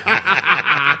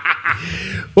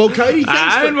 Well, Kodi,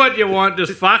 thanks Own what you want,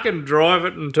 just fucking drive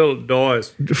it until it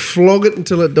dies. Flog it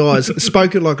until it dies.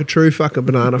 Spoken like a true fucking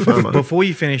banana farmer. Before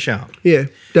you finish up, Yeah,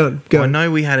 done. Go. I know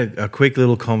we had a quick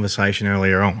little conversation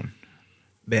earlier on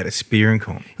about a spearing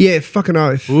comp. Yeah, fucking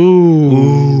oath.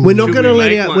 Ooh. We're not Should going to we let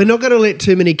make out. one? We're not going to let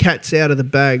too many cats out of the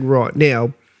bag right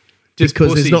now. Just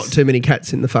because there's not pussies. too many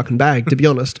cats in the fucking bag, to be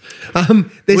honest.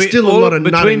 There's still a all- lot of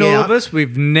between nutting all out. of us,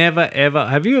 we've never ever.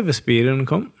 Have you ever speared in a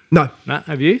comp? No. No,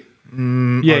 have you?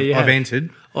 I've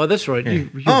entered. Oh, that's right. You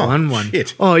Oh, won one.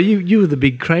 shit. Oh, you were the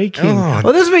big Craig King. Oh.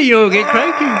 Oh, that's what you'll get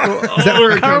Craig King for. Is that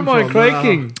where it come Carmine from? Craig Wow.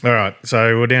 King. All right,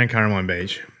 so we're down Curramine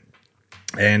Beach,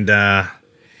 and I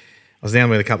was down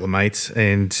with a couple of mates,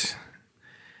 and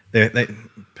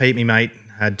Pete, me mate,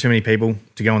 had too many people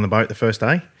to go on the boat the first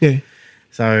day. Yeah.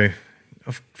 So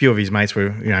a few of his mates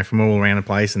were, from all around the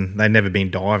place, and they'd never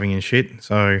been diving and shit.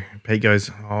 So Pete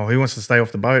goes, "Oh, who wants to stay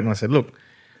off the boat?" And I said, "Look,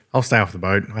 I'll stay off the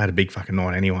boat. I had a big fucking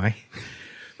night anyway."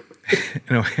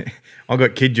 And I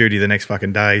got kid duty the next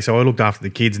fucking day, so I looked after the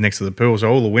kids next to the pool. So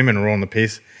all the women are on the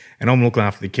piss, and I'm looking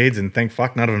after the kids, and thank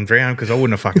fuck none of them drowned because I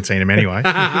wouldn't have fucking seen them anyway.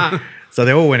 So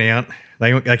they all went out.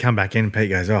 They come back in. Pete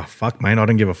goes, "Oh, fuck, man, I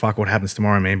don't give a fuck what happens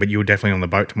tomorrow, man, but you're definitely on the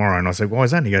boat tomorrow." And I said, "Why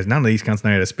is that?" And he goes, "None of these cunts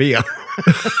know how to spear."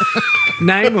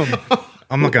 Name them.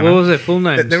 I'm not going to. What was their full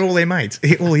names? They're all their mates,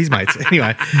 all his mates.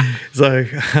 Anyway, so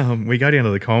we go down to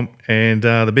the comp, and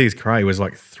the biggest cray was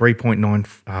like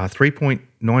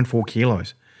 3.94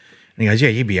 kilos. And he goes, yeah,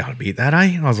 you'd be able to beat that,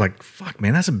 eh? And I was like, fuck,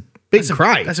 man, that's a Big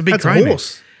cray. That's a big That's cray, a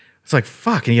horse. man. It's like,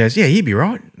 fuck. And he goes, yeah, you'd be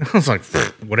right. I was like,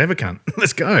 whatever, cunt.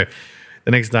 Let's go.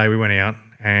 The next day we went out,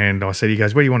 and I said, he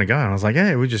goes, where do you want to go? And I was like,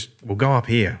 yeah, we'll go up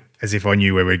here. As if I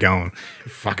knew where we were going.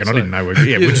 Fucking, I didn't know where.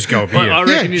 Yeah, we'll just go up here. I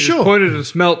reckon you just pointed and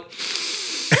smelt.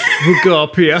 We'll go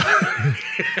up here.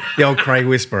 The old Cray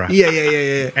whisperer.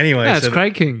 Yeah. Anyway, That's Cray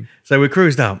King. So we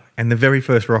cruised up, and the very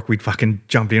first rock we'd fucking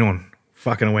jumped in on,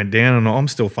 fucking went down, and I'm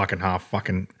still fucking half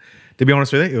fucking. To be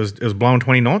honest with you, it was blowing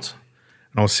 20 knots,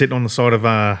 and I was sitting on the side of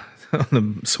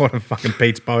fucking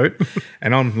Pete's boat,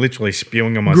 and I'm literally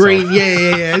spewing on myself. Green,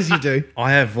 yeah, as you do.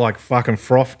 I have like fucking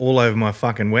froth all over my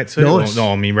fucking wetsuit. Nice.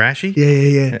 No, me rashy.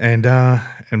 Yeah.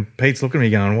 And Pete's looking at me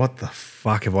going, what the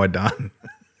fuck have I done?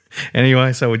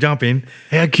 Anyway, so we jump in.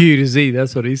 How cute is he?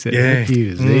 That's what he said. Yeah. How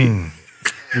cute is he?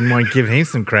 Wouldn't mind giving him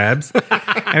some crabs.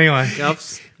 Anyway,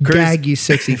 Cuffs. Gag, you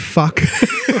sexy fuck.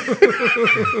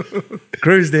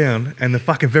 cruise down, and the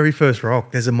fucking very first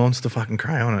rock, there's a monster fucking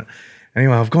cray on it.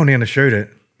 Anyway, I've gone down to shoot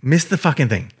it, missed the fucking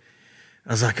thing.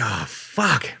 I was like, oh,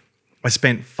 fuck. I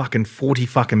spent fucking 40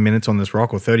 fucking minutes on this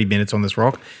rock, or 30 minutes on this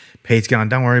rock. Pete's going,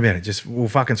 don't worry about it. We'll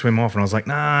fucking swim off. And I was like,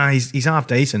 nah, he's half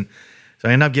decent. So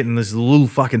I ended up getting this little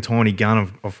fucking tiny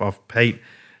gun of Pete.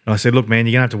 And I said, look, man,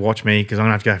 you're going to have to watch me because I'm going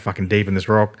to have to go fucking deep in this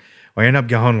rock. I ended up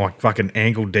going like fucking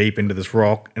ankle deep into this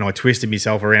rock, and I twisted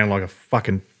myself around like a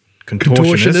fucking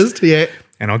contortionist. Yeah.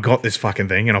 And I got this fucking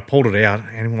thing, and I pulled it out,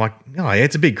 and I'm like, oh, yeah,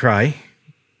 it's a big cray.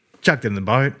 Chucked it in the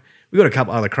boat. We got a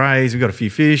couple other crays. We got a few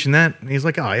fish and that. And he's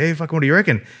like, oh, yeah, fucking what do you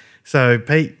reckon? So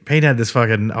Pete had this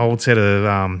fucking old set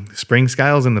of spring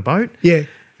scales in the boat. Yeah.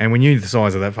 And we knew the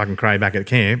size of that fucking cray back at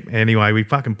camp. Anyway, we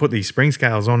fucking put these spring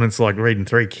scales on, and it's like reading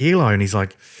 3 kilo. And he's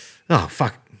like, oh,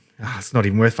 fuck. Oh, it's not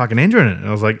even worth fucking entering it. And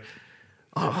I was like,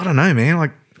 oh, I don't know, man.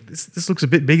 Like, this looks a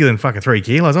bit bigger than fucking 3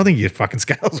 kilos. I think your fucking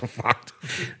scales are fucked.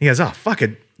 He goes, oh, fuck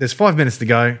it. There's 5 minutes to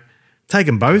go. Take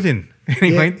them both in.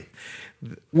 Anyway,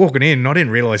 walking in, I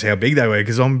didn't realise how big they were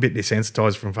because I'm a bit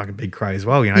desensitized from fucking big cray as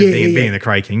well, you know, being the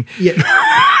cray king. Yeah.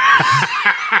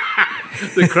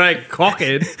 The Craig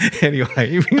Cockhead.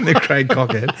 Anyway, being the Craig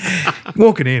Cockhead.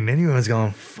 Walking in, everyone's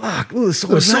going, fuck, look at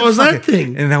the size of that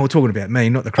thing. And they were talking about me,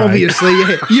 not the cray. Obviously,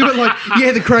 yeah. You were like,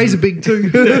 yeah, the crays are big too.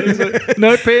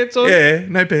 No pants on? Yeah,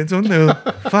 no pants on. They were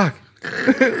like, fuck.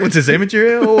 What's this,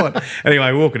 amateur or what?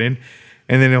 Anyway, walking in.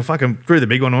 And then I fucking threw the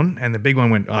big one on, and the big one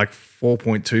went like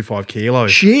 4.25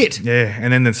 kilos. Shit. Yeah,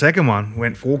 and then the second one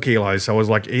went 4 kilos. So I was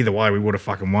like, either way, we would have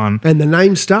fucking won. And the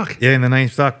name stuck. Yeah, and the name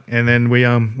stuck. And then we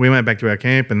went back to our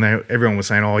camp, and everyone was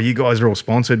saying, oh, you guys are all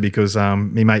sponsored because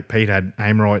me mate Pete had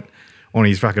aim right on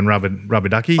his fucking rubber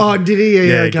ducky. Oh, did he?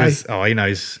 Yeah, okay. Oh, he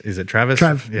knows. Is it Travis?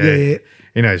 Trav. Yeah.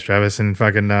 He knows Travis, and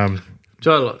fucking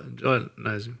Joy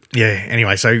knows him. yeah.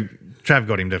 Anyway, so Trav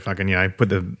got him to fucking put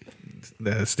the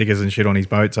stickers and shit on his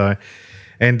boat. So,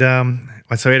 and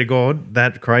I swear to God,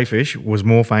 that crayfish was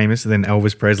more famous than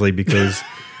Elvis Presley because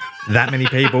that many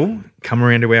people come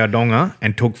around to our donga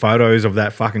and took photos of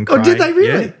that fucking cray. Oh, did they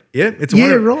really? Yeah. It's a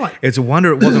Yeah, wonder, right. It's a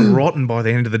wonder it wasn't rotten by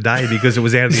the end of the day because it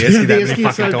was out of the esky that many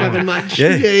fucking times. Much.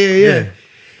 Yeah.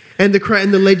 And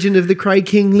the legend of the Cray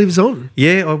King lives on.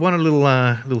 Yeah, I won a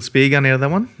little spear gun out of that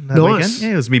one. That Nice. weekend.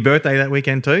 Yeah, it was my birthday that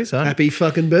weekend too. So Happy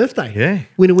fucking birthday. Yeah.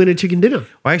 Winner chicken dinner.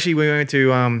 Well, actually, we went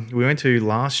to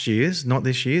last year's, not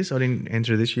this year's. I didn't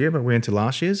enter this year, but we went to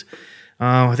last year's.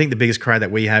 I think the biggest cray that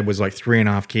we had was like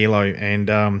 3.5 kilo, and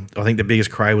I think the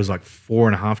biggest cray was like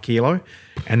 4.5 kilo,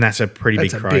 and that's a pretty big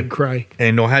cray. That's a big cray.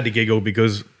 And I had to giggle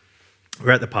because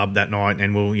we're at the pub that night,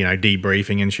 and we're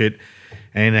debriefing and shit.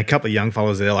 And a couple of young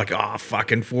fellas, they're like, oh,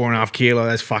 fucking 4.5 kilo,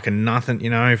 that's fucking nothing,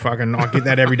 fucking I get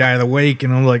that every day of the week.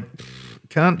 And I'm like,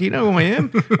 cunt, do you know who I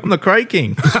am? I'm the Cray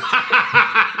King.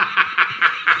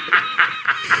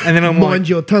 And then I'm Mind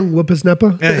your tongue,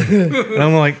 whippersnapper. and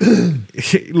I'm like,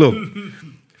 look,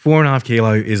 4.5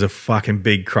 kilo is a fucking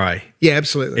big cray. Yeah,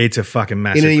 absolutely. It's a fucking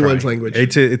massive In anyone's cray. language.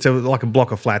 It's like a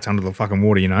block of flats under the fucking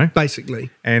water, Basically.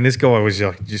 And this guy was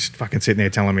like, just fucking sitting there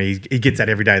telling me he gets that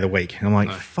every day of the week. And I'm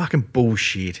like, fucking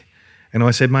bullshit. And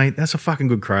I said, mate, that's a fucking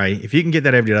good cray. If you can get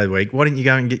that every day of the week, why didn't you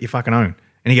go and get your fucking own?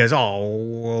 And he goes, oh,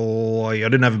 well, I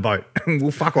didn't have a boat.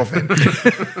 Well, fuck off then.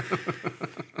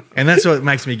 And that's what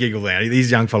makes me giggle now.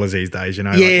 These young fellas these days,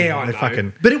 Yeah, I know.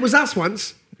 fucking. But it was us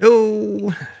once.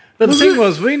 Oh. But the thing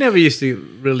was, we never used to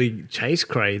really chase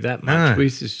cray that much. No. We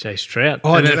used to chase trout.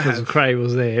 Oh, I and never if have. the cray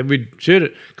was there, we'd shoot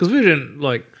it. Because we didn't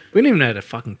even know how to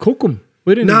fucking cook them.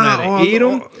 We didn't even know how to eat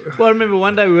them. Well, I remember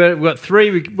one day we got 3,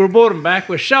 we brought them back,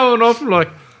 we're showing off, and like,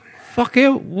 fuck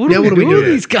out. What Now do what we do we do with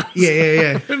do? these guys?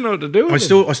 Yeah. I don't know what to do with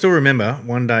I them. still remember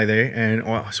one day there, and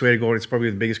I swear to God, it's probably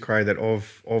the biggest cray that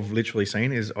I've literally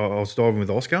seen. Is I was diving with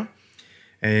Oscar,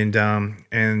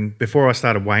 and before I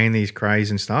started weighing these crays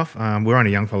and stuff, we're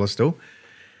only young fellas still.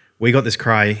 We got this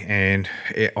cray, and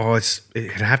it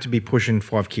have to be pushing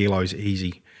 5 kilos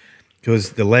easy,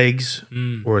 because the legs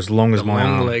were as long as my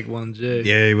long arm. leg ones, yeah.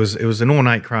 Yeah, it was an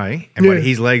ornate cray, but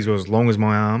his legs were as long as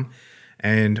my arm.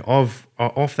 And off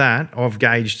that, I've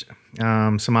gauged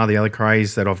some of the other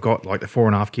crays that I've got, like the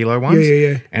 4.5 kilo ones.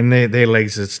 Yeah. And their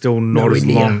legs are still not Nowhere as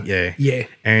near. long. Yeah. Yeah.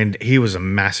 And he was a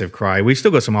massive cray. We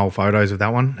still got some old photos of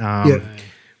that one.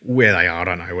 Where they are, I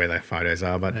don't know where their photos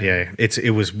are, but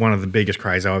it was one of the biggest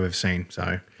crays I've ever seen.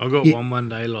 So I got one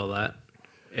day like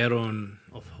that out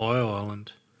off High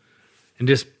Island, and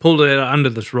just pulled it out under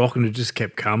this rock, and it just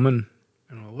kept coming.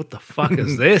 And I'm like, what the fuck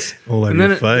is this? all over and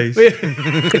your face.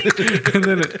 And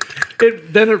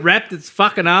then it wrapped its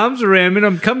fucking arms around me, and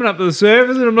I'm coming up to the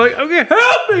surface, and I'm like, okay,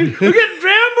 help me! I'm getting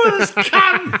drowned by this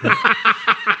cunt.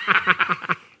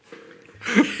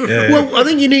 Well, I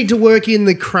think you need to work in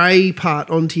the cray part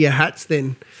onto your hats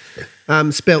then,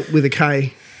 spelt with a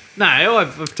K. No,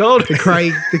 I've told you. The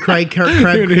Crab King, the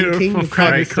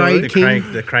Crab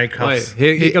King. The cray cuffs.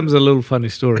 Here comes a little funny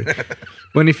story.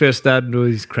 When he first started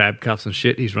doing these crab cuffs and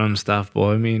shit, he's running stuff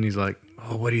by me, and he's like,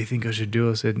 "Oh, what do you think I should do?"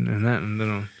 I said, and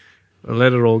then I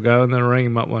let it all go, and then I rang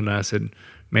him up one day. I said,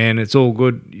 "Man, it's all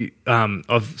good.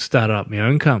 I've started up my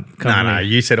own company." No,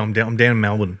 you said I'm down in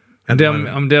Melbourne. I'm down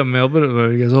in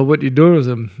Melbourne. He goes, "Oh, what are you doing?" I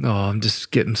said, "Oh, I'm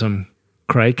just getting some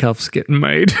cray cuffs getting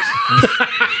made."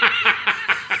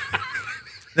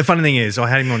 The funny thing is, I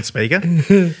had him on speaker,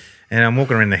 and I'm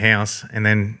walking around the house, and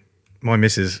then my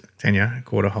missus, Tanya,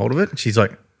 caught a hold of it. And she's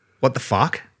like, "What the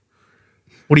fuck?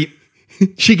 What do you...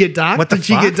 She get dark? What the Did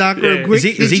fuck? she get dark real quick?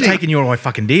 Is he taking you on my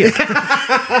fucking deer?"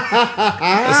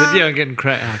 I said, "Yeah, I'm getting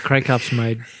cray cuffs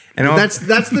made." And That's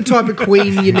the type of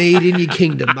queen you need in your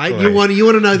kingdom, mate. You want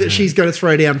to know that she's going to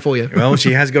throw down for you. well,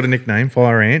 she has got a nickname,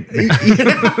 Fire Ant.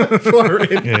 Fire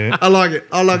Ant. Yeah. I like it.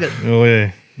 Oh,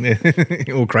 yeah.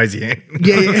 All crazy ant.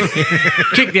 Yeah.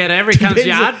 Kicked out of every cunt's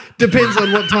yard. Depends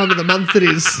on what time of the month it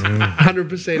is.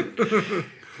 100%.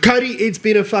 Kodi, it's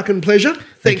been a fucking pleasure.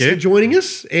 Thanks you. for joining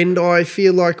us. And I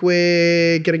feel like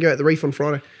we're going to go at the reef on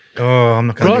Friday. Oh, I'm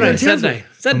not going to be Friday, there.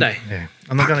 Saturday. Yeah,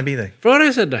 I'm not going to be there.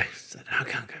 Friday, Saturday. I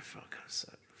can't go Friday.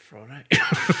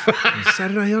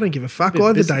 Saturday, I don't give a fuck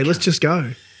either day. Let's just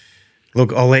go.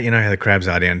 Look, I'll let you know how the crabs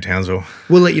are down in Townsville.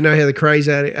 We'll let you know how the crays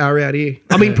are out here.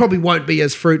 I mean, probably won't be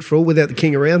as fruitful without the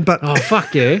king around, but Oh,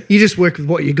 fuck yeah. you just work with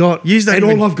what you got. Yous don't And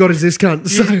even- all I've got is this cunt.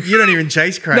 So. You don't even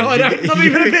chase crabs. No, I don't. Not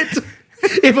even a bit.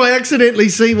 If I accidentally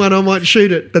see one, I might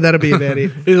shoot it, but that'll be about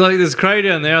it. He's like, there's cray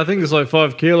down there. I think it's like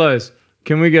 5 kilos.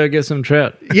 Can we go get some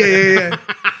trout? Yeah.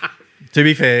 To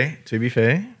be fair,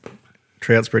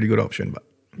 trout's a pretty good option, but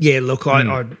Yeah, look, I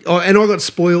got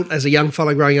spoilt as a young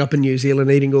fella growing up in New Zealand,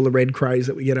 eating all the red crays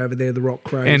that we get over there, the rock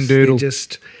crays. And doodle.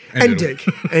 And dick.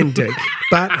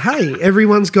 But hey,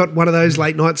 everyone's got one of those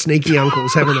late night sneaky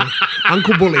uncles, haven't they?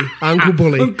 Uncle Bully.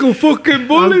 Uncle fucking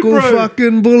bully, Uncle bro.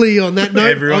 fucking Bully on that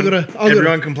note.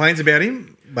 everyone complains about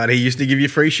him, but he used to give you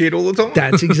free shit all the time.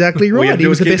 That's exactly All you right. have to He do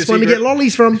was the is keep best it one to get secret.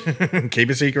 lollies from. Keep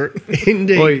a secret.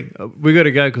 Indeed. Boy, we got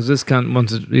to go because this cunt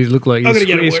wants to. He look like I'm gonna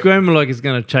get to he's work. squirming like he's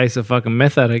going to chase a fucking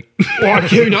meth addict. Oh,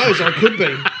 who knows? I could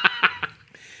be.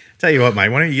 Tell you what, mate,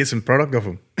 why don't you get some product off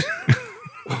him?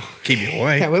 Keep you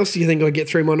away. How else do you think I get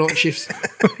through my night shifts?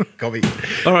 Copy. All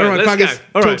right, All right, let's fuckers. go.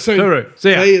 All Talk right, soon. Toru.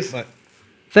 See ya. Cheers.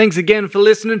 Thanks again for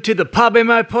listening to the Pub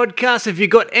MO podcast. If you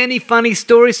got any funny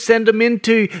stories, send them in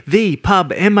to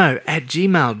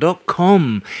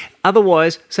thepubmo@gmail.com.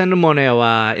 Otherwise, send them on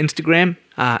our Instagram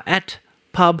at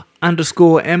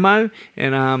pub_mo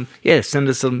and send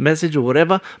us a message or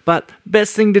whatever. But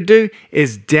best thing to do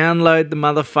is download the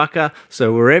motherfucker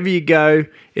so wherever you go,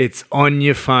 it's on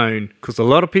your phone. Because a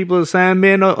lot of people are saying,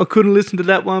 man, I couldn't listen to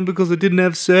that one because it didn't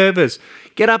have service.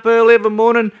 Get up early every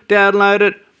morning, download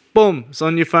it. Boom, it's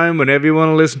on your phone whenever you want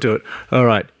to listen to it. All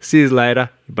right, see you later,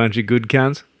 you bunch of good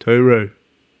cunts. Toru.